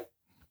 like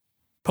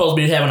supposed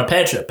to be having a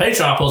Patreon.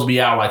 Patreon supposed to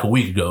be out like a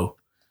week ago.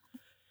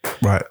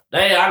 Right.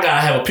 Hey, I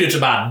gotta have a picture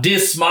about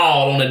this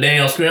small on the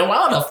damn screen. I'm like,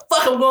 how the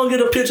fuck I'm gonna get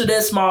a picture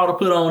that small to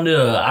put on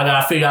there? I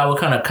gotta figure out what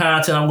kind of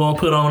content I'm gonna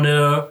put on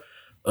there.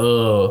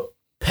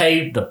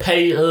 Pay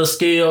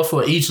scale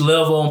for each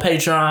level on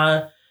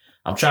Patreon.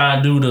 I'm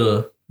trying to do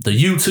the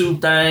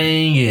YouTube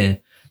thing and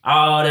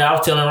all that. I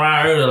was telling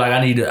Ryan earlier, like I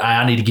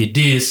need to get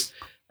this.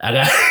 I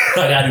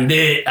gotta do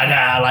that. I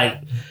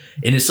got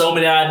and there's so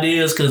many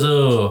ideas because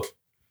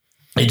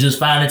it just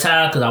finding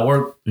time because I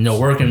work,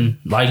 working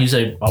like you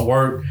say, I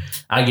work,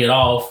 I get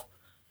off.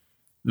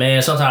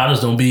 Man, sometimes I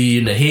just don't be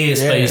in the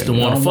headspace to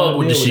want to fuck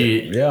with the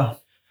shit. Yeah,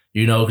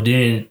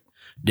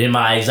 then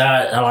my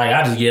anxiety,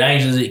 I just get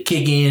anxious, it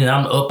kick in, and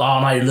I'm up all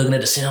night looking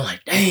at the scene. I'm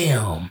like,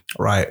 damn.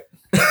 Right.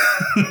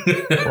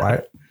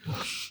 Right.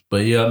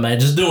 But yeah, man,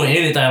 just doing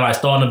anything like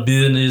starting a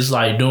business,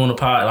 like doing a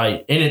pod,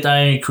 like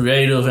anything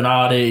creative and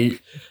all that.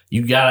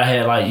 You gotta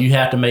have you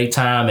have to make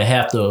time and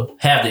have to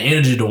have the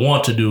energy to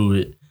want to do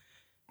it,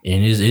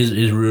 and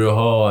it's real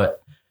hard.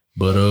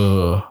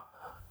 But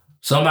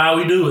somehow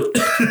we do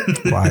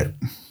it. Right.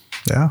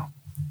 Yeah.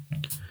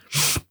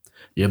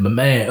 Yeah, but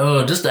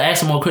man, just to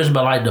ask some more questions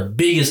about like the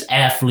biggest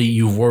athlete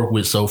you've worked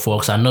with so far,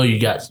 because I know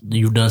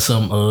you've done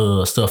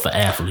some stuff for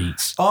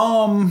athletes.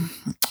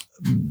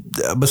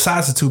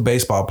 Besides the 2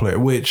 baseball players,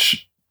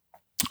 which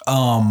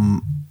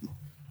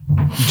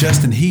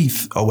Justin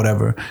Heath or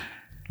whatever,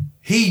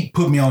 he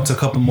put me on to a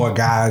couple more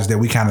guys that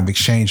we kind of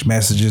exchanged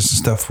messages and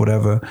stuff,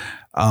 whatever.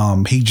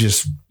 He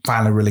just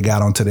finally really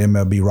got onto the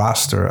MLB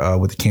roster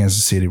with the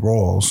Kansas City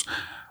Royals.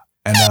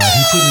 And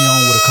he put me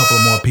on with a couple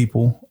of more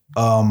people.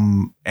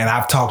 And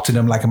I've talked to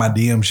them like in my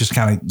DMs, just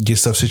kind of get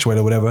stuff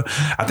situated or whatever.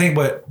 I think,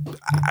 but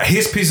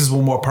his pieces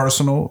were more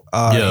personal.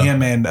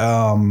 Him and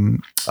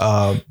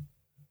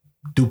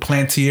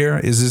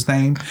Duplantier is his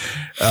name,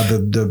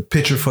 the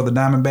pitcher for the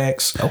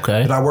Diamondbacks.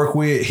 Okay, that I work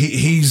with.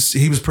 He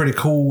was pretty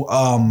cool.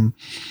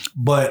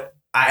 But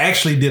I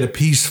actually did a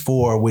piece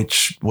for,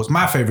 which was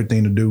my favorite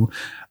thing to do.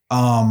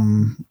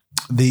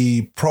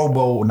 The Pro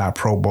Bowl, not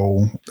Pro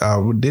Bowl.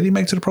 Did he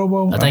make to the Pro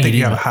Bowl? I think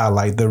he had a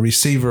highlight. The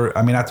receiver,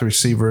 I mean, not the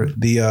receiver,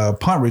 the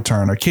punt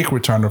returner, kick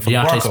returner for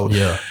the Broncos.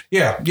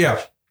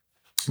 Yeah.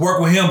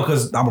 Work with him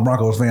because I'm a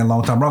Broncos fan,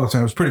 long time Broncos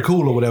fan. It was pretty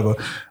cool or whatever.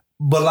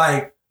 But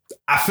like,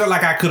 I felt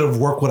like I could have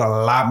worked with a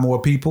lot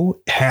more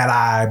people had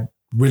I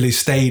really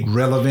stayed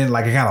relevant.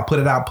 Like I kind of put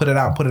it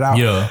out.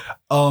 Yeah.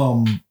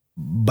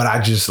 But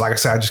I just, like I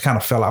said, I just kind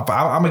of fell out. But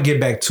I'm gonna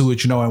get back to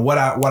it, and what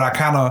I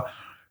kind of,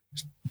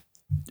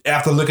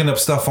 after looking up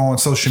stuff on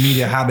social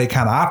media, how they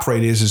kind of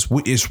operate is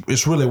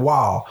it's really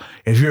wild.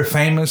 If you're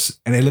famous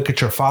and they look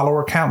at your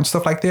follower count and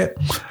stuff like that,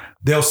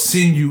 they'll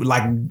send you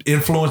like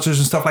influencers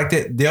and stuff like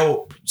that.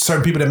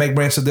 Certain people that make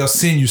brands, they'll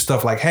send you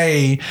stuff like,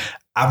 hey,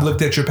 I've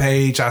looked at your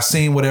page. I've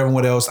seen whatever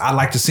else. I'd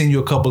like to send you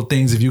a couple of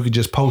things if you could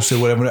just post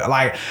it, whatever.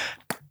 Like,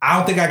 I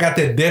don't think I got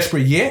that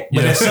desperate yet,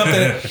 but that's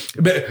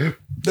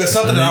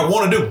something that I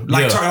want to do.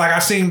 Like I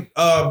seen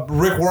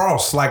Rick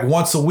Ross like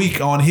once a week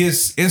on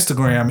his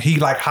Instagram. He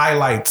like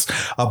highlights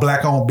a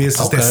black-owned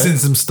business that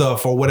sends him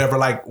stuff or whatever,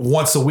 like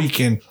once a week,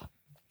 and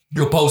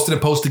you'll post it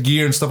and post the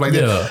gear and stuff like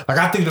that. Like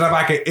I think that if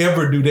I could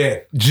ever do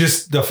that,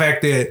 just the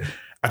fact that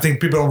I think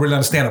people don't really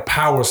understand the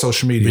power of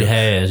social media. It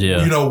has,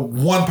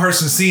 one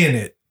person seeing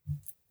it,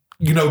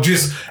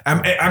 just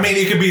I mean,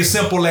 it could be as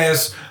simple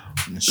as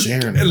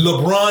sharing it.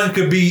 LeBron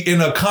could be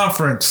in a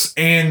conference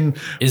and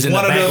is in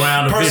one the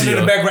background of the person video.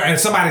 in the background and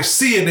somebody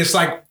see it and it's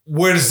like,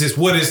 where is this?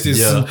 What is this?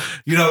 Yeah.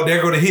 And,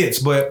 there go the hits.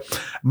 But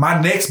my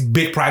next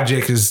big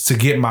project is to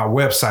get my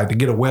website, to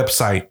get a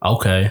website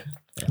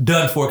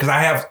done for it. Because I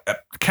have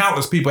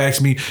countless people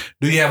ask me,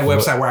 do you have a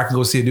website where I can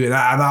go see it? And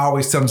I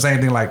always tell them the same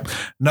thing, like,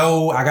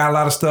 no, I got a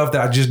lot of stuff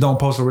that I just don't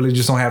post. I really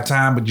just don't have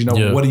time. But,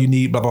 what do you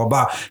need? Blah, blah,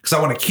 blah. Because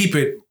I want to keep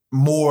it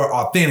more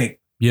authentic.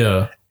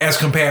 Yeah. As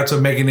compared to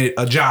making it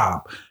a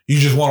job. You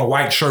just want a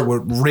white shirt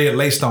with red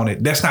laced on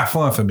it. That's not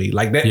fun for me.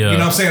 Like that, you know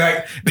what I'm saying?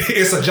 Like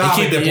it's a job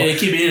at that point.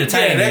 Keep it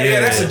entertaining.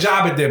 That's a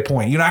job at that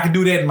point. I can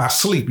do that in my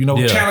sleep.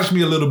 Challenge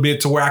me a little bit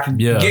to where I can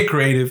get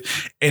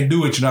creative and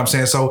do it. You know what I'm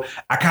saying? So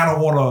I kind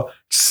of want to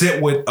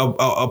sit with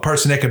a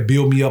person that could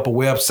build me up a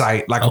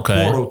website, like a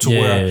portal to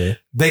where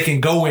they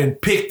can go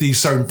and pick these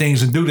certain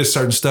things and do this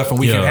certain stuff, and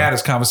we can have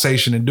this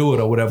conversation and do it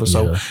or whatever.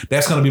 So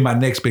that's going to be my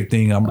next big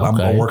thing I'm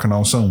working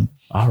on soon.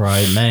 All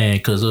right, man.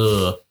 Because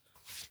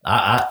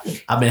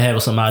I've been having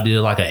some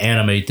idea like an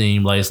anime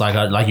theme, like it's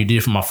like you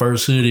did for my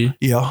first hoodie.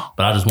 Yeah.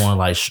 But I just want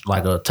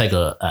to take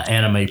a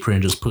anime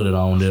print and just put it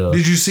on there.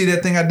 Did you see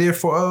that thing I did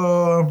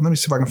for? Let me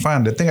see if I can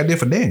find that thing I did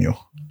for Daniel.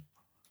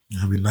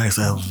 It'd be nice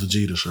to have a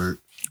Vegeta shirt.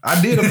 I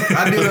did a.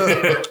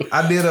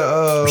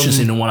 You should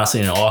see the one I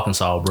seen in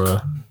Arkansas, bro.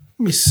 Let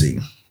me see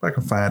if I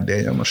can find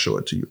Daniel. I'm gonna show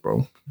it to you,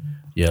 bro.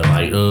 Yeah,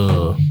 like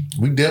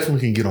we definitely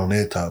can get on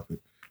that topic.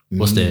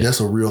 What's that? That's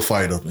a real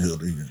fight up in here,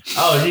 nigga.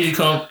 Oh, you need to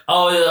come.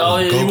 Oh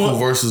yeah. Goku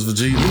versus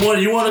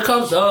Vegeta. You want to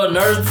come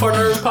Nerds for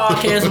Nerds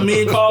podcast with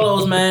me and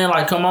Carlos, man?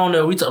 Like, come on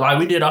there. We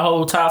did a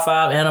whole top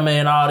 5 anime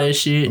and all that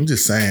shit. I'm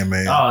just saying,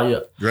 man. Oh yeah.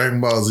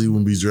 Dragon Ball Z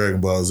wouldn't be Dragon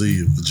Ball Z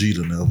if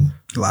Vegeta never.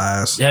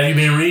 Lies. Have you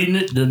been reading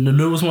it? The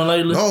newest one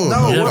lately? No.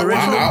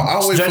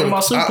 I'll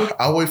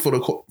wait for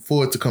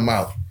it to come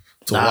out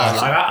to watch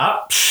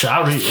it.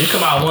 I read it.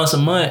 Come out once a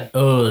month.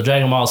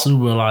 Dragon Ball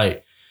Super,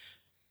 and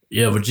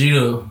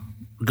Vegeta.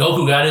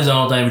 Goku got his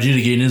own thing.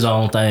 Vegeta getting his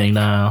own thing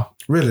now.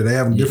 Really? They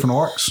have different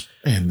arcs?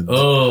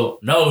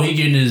 No, he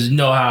getting his. You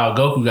know how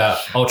Goku got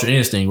Ultra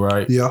Instinct,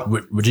 right? Yeah.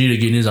 Vegeta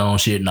getting his own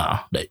shit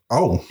now.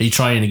 He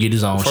trying to get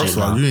his own shit. First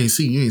of all, you ain't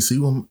see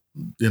him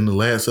in the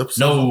last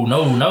episode.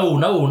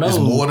 No. It's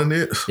more than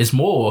it. It's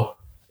more.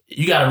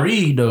 You gotta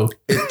read though.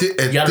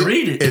 You gotta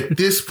read it. At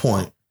this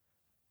point,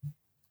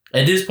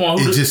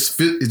 it's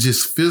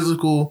just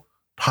physical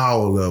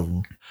power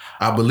level.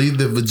 I believe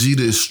that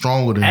Vegeta is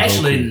stronger than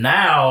Goku.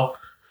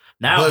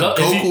 Now, but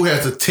Goku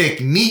has a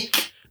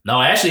technique.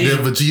 No, actually,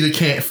 that Vegeta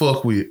can't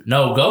fuck with.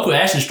 No, Goku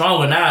actually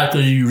stronger now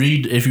because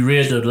if you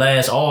read the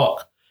last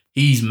arc,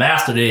 he's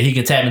mastered it. He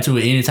can tap into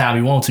it anytime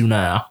he wants to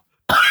now.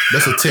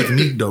 That's a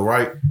technique, though,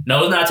 right?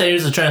 No, it's not a technique.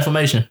 It's a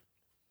transformation.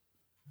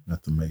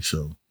 Not to make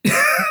sure.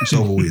 It's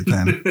over with,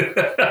 Tanner.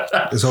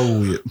 It's over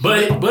with.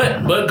 But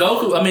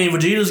Goku, I mean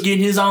Vegeta's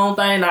getting his own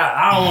thing.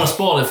 I don't want to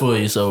spoil it for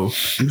you, so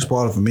You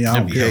spoil it for me. I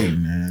don't care.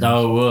 Hating, man.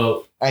 no.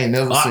 Well, I ain't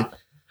never seen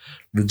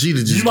Vegeta.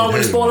 Just did you want me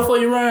to get spoil it hated. for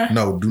you, Ryan?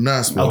 No, do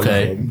not spoil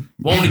Okay. it. for me.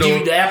 Want me to give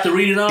you the app to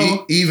read it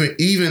on?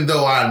 Even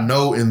though I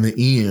know in the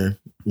end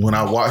when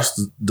I watch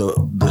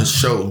the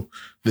show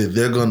that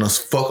they're gonna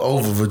fuck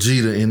over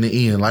Vegeta in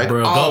the end, like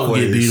Bro, Goku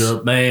always. get beat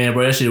up, man.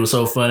 Bro, that shit was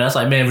so funny. That's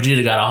like, man,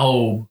 Vegeta got a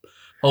whole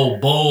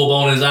bulb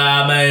on his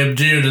eye, man.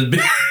 Vegeta just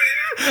beat.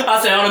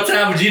 I say all the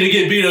time Vegeta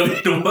get beat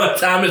up. The one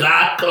time his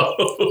eye closed.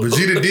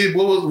 Vegeta did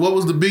what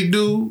was the big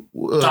dude?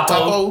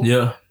 Toppo?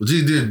 Yeah.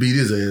 Vegeta did beat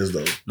his ass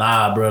though.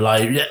 Nah, bro.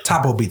 Like, yeah.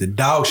 Toppo beat the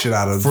dog shit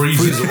out of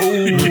Frieza.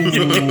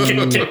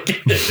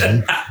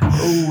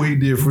 Ooh, he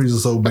did Frieza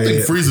so I bad.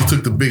 think Frieza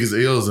took the biggest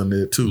L's in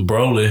there too.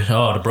 Broly.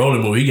 Oh, the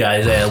Broly movie. He got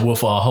his ass whooped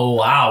for a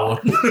whole hour.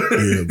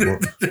 Yeah, bro.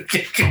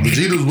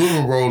 Vegeta's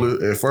whipping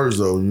Broly at first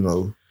though, you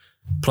know.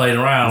 Played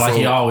around like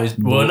he always.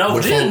 Well, no,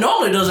 before- Vegeta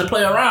normally doesn't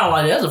play around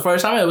like that. That's the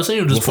first time I ever seen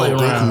him just Before play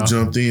Goku around.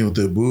 jumped in with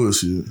that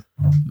bullshit.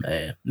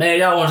 Man,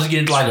 y'all want to just get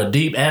into like a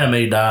deep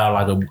anime dive,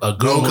 like a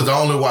good No, one? because I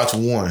only watch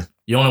one.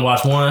 You only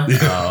watch one? No,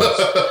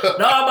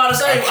 I'm about to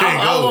say,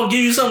 I'm going to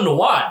give you something to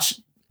watch.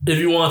 If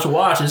you want to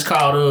watch, it's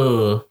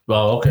called,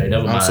 well, okay,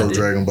 never mind. I'm so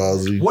Dragon Ball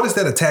Z. What is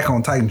that Attack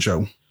on Titan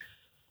show?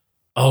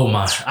 Oh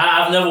my,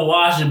 I've never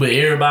watched it, but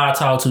everybody I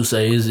talk to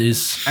say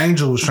it's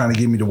Angel was trying to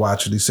get me to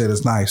watch it. He said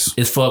it's nice.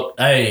 it's fucked.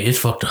 Hey, it's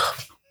fucked up.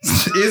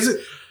 Is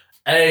it?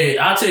 Hey,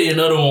 I'll tell you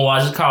another one to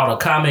watch. It's called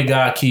Akame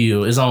ga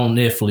Kill. It's on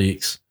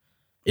Netflix.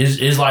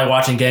 It's like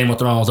watching Game of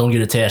Thrones. Don't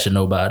get attached to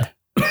nobody.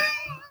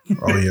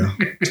 Oh yeah,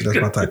 that's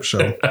my type of show.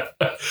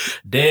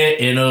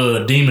 That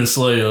and Demon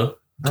Slayer.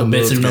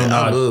 Kimetsu no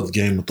I Yaiba. love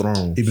Game of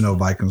Thrones. Even though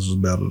Vikings was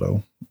better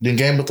though. Then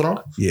Game of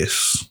Thrones?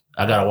 Yes,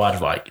 I gotta watch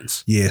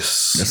Vikings.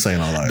 yes. That's saying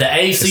all right. The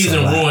 8th season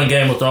a lot. ruined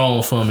Game of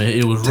Thrones for me.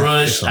 It was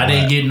rushed. a I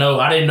didn't lot.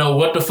 I didn't know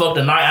what the fuck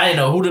I didn't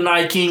know who the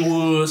Night King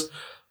was,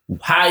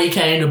 how he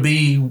came to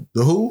be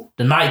The who?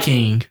 the Night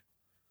King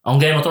on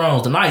Game of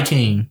Thrones. The Night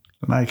King.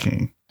 The Night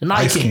King, The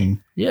Night Ice King.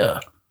 King. Yeah.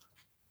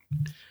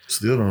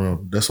 Still don't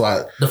know. That's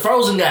why The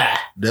Frozen guy.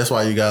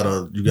 you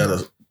gotta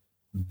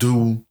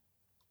do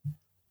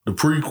the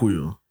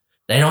prequel.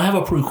 They don't have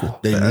a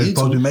prequel. They They're need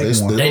supposed to be making one. They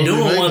supposed to be doing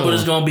one, making but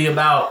it's gonna be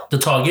about the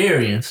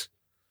Targaryens.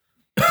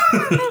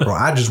 Bro,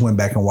 I just went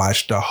back and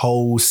watched the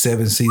whole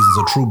 7 seasons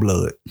of True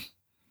Blood.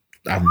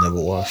 I've never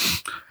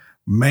watched.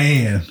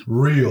 Man,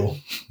 real.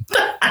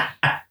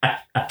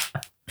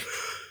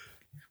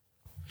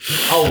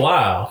 Oh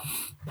wow.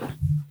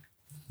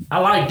 I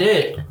like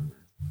that.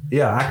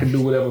 Yeah, I can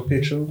do whatever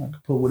picture. I can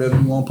put whatever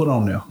you want to put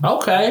on there.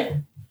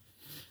 Okay.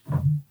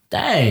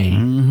 Dang.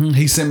 Mm-hmm.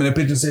 He sent me the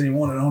picture and said he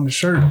wanted it on the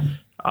shirt.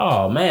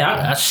 Oh man,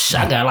 I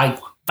got like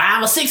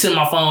 5 or 6 in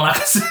my phone. I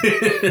can see.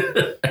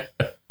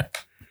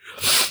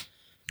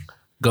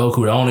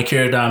 Goku, the only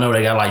character I know,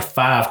 they got like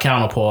 5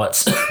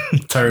 counterparts.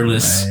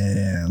 Turles,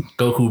 Man,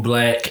 Goku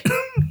Black,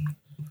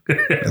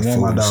 that's one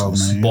of my dog,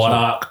 man.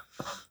 Bardock.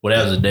 Well,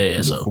 that was his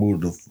dad, so.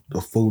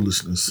 The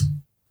foolishness.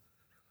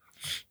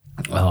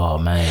 Oh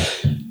man.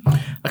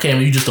 I can't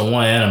believe you just a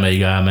one anime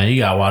guy, man. You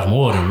gotta watch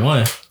more than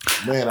one.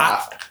 Man,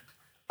 I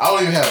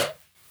don't even have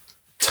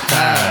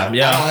time.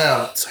 Yeah. I don't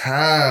have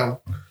time.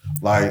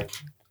 Like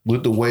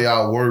with the way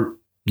I work,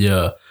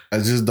 Yeah. I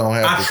just don't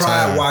have I the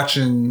tried time.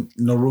 watching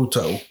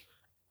Naruto.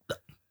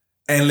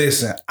 And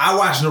listen, I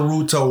watched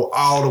Naruto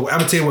all the way. I'm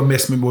gonna tell you what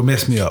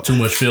messed me up. Too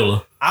much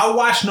filler. I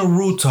watched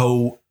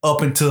Naruto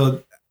up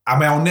until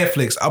on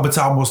Netflix up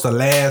until almost the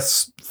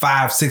last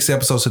 5-6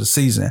 episodes of the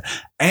season.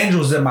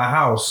 Angel's in my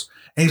house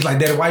and he's like,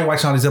 "Daddy, why you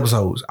watching all these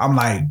episodes?" I'm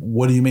like,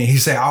 "What do you mean?" He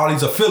said, "All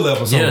these are filler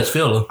episodes." Yeah, it's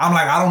filler. I'm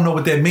like, "I don't know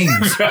what that means."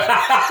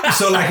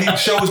 So like he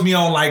shows me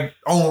on like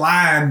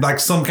online like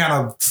some kind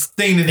of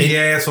thing that he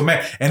has for me,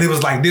 and it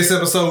was like this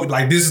episode,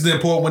 like this is the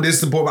important one, this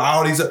is the important one,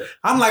 all these.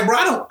 I'm like,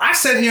 bro, I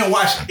sat here and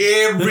watched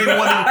every one.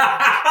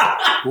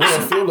 What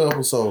a filler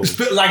episode.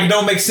 Like it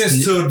don't make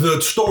sense to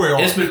the story.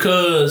 It's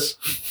because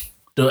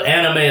the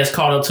anime has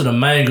caught up to the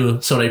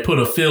manga, so they put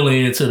a filler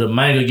in to the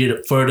manga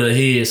get further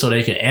ahead so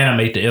they can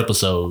animate the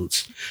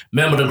episodes.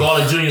 Remember the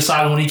Garlic Jr.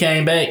 saga when he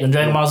came back in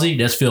Dragon Ball Z?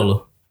 That's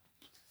filler.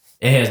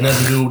 It has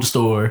nothing to do with the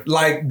story.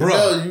 Like, bro,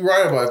 Yeah, you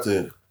right about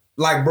that.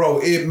 like, bro,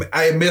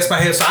 it messed my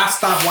head. So I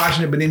stopped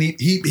watching it, but then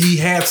he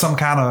had some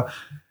kind of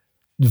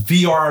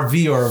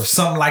VRV or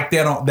something like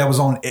that that was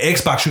on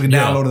Xbox. You can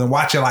download it and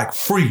watch it like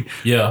free.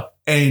 Yeah.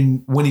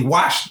 And when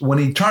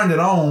he turned it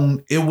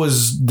on, it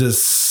was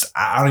this.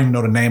 I don't even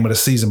know the name of the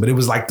season, but it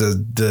was like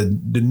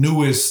the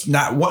newest.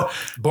 Not what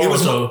it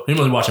was. Boruto. He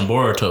must be watching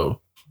Boruto.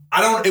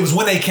 It was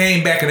when they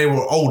came back and they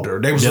were older.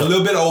 They was a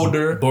little bit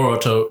older.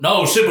 Boruto.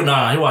 No,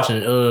 Shippuden. He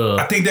watching.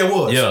 I think that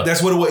was. Yeah.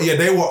 That's what it was. Yeah,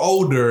 they were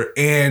older,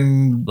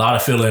 and A lot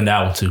of filler in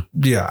that one too.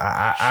 yeah,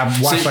 I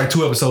watched like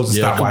 2 episodes and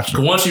stopped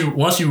watching.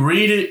 Once you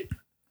read it,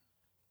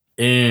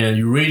 and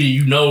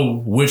you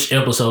know which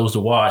episodes to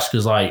watch,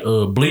 because like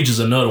Bleach is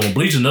another one.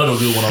 Bleach is another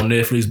good one on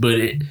Netflix, but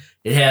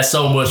it has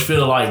so much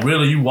filler. Like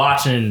really, you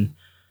watching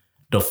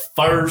the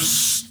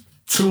first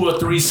 2 or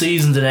 3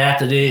 seasons, and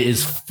after that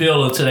is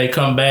filler until they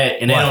come back,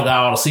 and they don't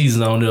got all the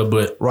seasons on there.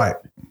 But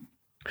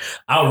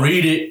I'll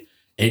read it,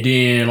 and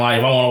then like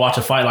if I want to watch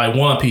a fight like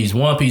One Piece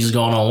is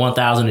going on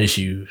 1,000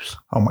 issues.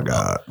 Oh my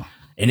God!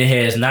 And it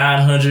has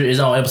 900. It's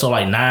on episode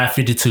like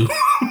 952.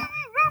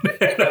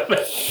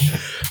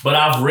 But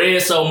I've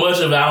read so much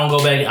of it, I don't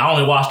go back. I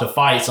only watch the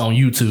fights on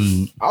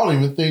YouTube. I don't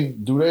even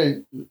think do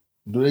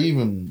they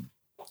even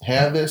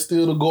have that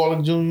still, the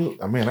Garlic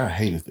Jr.? I mean, I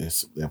hated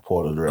that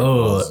part of Dragon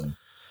Ball Z.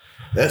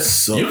 That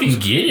sucks. You can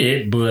get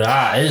it, but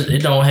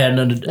it don't have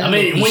nothing. I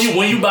mean,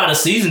 when you buy the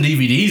season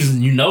DVDs,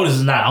 you notice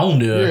it's not on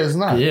there. Yeah, it's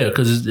not. Yeah,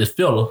 because it's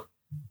filler.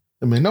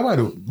 I mean,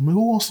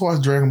 who wants to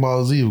watch Dragon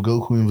Ball Z with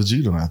Goku and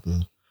Vegeta out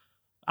there?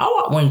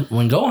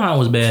 When Gohan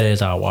was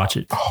badass, I'll watch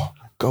it. Oh,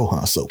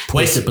 Gohan so pussy.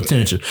 Wasted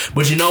potential.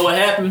 But you know what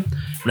happened?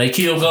 When they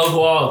killed Goku,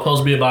 all it was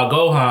supposed to be about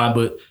Gohan,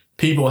 but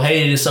people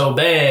hated it so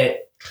bad,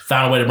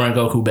 found a way to bring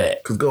Goku back.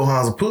 Because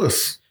Gohan's a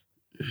puss.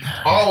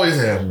 Always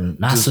happening.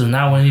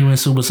 Not when he went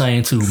Super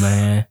Saiyan 2,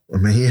 man. I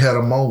mean, he had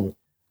a moment.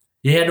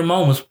 He had the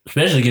moments,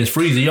 especially against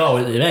Frieza. He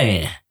always,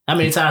 man, how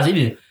many times he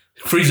didn't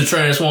Frieza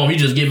transform? He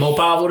just get more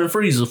powerful than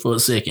Frieza for a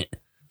second.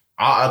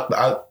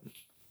 I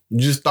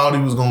just thought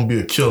he was going to be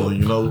a killer,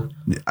 you know?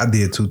 Yeah, I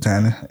did too,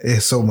 Tanner.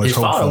 It's so much His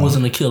hope father for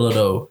wasn't a killer,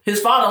 though. His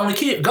father only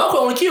killed, Goku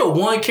only killed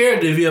one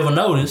character, if you ever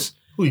noticed.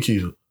 Who he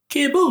killed?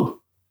 Kid Buu.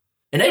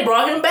 And they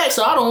brought him back,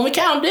 so I don't even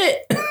count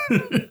that.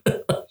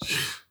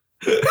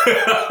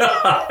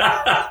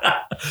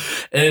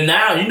 And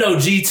now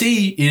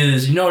GT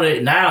is that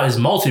now is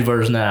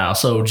multiverse now.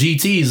 So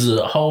GT is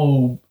a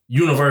whole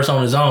universe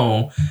on his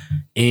own.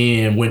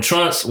 And when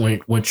Trunks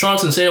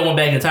and Cell went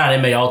back in time,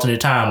 they made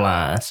alternate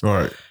timelines.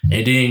 Right.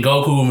 And then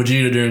Goku and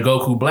Vegeta during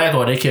Goku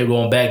Blackheart, they kept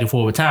going back and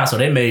forth with time. So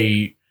they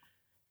made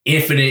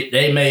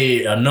they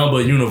made a number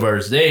of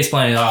universes. They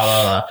explained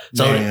all.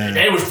 So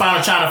they was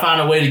trying to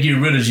find a way to get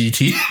rid of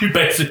GT,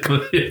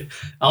 basically.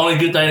 Only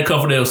good thing to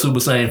come from that was Super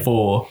Saiyan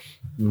 4.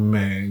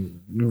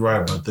 Man, you're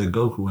right about that.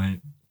 Goku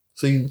ain't.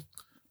 See,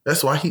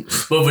 that's why he.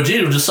 But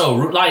Vegeta was just so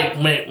like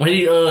when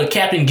he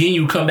Captain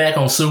Ginyu come back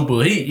on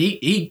Super,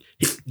 he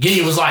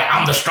Ginyu was like,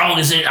 I'm the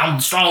strongest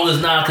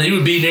now, because he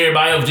was beating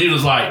everybody else. Vegeta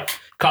was like,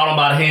 caught him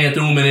by the hand,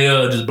 threw him in the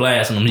air, just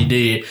blasting him. He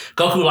did.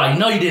 Goku like,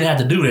 no, you didn't have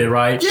to do that,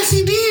 right? Yes,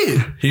 he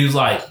did. He was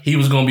like, he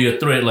was gonna be a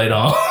threat later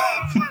on.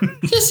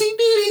 Yes, he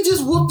did. He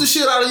just whooped the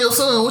shit out of your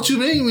son. What you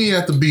mean we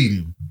have to beat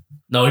him?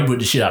 No, he whipped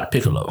the shit out of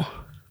Piccolo.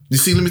 You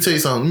see, let me tell you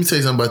something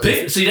about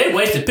that. See, they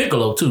wasted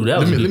Piccolo too. That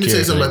was let me tell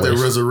you something about that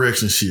wasted.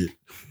 resurrection shit.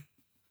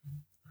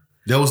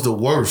 That was the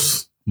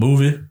worst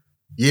Movie.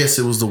 Yes,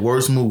 it was the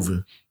worst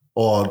movie.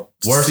 Or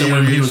Worse than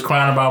when he was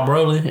crying about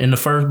Broly in the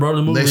first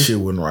Broly movie. That shit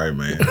wasn't right,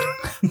 man.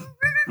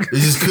 They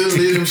just couldn't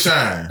let him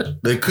shine.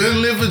 They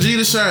couldn't let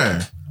Vegeta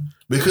shine.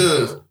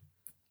 Because,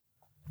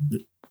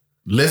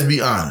 let's be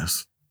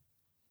honest,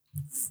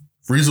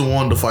 Frieza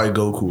wanted to fight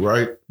Goku,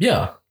 right?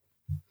 Yeah.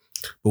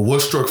 But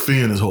what struck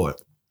fear in his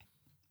heart?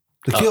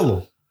 To kill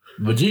him.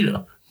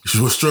 Vegeta.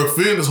 What struck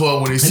fear in his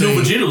heart when he He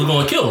knew seen... Vegeta was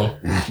going to kill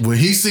him. When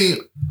he seen,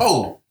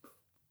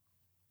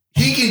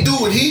 he can do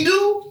what he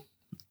do?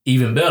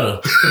 Even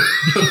better.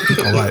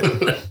 All right.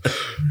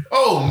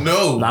 Oh,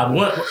 no.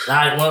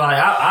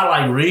 I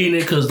like reading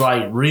it because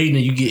like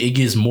reading it, it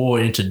gets more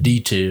into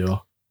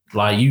detail.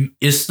 Like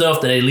it's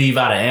stuff that they leave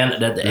out of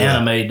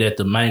anime that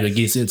the manga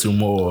gets into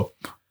more.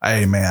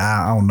 Hey man,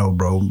 I don't know,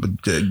 bro. But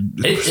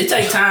it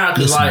takes time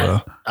because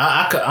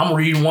I'm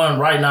reading one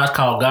right now. It's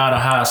called God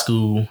of High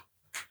School,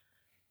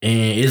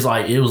 and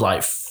it was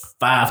like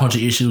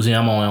 500 issues, and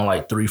I'm only on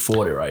like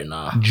 340 right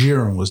now.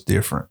 Jiren was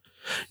different.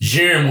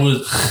 Jiren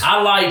was.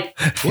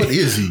 What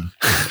is he?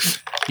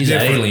 He's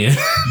an alien.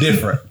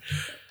 Different.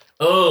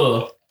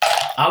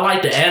 I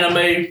like the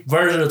anime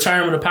version of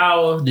Tournament of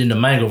Power than the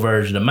manga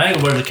version. The manga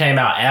version came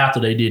out after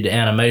they did the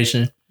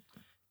animation,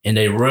 and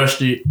they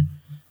rushed it.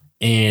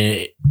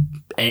 And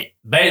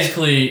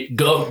basically,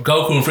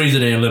 Goku and Frieza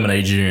didn't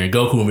eliminate Jiren.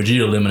 Goku and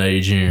Vegeta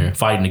eliminated Jiren,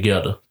 fighting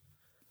together.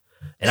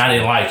 And I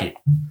didn't like it.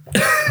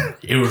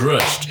 It was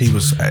rushed. It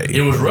was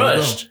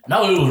rushed.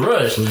 No, it was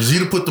rushed. So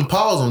Vegeta put them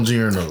paws on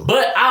Jiren, though.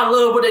 But I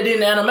love what they did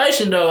in the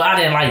animation, though. I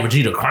didn't like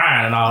Vegeta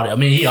crying and all that. I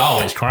mean, he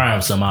always crying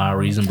for some odd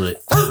reason,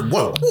 but...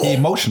 Whoa. He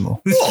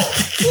emotional.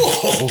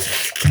 Whoa.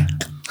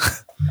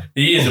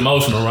 He is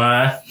emotional,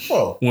 Ryan.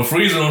 Whoa. When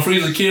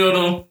Frieza killed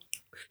him,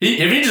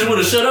 if he just would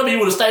have shut up, he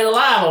would have stayed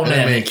alive on that.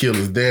 That man killed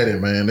his daddy,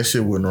 man. That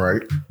shit wasn't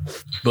right.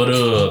 But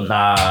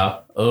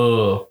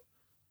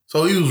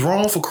So he was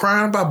wrong for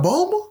crying about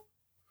Bulma?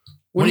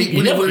 When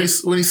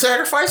he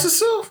sacrificed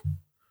himself?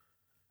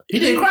 He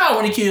didn't cry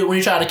when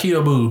he tried to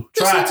kill Boo.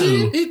 Yes,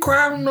 he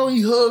cried when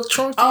he hugged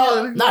Trunks.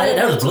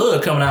 That was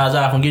blood coming out of his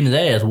eye from getting his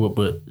ass whooped.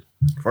 But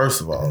first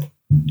of all,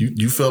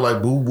 you felt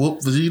like Boo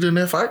whooped Vegeta in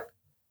that fight?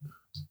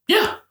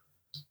 Yeah.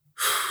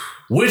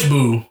 Which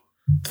Boo?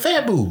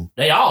 Fat Boo.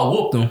 They all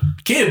whooped him.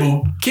 Kid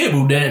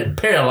Boo that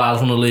paralyzed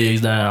from the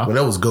legs down. Well,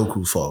 that was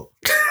Goku's fault.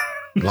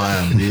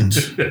 Lying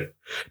bitch.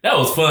 That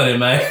was funny,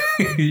 man.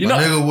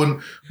 Nigga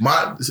wouldn't.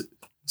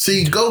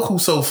 See, Goku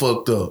so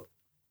fucked up.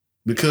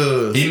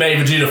 because he made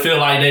Vegeta feel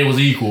like they was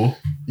equal.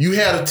 you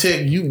had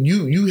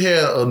you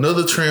had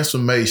another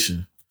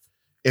transformation,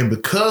 and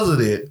because of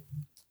that,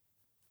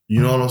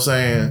 you know what I'm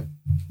saying?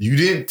 You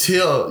didn't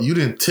tell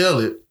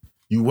it.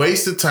 You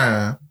wasted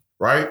time,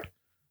 right?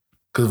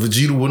 Because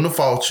Vegeta wouldn't have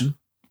fought you,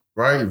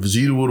 right?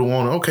 Vegeta would have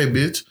wanted, okay,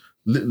 bitch,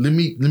 let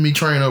me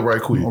train up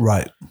right quick.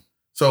 Right.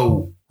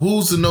 So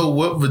who's to know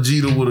what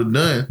Vegeta would have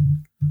done?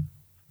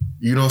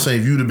 You know what I'm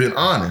saying? If you'd have been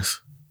honest.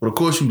 But of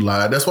course you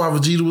lied. That's why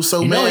Vegeta was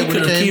so You know mad he when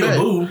could he have came killed back.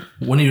 Boo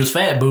when he was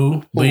Fat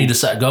Boo, but he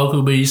decided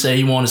Goku. But he said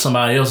he wanted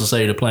somebody else to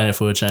save the planet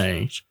for a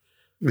change.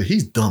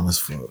 He's dumb as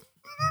fuck.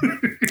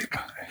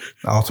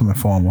 Ultimate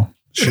former.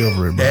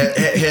 Chivalry, bro.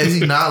 Has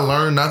he not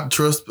learned not to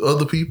trust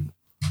other people?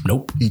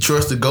 Nope. He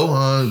trusted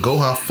Gohan.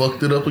 Gohan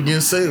fucked it up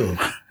against Cell.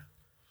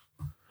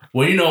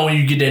 Well, you know when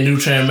you get that new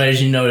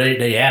transformation, you know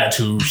they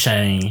attitude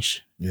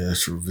change. Yeah,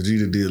 that's true.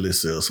 Vegeta did let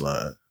Cell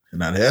slide. And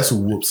now that's who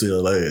whooped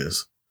Cell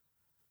ass.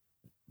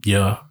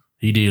 Yeah,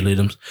 he did let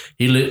him.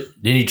 Then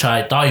he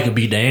thought he could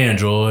beat the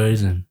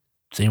androids, and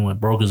then when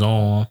broke his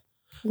arm.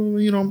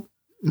 Well, you know,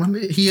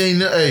 he ain't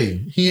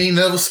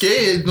never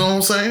scared. You know what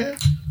I'm saying?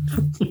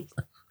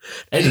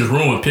 They just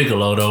ruined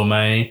Piccolo though,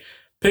 man.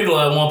 Piccolo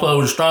at one point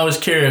was the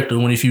strongest character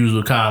when he fused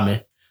with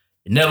Kami.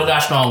 He never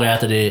got stronger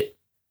after that.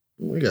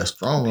 We got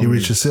strong. He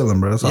reached his ceiling,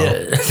 bro. That's all.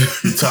 Yeah.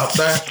 He topped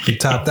out. He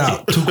topped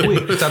out too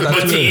quick. He topped out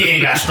But too he quick.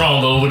 ain't got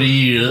stronger over the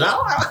years.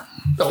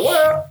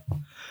 Well,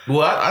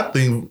 I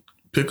think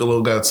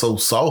Piccolo got so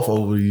soft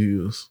over the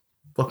years.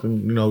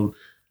 Fucking, you know,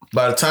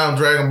 by the time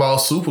Dragon Ball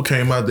Super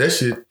came out, that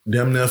shit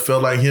damn near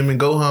felt like him and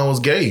Gohan was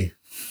gay.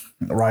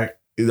 Right.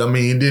 I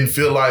mean, it didn't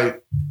feel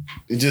like,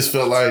 it just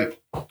felt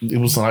like it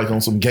was like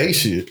on some gay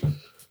shit.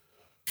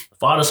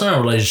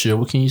 Father-son relationship,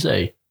 what can you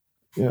say?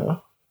 Yeah.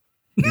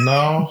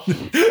 No.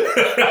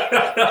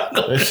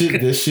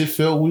 that shit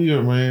felt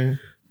weird, man.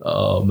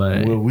 Oh,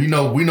 man. Well, we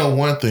know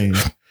one thing.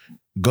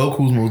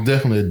 Goku's most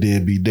definitely a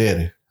deadbeat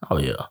daddy. Oh,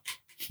 yeah.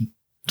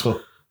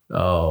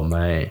 Oh,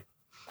 man.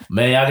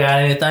 Man, y'all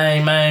got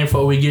anything, man,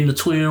 before we get into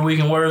Twitter Week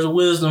and Words of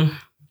Wisdom?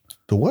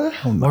 The what?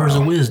 Words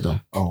of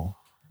Wisdom. Oh.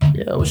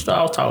 Yeah, what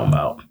y'all talking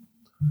about?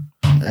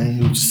 I ain't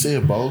hear what you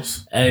said,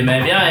 boss. Hey,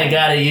 man, if y'all ain't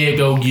got it yet,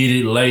 go get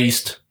it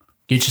laced.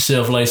 Get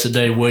yourself laced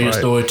today. Wear your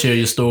story, tell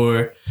your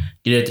story.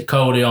 Get at the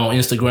Cody on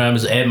Instagram.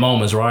 It's at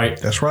Moments, right?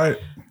 That's right.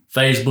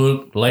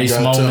 Facebook, Lace You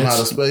gotta tell him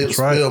how to Moments.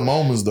 spell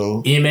moments,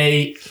 though.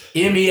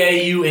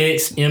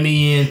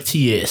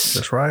 MEAUXMENTS.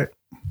 That's right.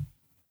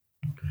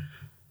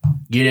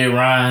 Get at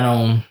Ryan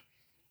on.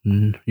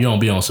 You don't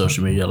be on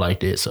social media like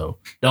that, so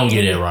don't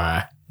get at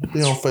Ryan.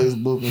 Be on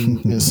Facebook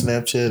and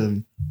Snapchat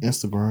and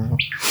Instagram.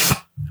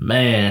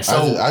 Man,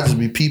 so I just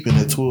be peeping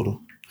at Twitter.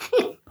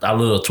 I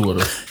love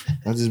Twitter.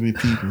 I just be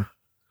peeping.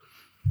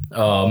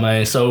 Oh,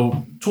 man.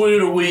 So, Tweet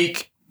of the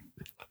Week.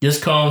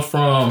 This comes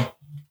from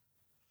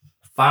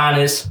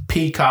Finest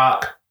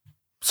Peacock.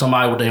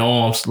 Somebody with their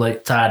arms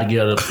like tied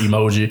together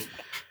emoji.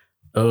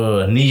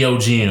 Neo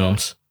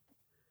Gems.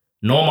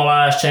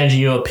 Normalize changing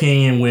your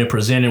opinion when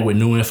presented with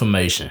new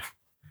information.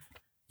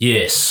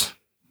 Yes.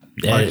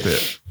 Like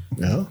that.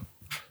 Yeah.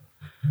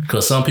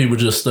 Because some people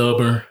just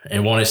stubborn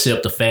and won't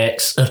accept the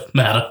facts of the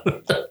matter.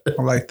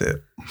 I like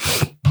that.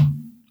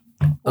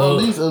 Well,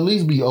 at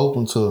least be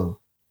open to.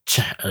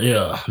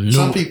 Yeah.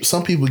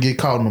 Some people get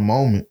caught in the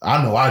moment.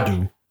 I know I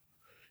do.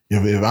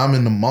 If I'm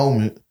in the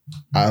moment,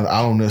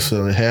 I don't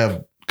necessarily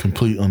have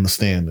complete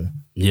understanding.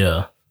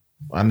 Yeah.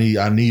 I need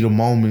a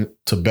moment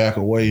to back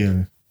away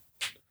and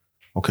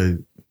okay,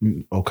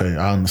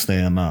 I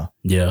understand now.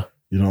 Yeah.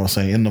 You know what I'm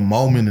saying? In the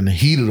moment, in the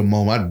heat of the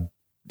moment,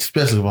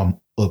 especially if I'm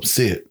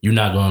upset, you're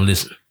not gonna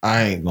listen.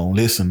 I ain't gonna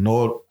listen.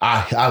 Nor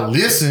I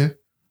listen,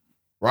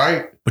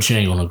 right? But you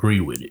ain't gonna agree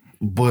with it.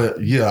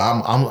 But yeah,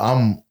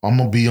 I'm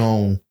gonna be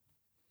on.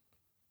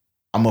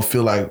 I'm gonna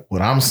feel like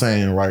what I'm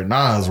saying right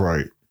now is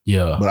right.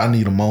 Yeah. But I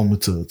need a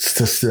moment to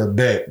step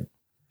back.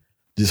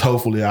 Just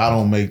hopefully I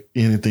don't make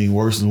anything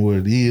worse than what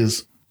it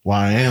is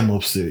while I am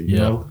upset. You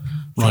know?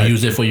 Can you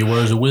use it for your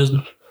words of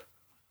wisdom?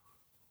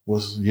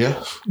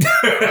 Yeah.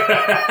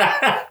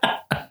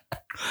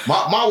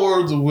 my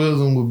words of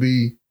wisdom would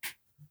be,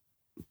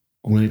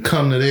 when it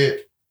comes to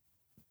that,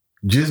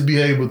 just be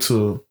able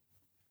to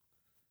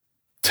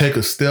take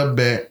a step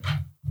back,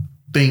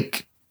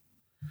 think,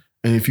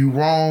 and if you're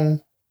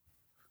wrong,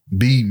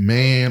 be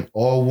man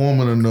or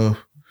woman enough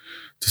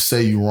to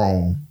say you're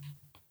wrong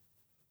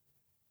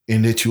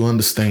and that you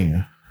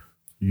understand.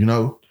 You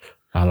know?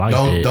 I like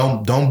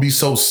that. Don't be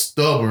so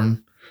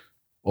stubborn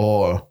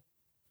or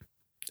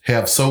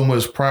have so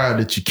much pride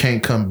that you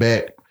can't come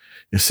back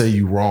and say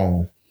you're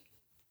wrong.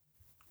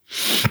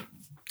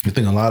 I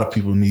think a lot of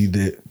people need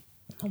that.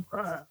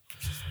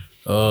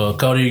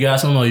 Cody, you got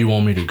something or you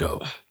want me to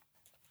go?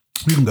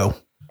 You can go.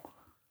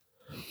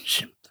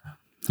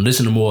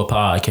 Listen to more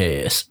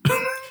podcasts.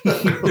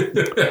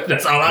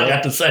 That's all I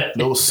got to say.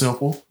 That was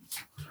simple.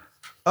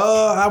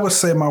 I would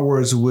say my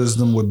words of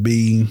wisdom would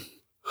be,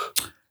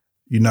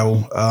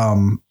 kind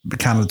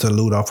of to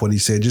allude off what he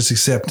said, just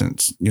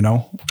acceptance,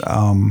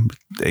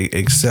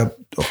 accept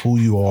who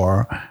you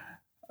are.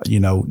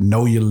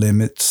 know your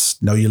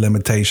limits, know your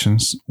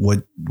limitations,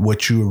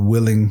 what you're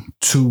willing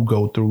to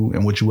go through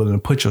and what you're willing to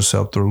put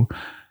yourself through,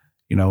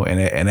 and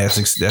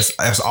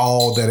that's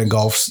all that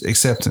engulfs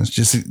acceptance.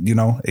 Just,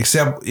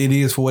 accept it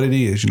is for what it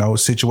is. A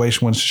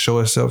situation wants to show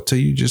itself to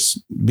you,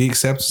 just be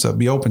accepting,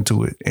 be open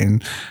to it,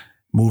 and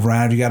move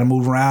around. You got to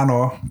move around,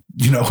 or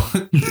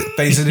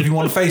face it if you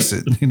want to face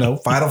it.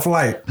 Fight or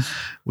flight,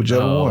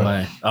 whichever one.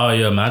 Man. Oh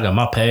yeah, man! I got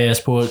my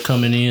passport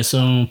coming in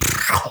soon.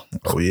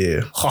 Oh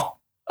yeah,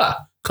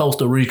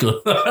 Costa Rica.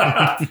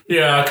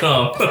 Here I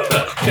come.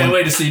 Can't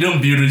wait to see them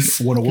beauties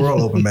when the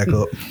world open back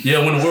up.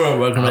 Yeah, when the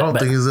world open I back don't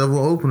up. think it's ever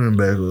opening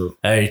back up.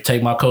 Hey,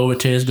 take my COVID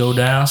test, go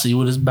down, see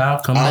what it's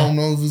about. Come I back. don't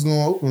know if it's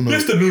gonna open up.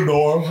 It's the new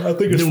norm. I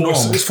think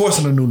it's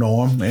forcing a new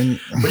norm. And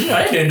But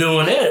they been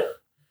doing that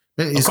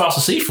Man, across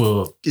the sea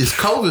for. is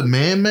COVID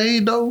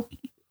man-made though?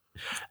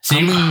 See,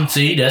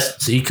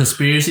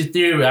 conspiracy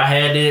theory. I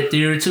had that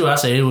theory too. I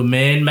said it was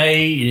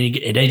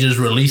man-made, and they just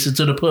released it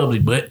to the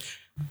public. But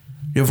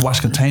you ever watch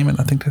Containment?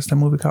 I think that's that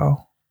movie called.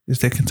 Is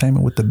that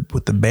Containment with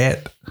the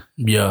bat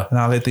yeah, and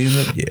all that thing?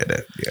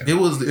 Yeah. It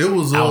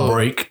was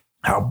outbreak.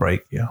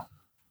 Outbreak. Yeah.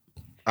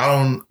 I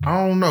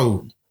don't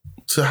know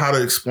to how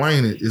to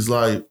explain it. It's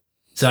like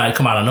So I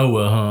come out of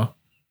nowhere, huh?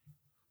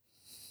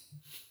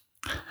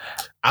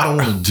 I don't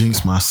want to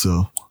jinx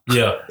myself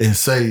Yeah, and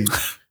say,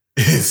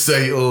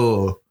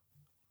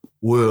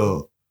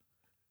 well,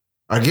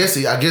 I guess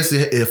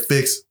it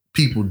affects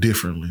people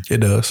differently, It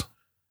does.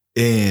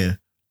 and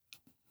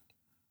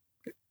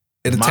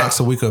It attacks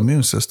the weaker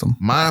immune system.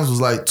 mine was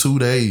like 2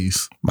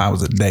 days. Mine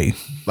was a day.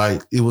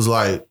 Like it was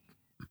like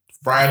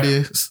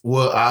Friday.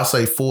 Well, I'll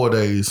say 4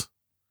 days.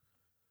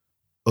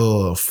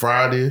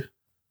 Friday,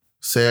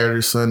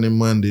 Saturday, Sunday,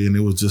 Monday, and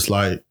it was just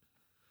like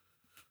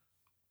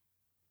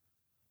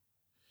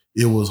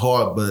it was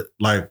hard, but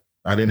like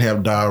I didn't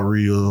have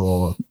diarrhea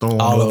or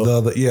throwing All up. of the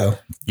other, yeah.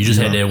 you just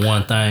had that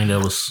one thing that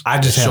was. I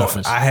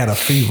had a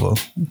fever.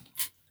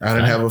 I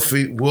didn't have a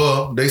fever.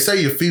 Well, they say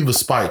your fever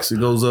spikes. It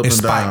goes up It and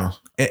spiked. down.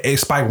 It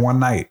spiked one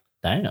night,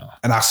 Damn.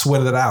 and I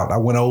sweated it out. I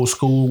went old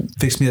school,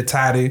 fixed me a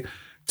tidy,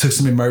 took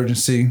some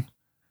emergency,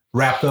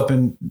 wrapped up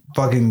in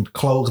fucking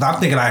clothes. And I'm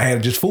thinking I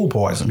had just food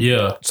poison.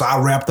 Yeah. So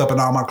I wrapped up in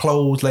all my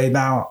clothes, laid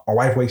down. My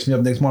wife wakes me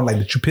up next morning like,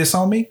 did you piss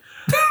on me?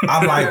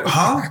 I'm like,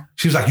 huh?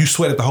 She was like, you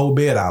sweated the whole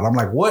bed out. I'm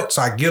like, what?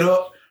 So I get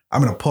up.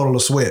 I'm in a puddle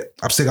of sweat.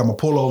 I'm sick. I'm a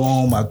pullover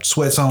on. My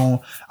sweat's on.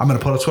 I'm in a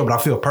puddle of sweat, but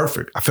I feel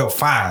perfect. I felt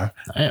fine.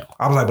 Damn.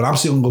 I was like, but I'm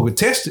still going to go get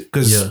tested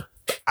because Yeah.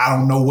 I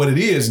don't know what it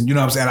is. And you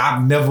know what I'm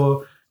saying?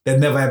 That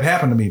never have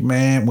happened to me.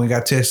 Man, when I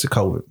got tested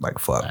COVID, like,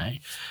 fuck. Dang.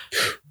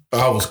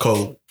 I was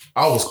cold.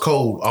 I was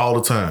cold all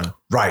the time,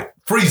 Right.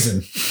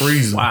 Freezing.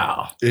 freezing.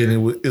 Wow. And it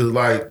was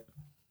like, it's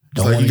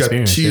Don't like wanna you got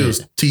experience chills,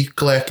 that. teeth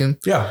clacking.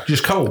 Yeah,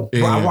 just cold.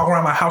 Yeah. I walk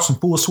around my house in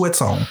full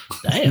sweats on.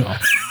 Damn.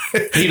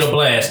 Peter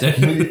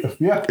blasting.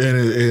 Yeah. And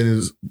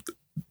it's,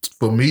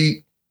 for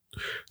me,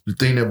 the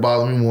thing that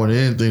bothered me more than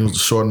anything was the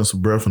shortness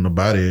of breath and the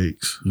body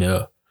aches.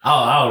 Yeah.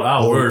 I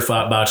was worried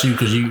about you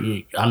because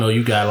I know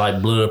you got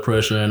like blood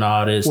pressure and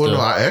all this Well, stuff.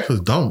 no, I actually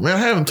don't. Man, I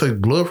haven't taken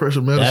blood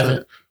pressure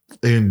medicine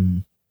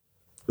in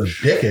a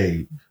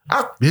decade.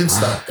 I've been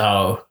stopped.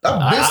 Oh,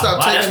 I've been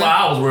stopped that's taking why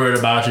I was worried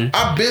about you.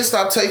 I've been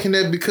stopped taking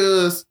that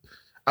because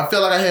I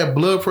felt like I had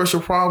blood pressure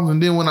problems,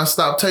 and then when I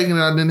stopped taking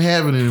it, I didn't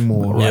have it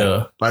anymore.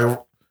 Yeah. Like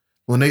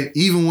when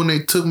they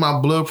took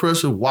my blood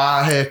pressure while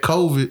I had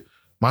COVID,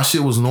 my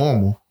shit was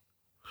normal.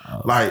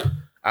 Like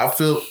it's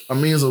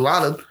a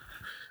lot of.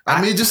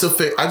 It just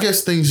affect. I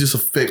guess things just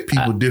affect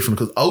people different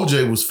because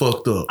OJ was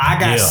fucked up. I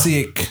got Yeah.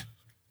 sick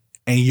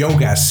and Yo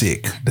got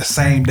sick the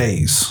same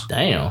days.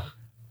 Damn.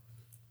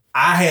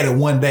 I had it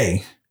one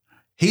day.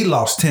 He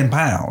lost 10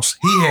 pounds.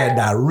 He had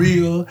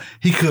diarrhea.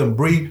 He couldn't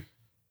breathe.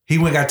 He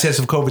went and got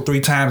tested for COVID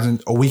 3 times in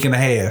a week and a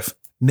half.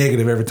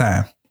 Negative every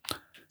time.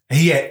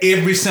 He had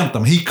every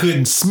symptom. He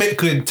couldn't smell,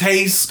 couldn't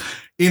taste,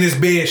 in his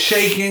bed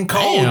shaking,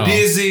 cold, Damn.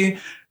 dizzy,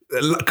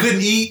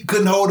 couldn't eat,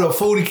 couldn't hold up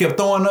food. He kept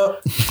throwing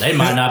up. They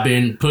might not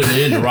been putting it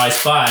in the right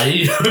spot.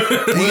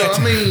 Well,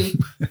 I mean,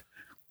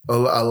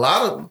 a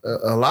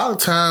lot of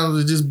times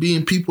it's just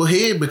being people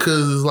head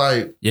because it's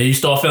like Yeah, you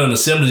start feeling the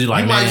symptoms. You're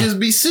like, you might man. just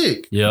be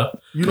sick. Yeah.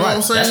 You know what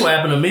I'm saying? That's what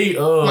happened to me. You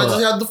might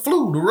just have the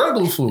flu, the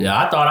regular flu.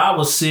 Yeah, I thought I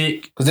was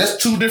sick. Because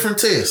that's 2 different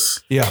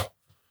tests. Yeah.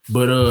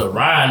 But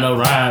Ryan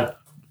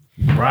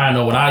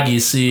know when I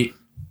get sick,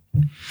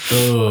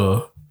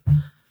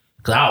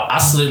 cause I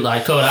sleep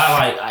like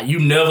Cody. You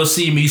never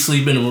see me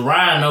sleeping. With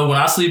Ryan know when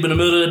I sleep in the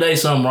middle of the day,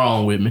 something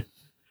wrong with me.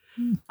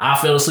 I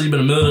fell asleep in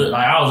the middle.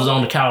 I was just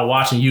on the couch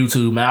watching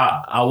YouTube. Man,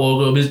 I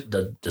woke up.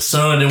 The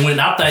sun and went.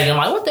 I'm thinking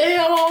like, what the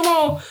hell going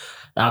on?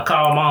 And I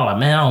called mom like,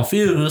 man, I don't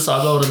feel good. So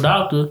I go to the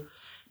doctor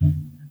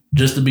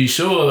just to be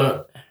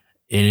sure.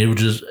 And it was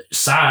just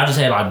I just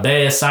had like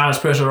bad sinus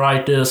pressure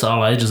right there. So I'm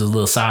like, it's just a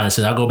little sinus.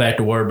 And I go back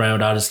to work, man,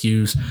 without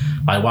excuse.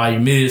 Like, why you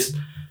missed?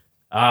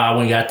 I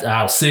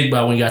was sick,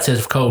 but when you got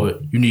tested for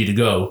COVID, you need to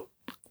go.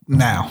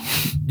 Now.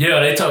 Yeah,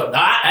 they took.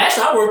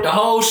 I worked the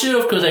whole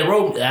shift because I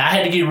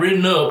had to get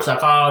written up because I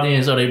called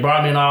in. So they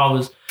brought me in the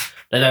office,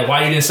 They're like,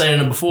 why you didn't say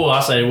it before?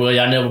 I say, well,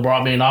 y'all never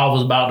brought me in the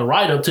office about the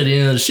write-up to the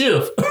end of the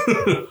shift.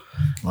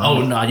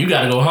 Oh, no, you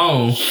got to go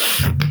home.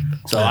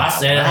 So I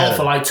sat at home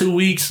for like 2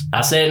 weeks.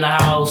 I sat in the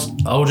house.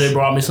 OJ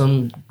brought me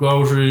some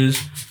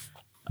groceries.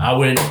 I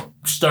went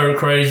stir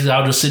crazy. I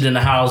was just sitting in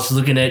the house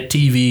looking at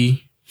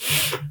TV.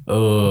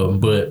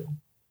 But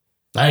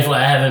thankfully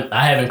I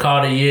haven't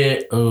caught it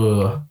yet.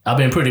 I've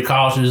been pretty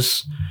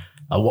cautious.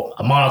 I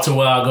monitor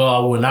where I go.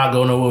 I would not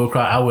go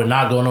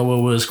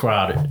nowhere where it's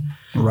crowded.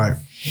 Right.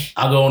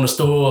 I go in the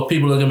store.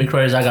 People look at me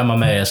crazy. I got my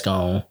mask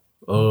on.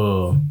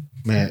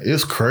 Man,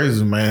 it's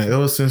crazy, man.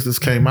 Ever since this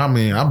came out,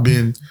 man,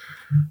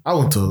 I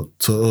went to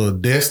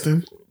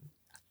Destin.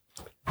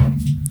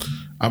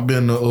 I've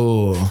been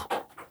to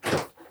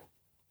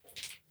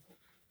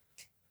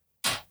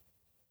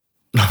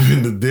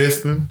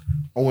Destin.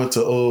 I went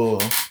to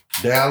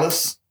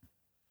Dallas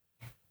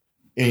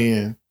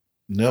and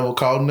never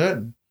caught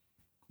nothing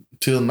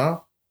till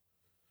now.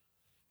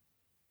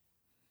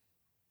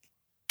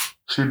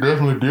 Shit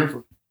definitely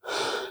different.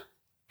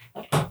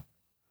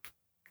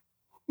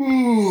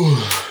 Ooh.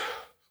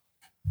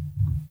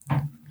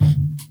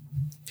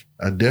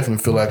 I definitely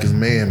feel like it's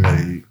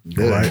man-made.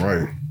 That ain't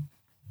right.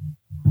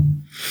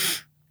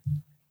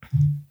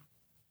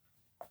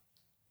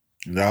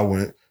 And I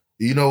went,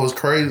 you know what's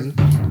crazy?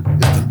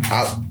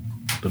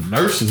 The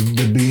nurses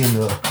that be in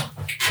the,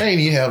 they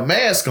ain't even have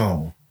masks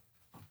on.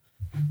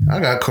 I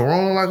got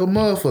corona like a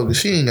motherfucker.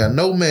 She ain't got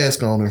no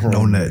mask on in front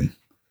of me. Nothing.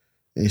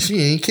 And she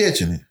ain't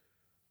catching it.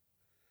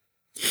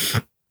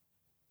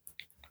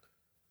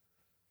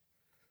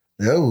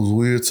 That was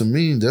weird to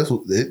me.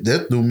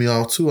 That threw me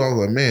off too. I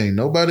was like, man, ain't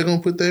nobody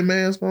gonna put their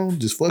mask on?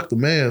 Just fuck the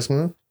mask,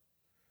 huh?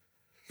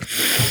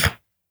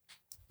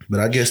 But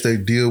I guess they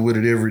deal with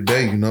it every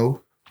day, you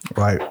know?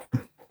 Right.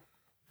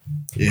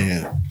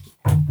 Yeah.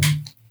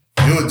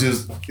 It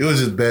was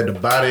just bad. The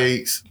body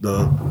aches.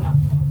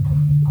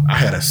 I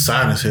had a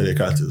sinus headache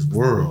out this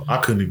world. I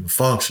couldn't even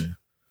function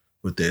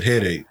with that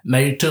headache.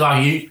 Man, you took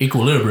out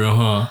equilibrium,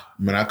 huh?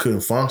 Man, I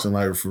couldn't function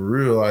like for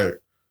real.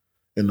 Like,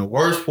 and the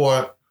worst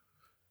part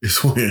is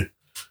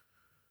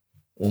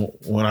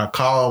when I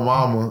called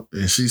mama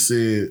and she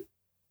said,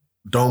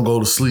 don't go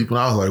to sleep. And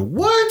I was like,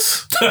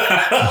 what?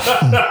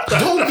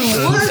 Don't do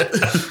what?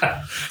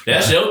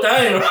 That's your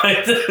thing,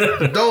 right?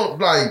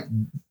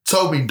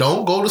 Told me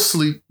don't go to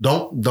sleep.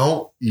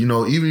 Don't, you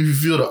know, even if you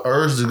feel the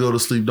urge to go to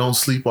sleep, don't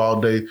sleep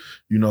all day,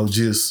 you know,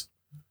 just.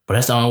 But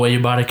that's the only way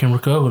your body can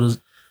recover.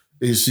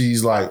 And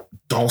she's like,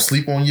 don't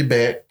sleep on your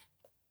back.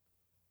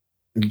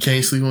 You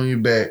can't sleep on your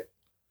back.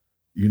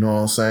 You know what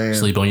I'm saying?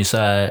 Sleep on your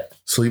side.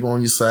 Sleep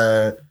on your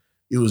side.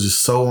 It was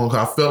just so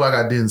uncomfortable. I felt like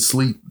I didn't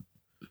sleep.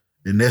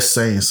 And that's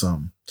saying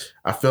something.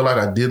 I felt like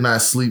I did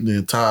not sleep the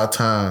entire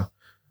time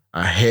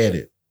I had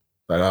it.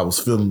 Like I was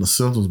feeling the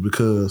symptoms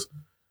because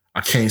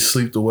I can't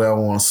sleep the way I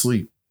want to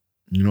sleep.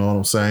 You know what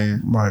I'm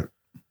saying? Right.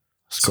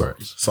 So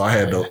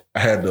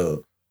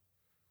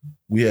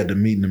we had to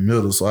meet in the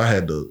middle. So I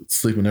had to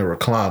sleep in that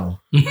recliner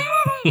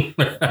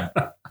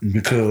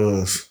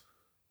because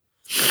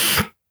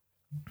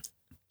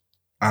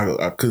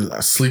I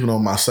couldn't, sleeping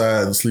on my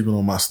side and sleeping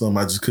on my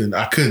stomach.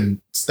 I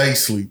couldn't stay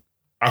asleep.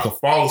 I could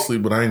fall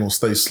asleep, but I ain't gonna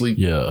stay asleep.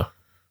 Yeah.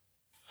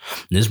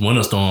 This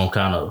winter storm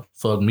kind of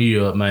fucked me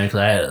up, man, because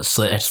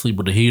I had to sleep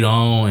with the heat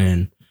on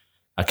and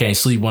I can't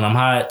sleep when I'm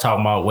hot.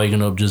 Talking about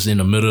waking up just in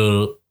the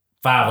middle of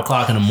 5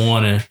 o'clock in the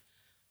morning.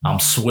 I'm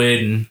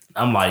sweating.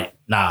 I'm like,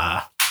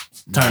 nah,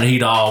 turn the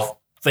heat off,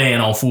 fan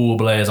on full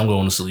blast. I'm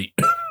going to sleep.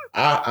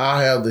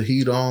 I have the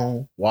heat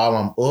on while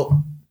I'm up.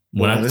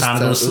 When it's time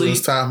to go to sleep.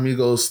 It's time for me to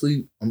go to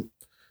sleep. I'm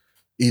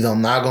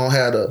not gonna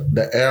have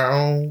the air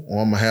on,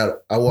 or I'm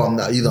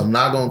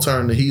not gonna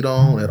turn the heat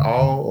on at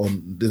all, or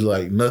there's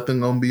like nothing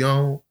gonna be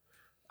on.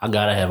 I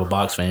gotta have a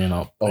box fan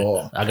on.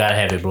 Oh, I gotta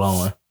have it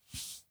blowing.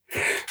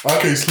 I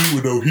can't sleep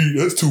with no heat.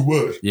 That's too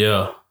much.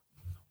 Yeah,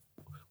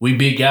 we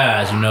big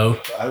guys, you know.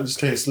 I just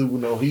can't sleep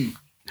with no heat.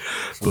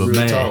 But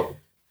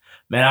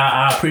man,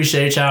 I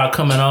appreciate y'all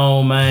coming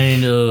on,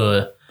 man.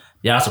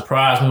 Y'all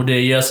surprised me with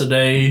that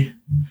yesterday.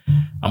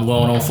 I'm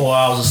going on 4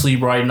 hours of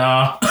sleep right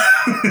now.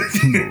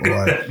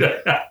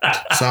 Right.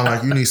 Sound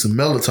like you need some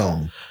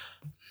melatonin.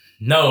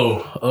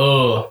 No,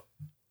 I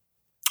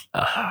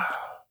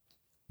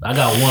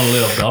got one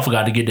left though. I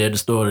forgot to get that at the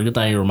store. Good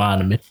thing you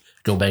reminded me.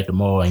 Go back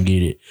tomorrow and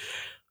get it.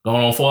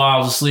 Going on 4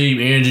 hours of sleep,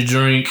 energy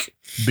drink,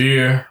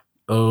 beer.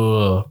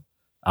 I'm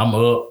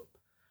up.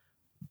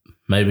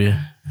 Maybe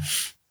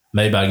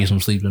I get some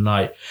sleep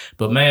tonight.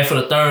 But man, for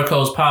the Third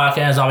Coast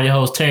Podcast, I'm your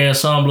host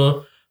Terrence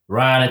Sumbler,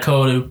 Ryan and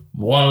Cody.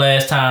 One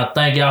last time,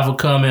 thank y'all for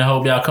coming.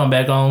 Hope y'all come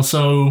back on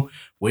soon.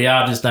 We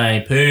out this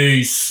thing.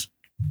 Peace.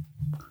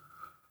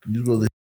 You really